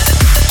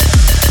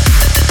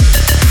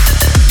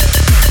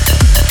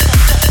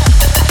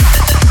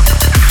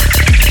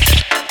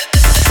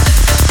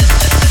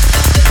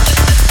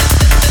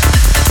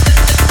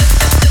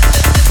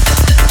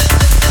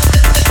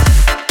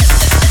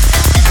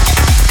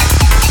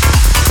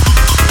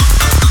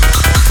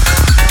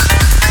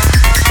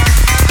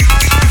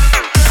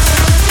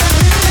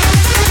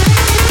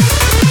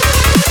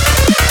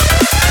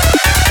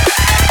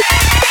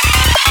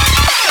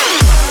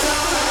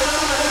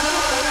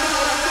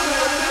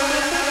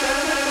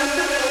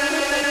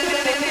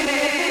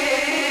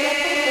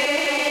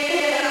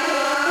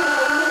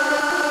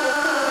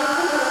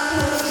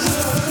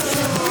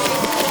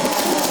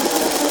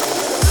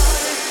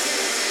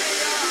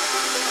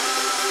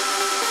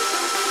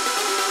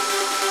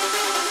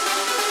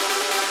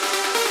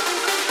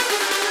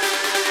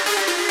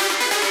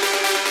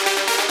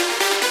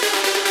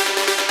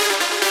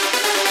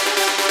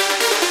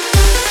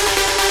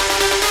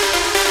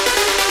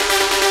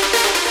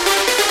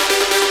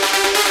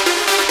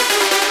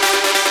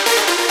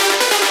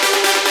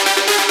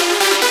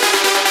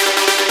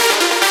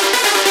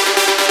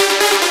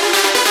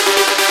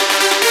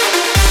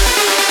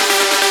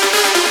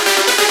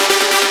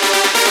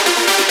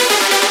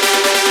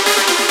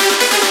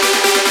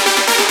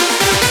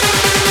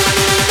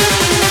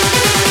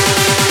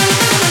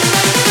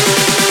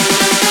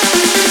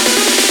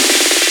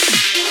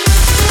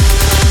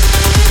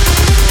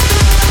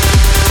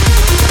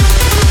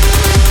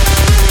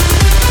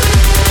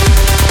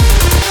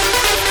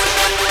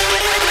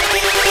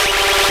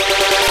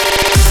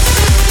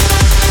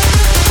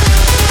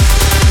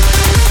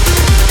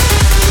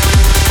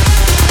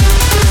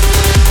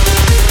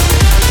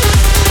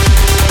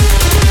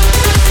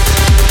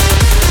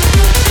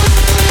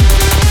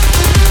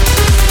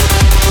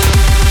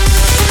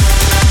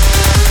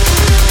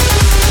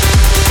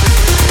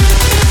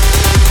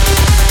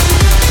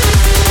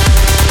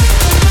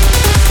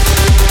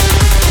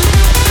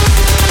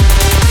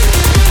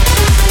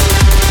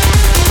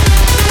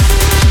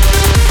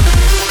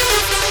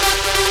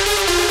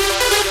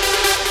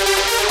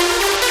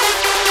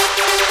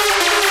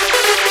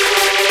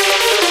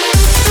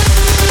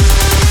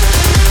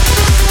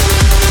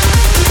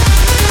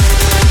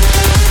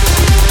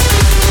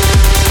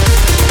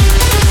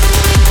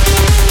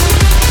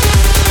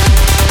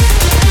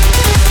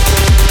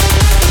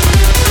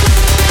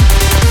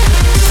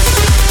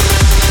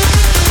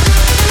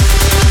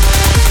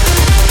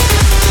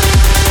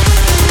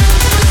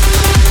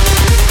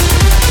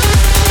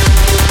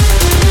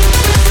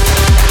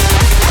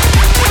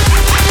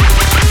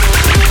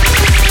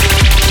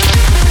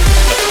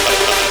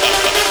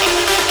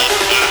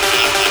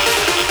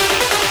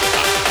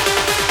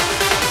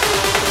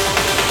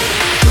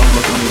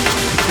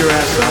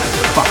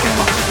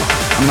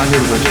 not here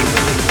to register.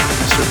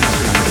 I certainly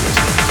am not here to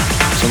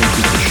register. Someone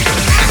keep this shit.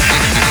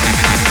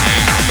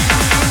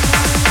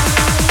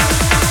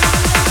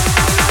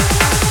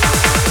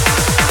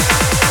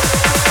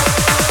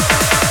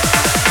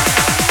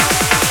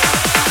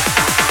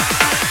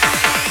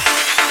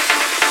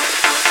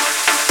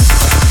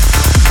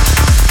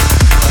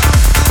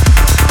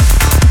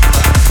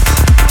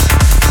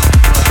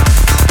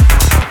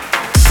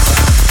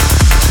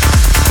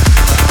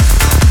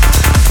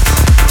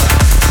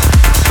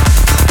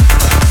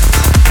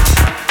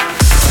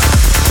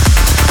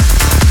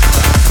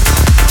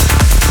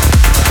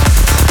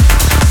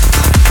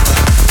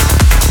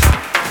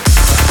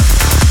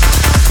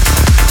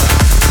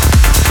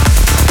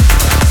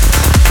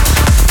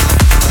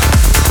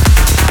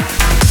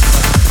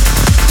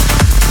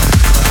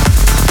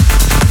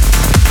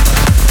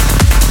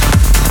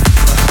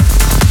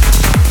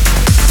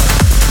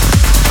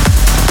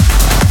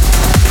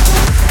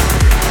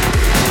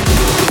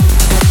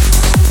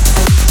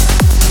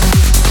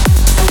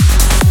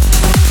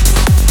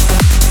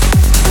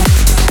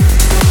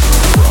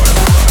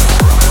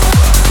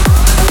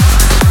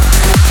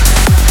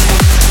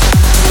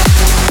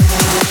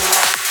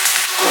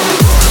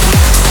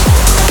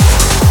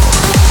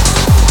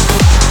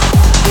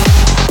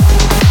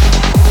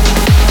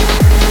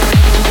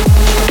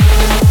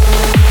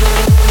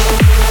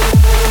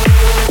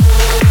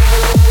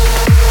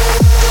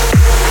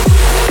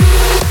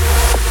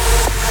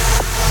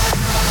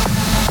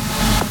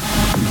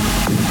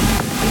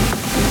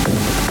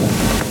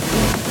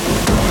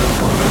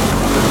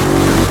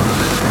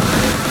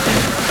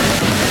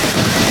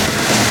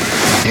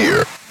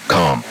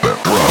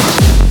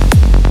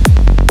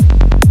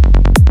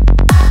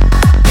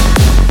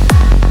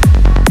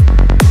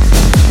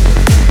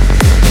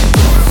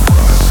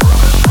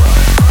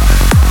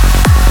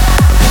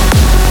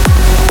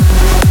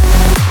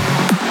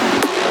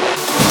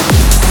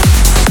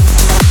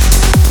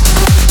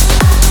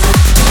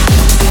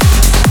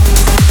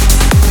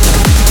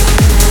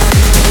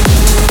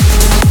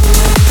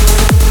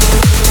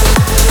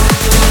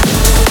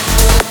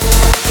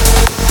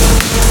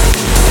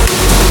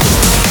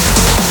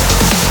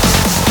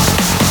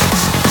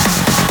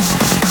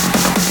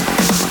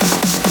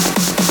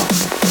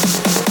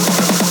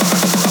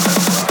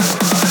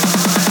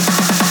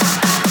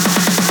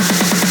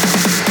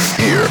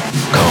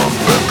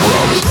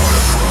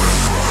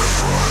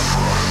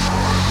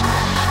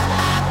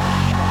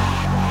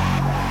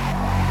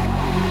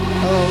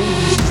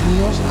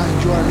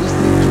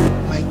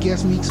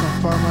 guest mix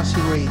on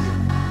Pharmacy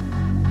Radio.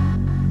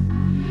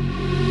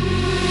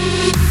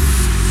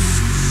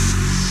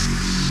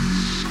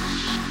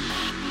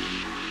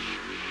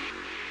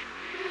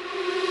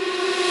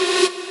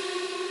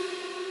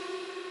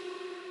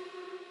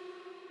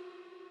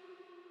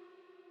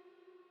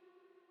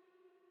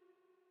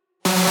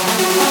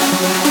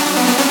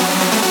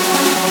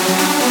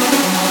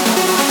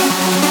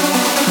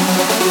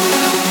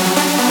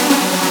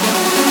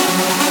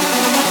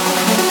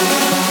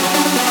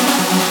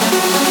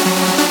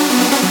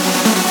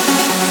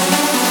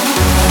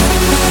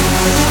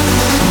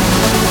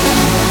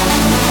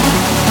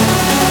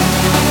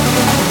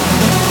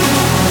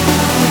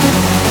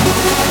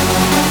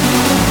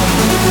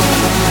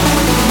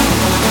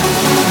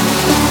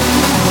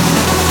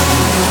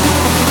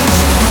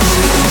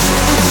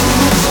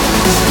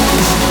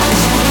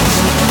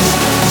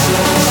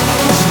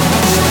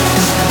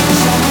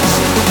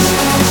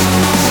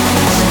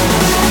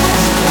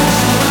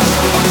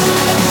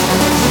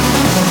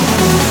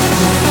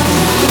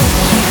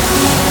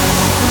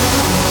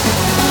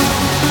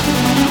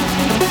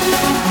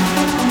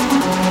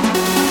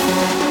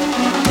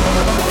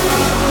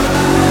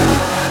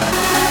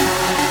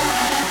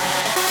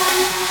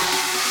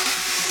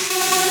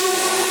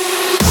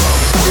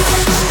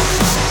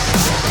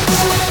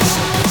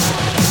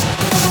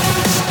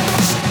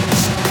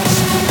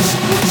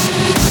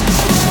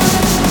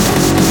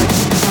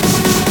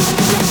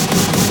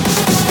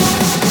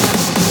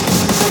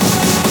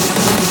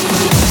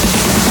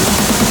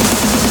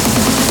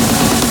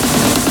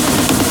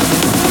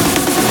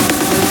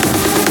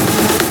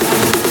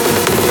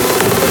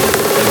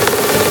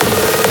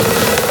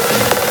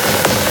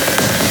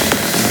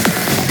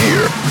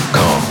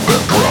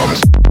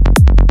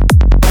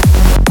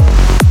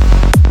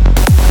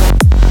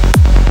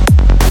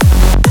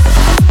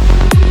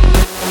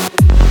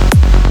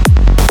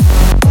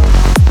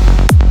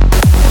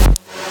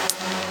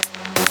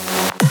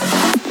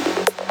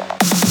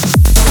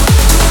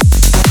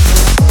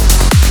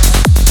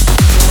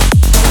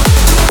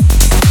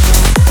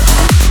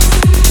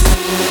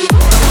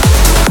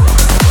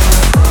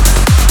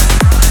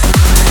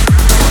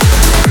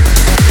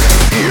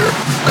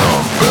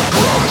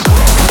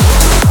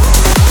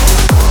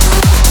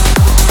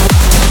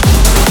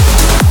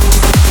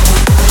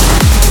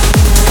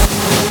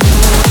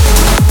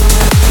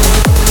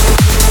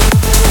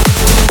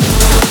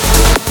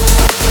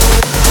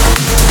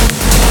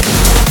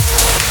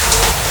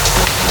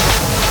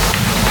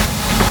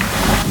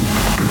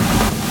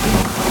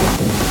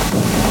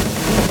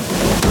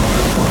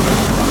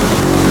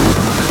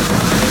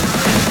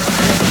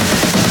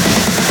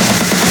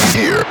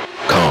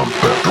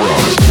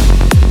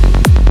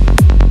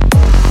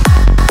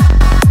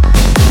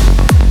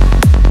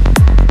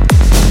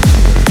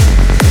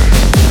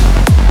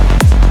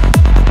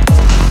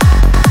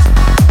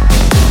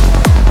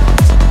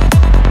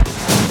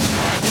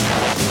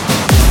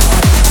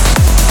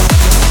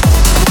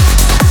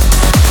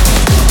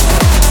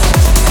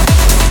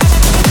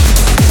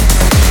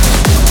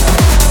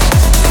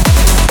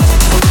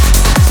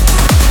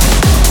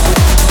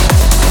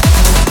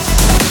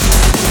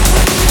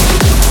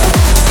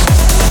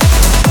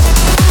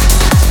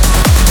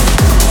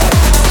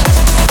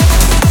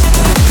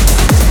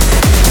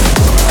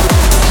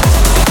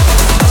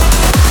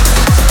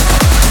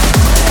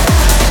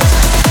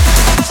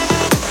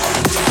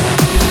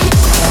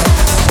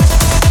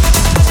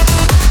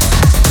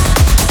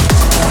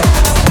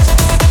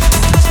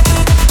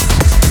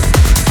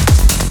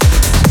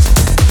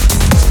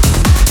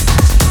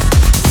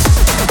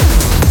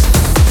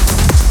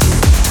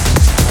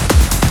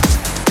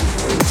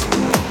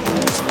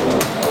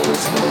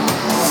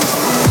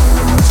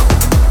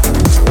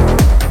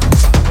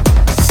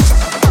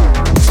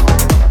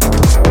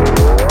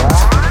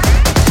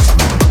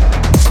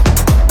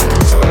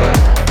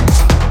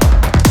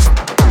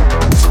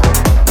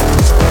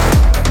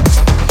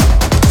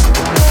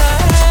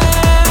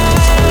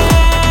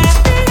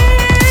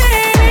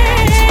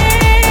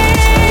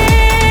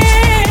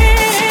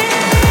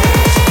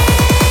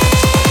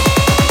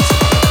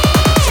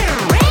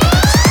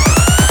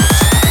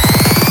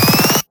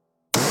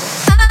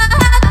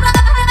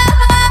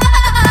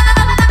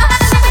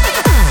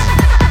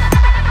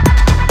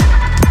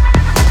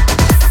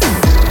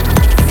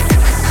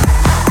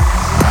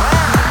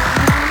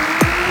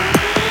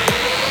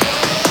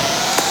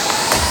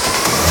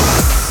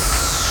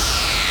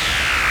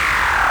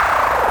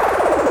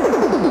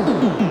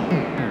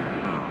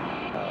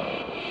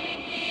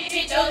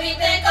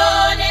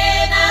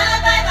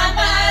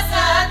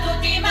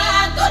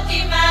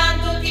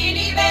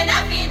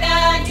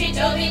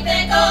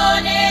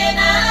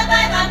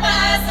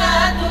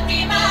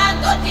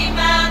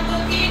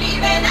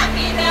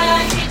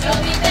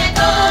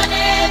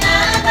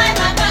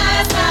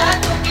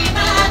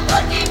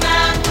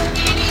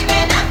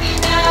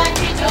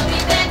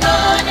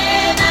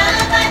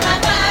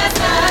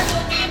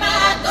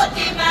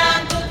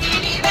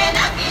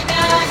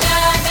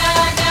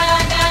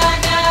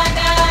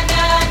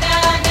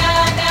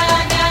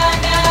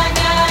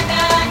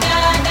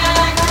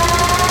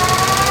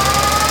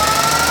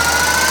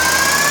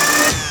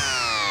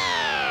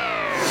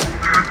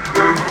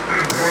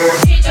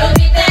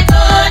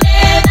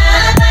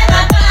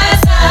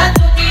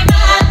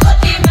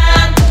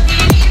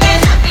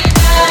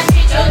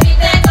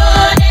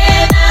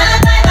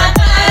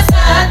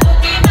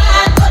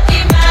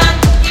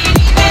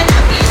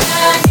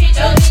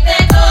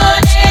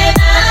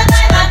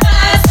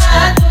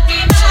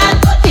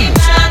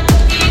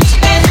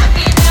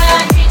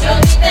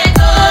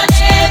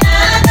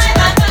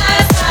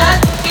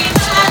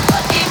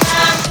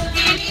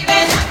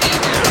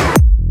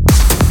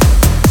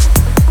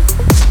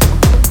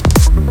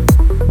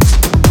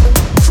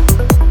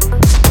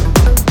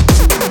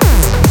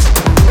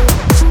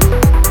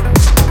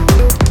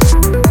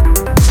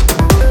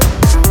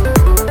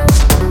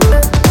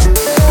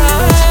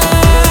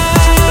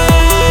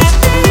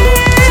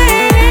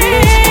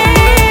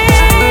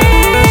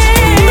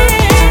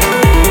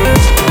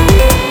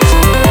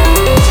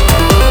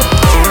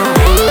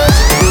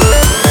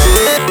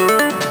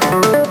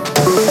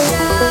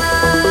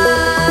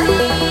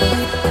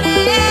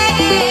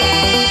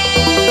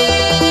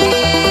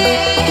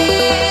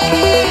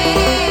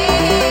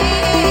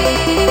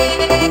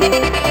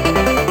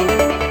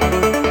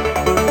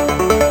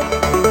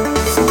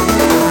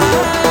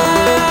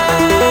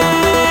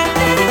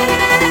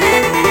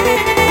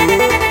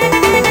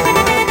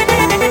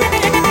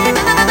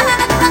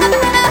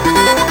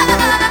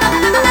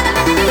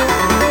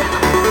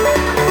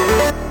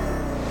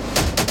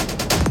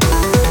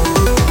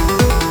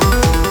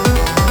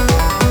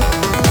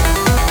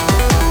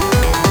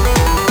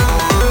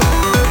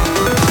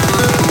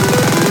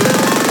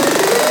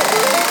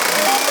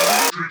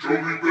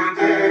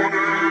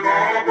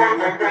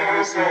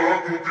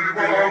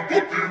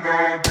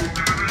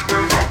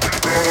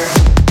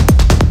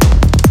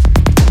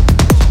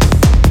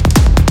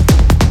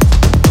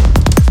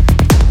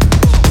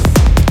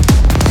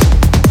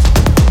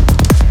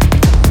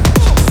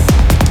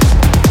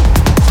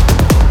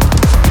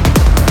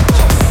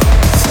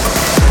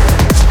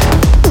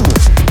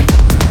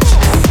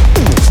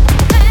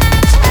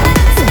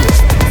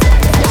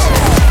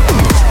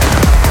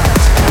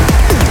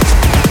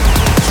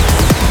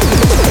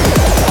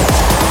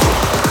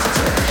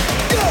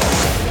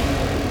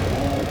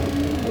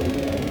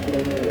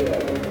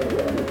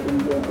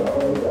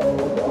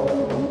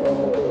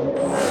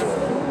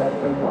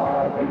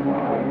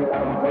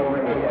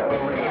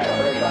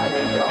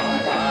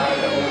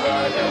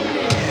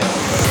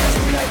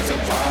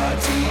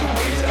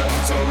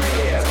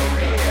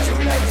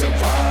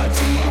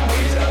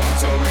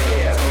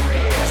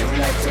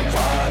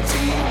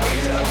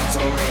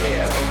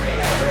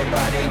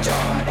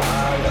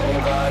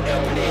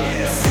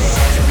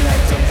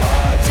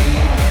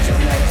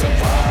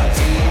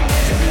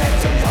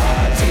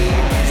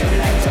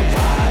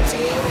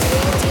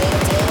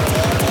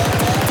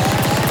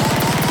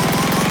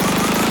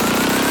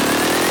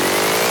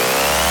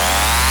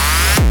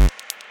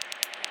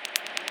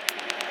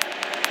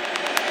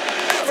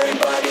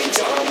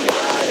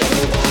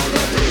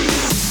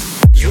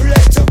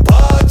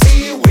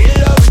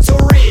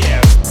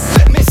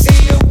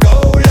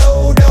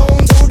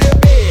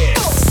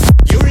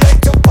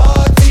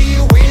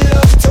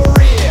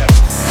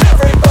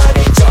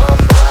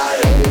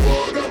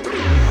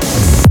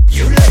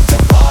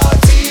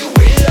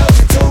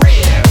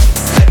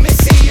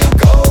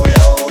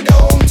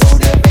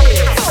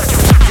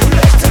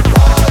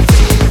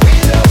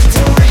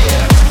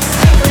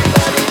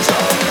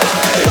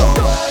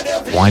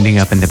 Winding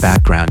up in the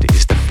background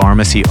is the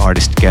Pharmacy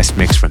Artist guest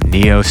mix from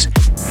Neos.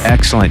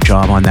 Excellent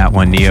job on that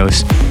one,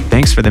 Neos.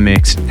 Thanks for the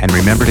mix, and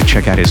remember to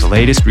check out his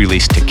latest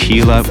release,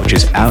 Tequila, which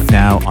is out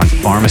now on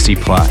Pharmacy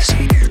Plus.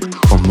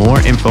 For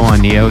more info on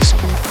Neos,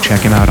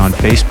 check him out on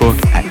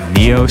Facebook at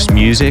Neos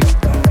Music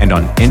and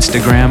on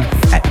Instagram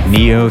at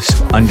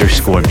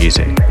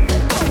Neos_music.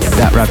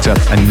 That wraps up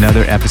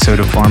another episode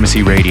of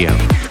Pharmacy Radio.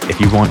 If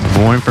you want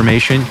more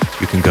information,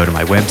 you can go to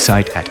my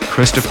website at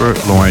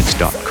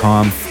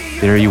ChristopherLawrence.com.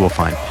 There you will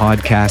find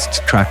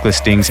podcasts, track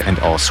listings, and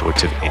all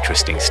sorts of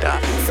interesting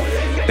stuff.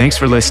 Thanks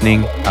for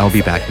listening. I'll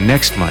be back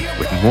next month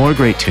with more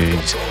great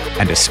tunes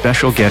and a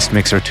special guest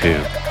mix or two.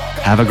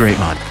 Have a great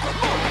month.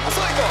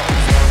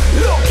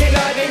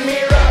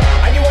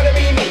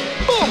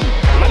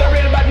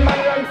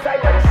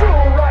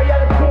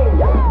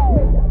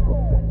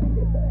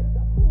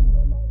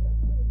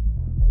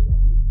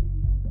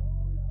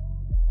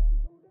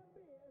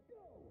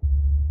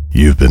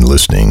 You've been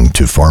listening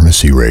to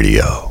Pharmacy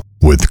Radio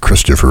with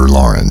Christopher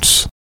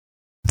Lawrence.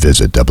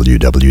 Visit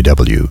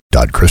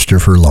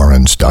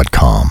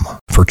www.christopherlawrence.com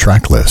for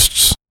track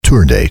lists,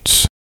 tour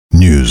dates,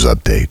 news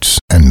updates,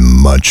 and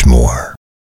much more.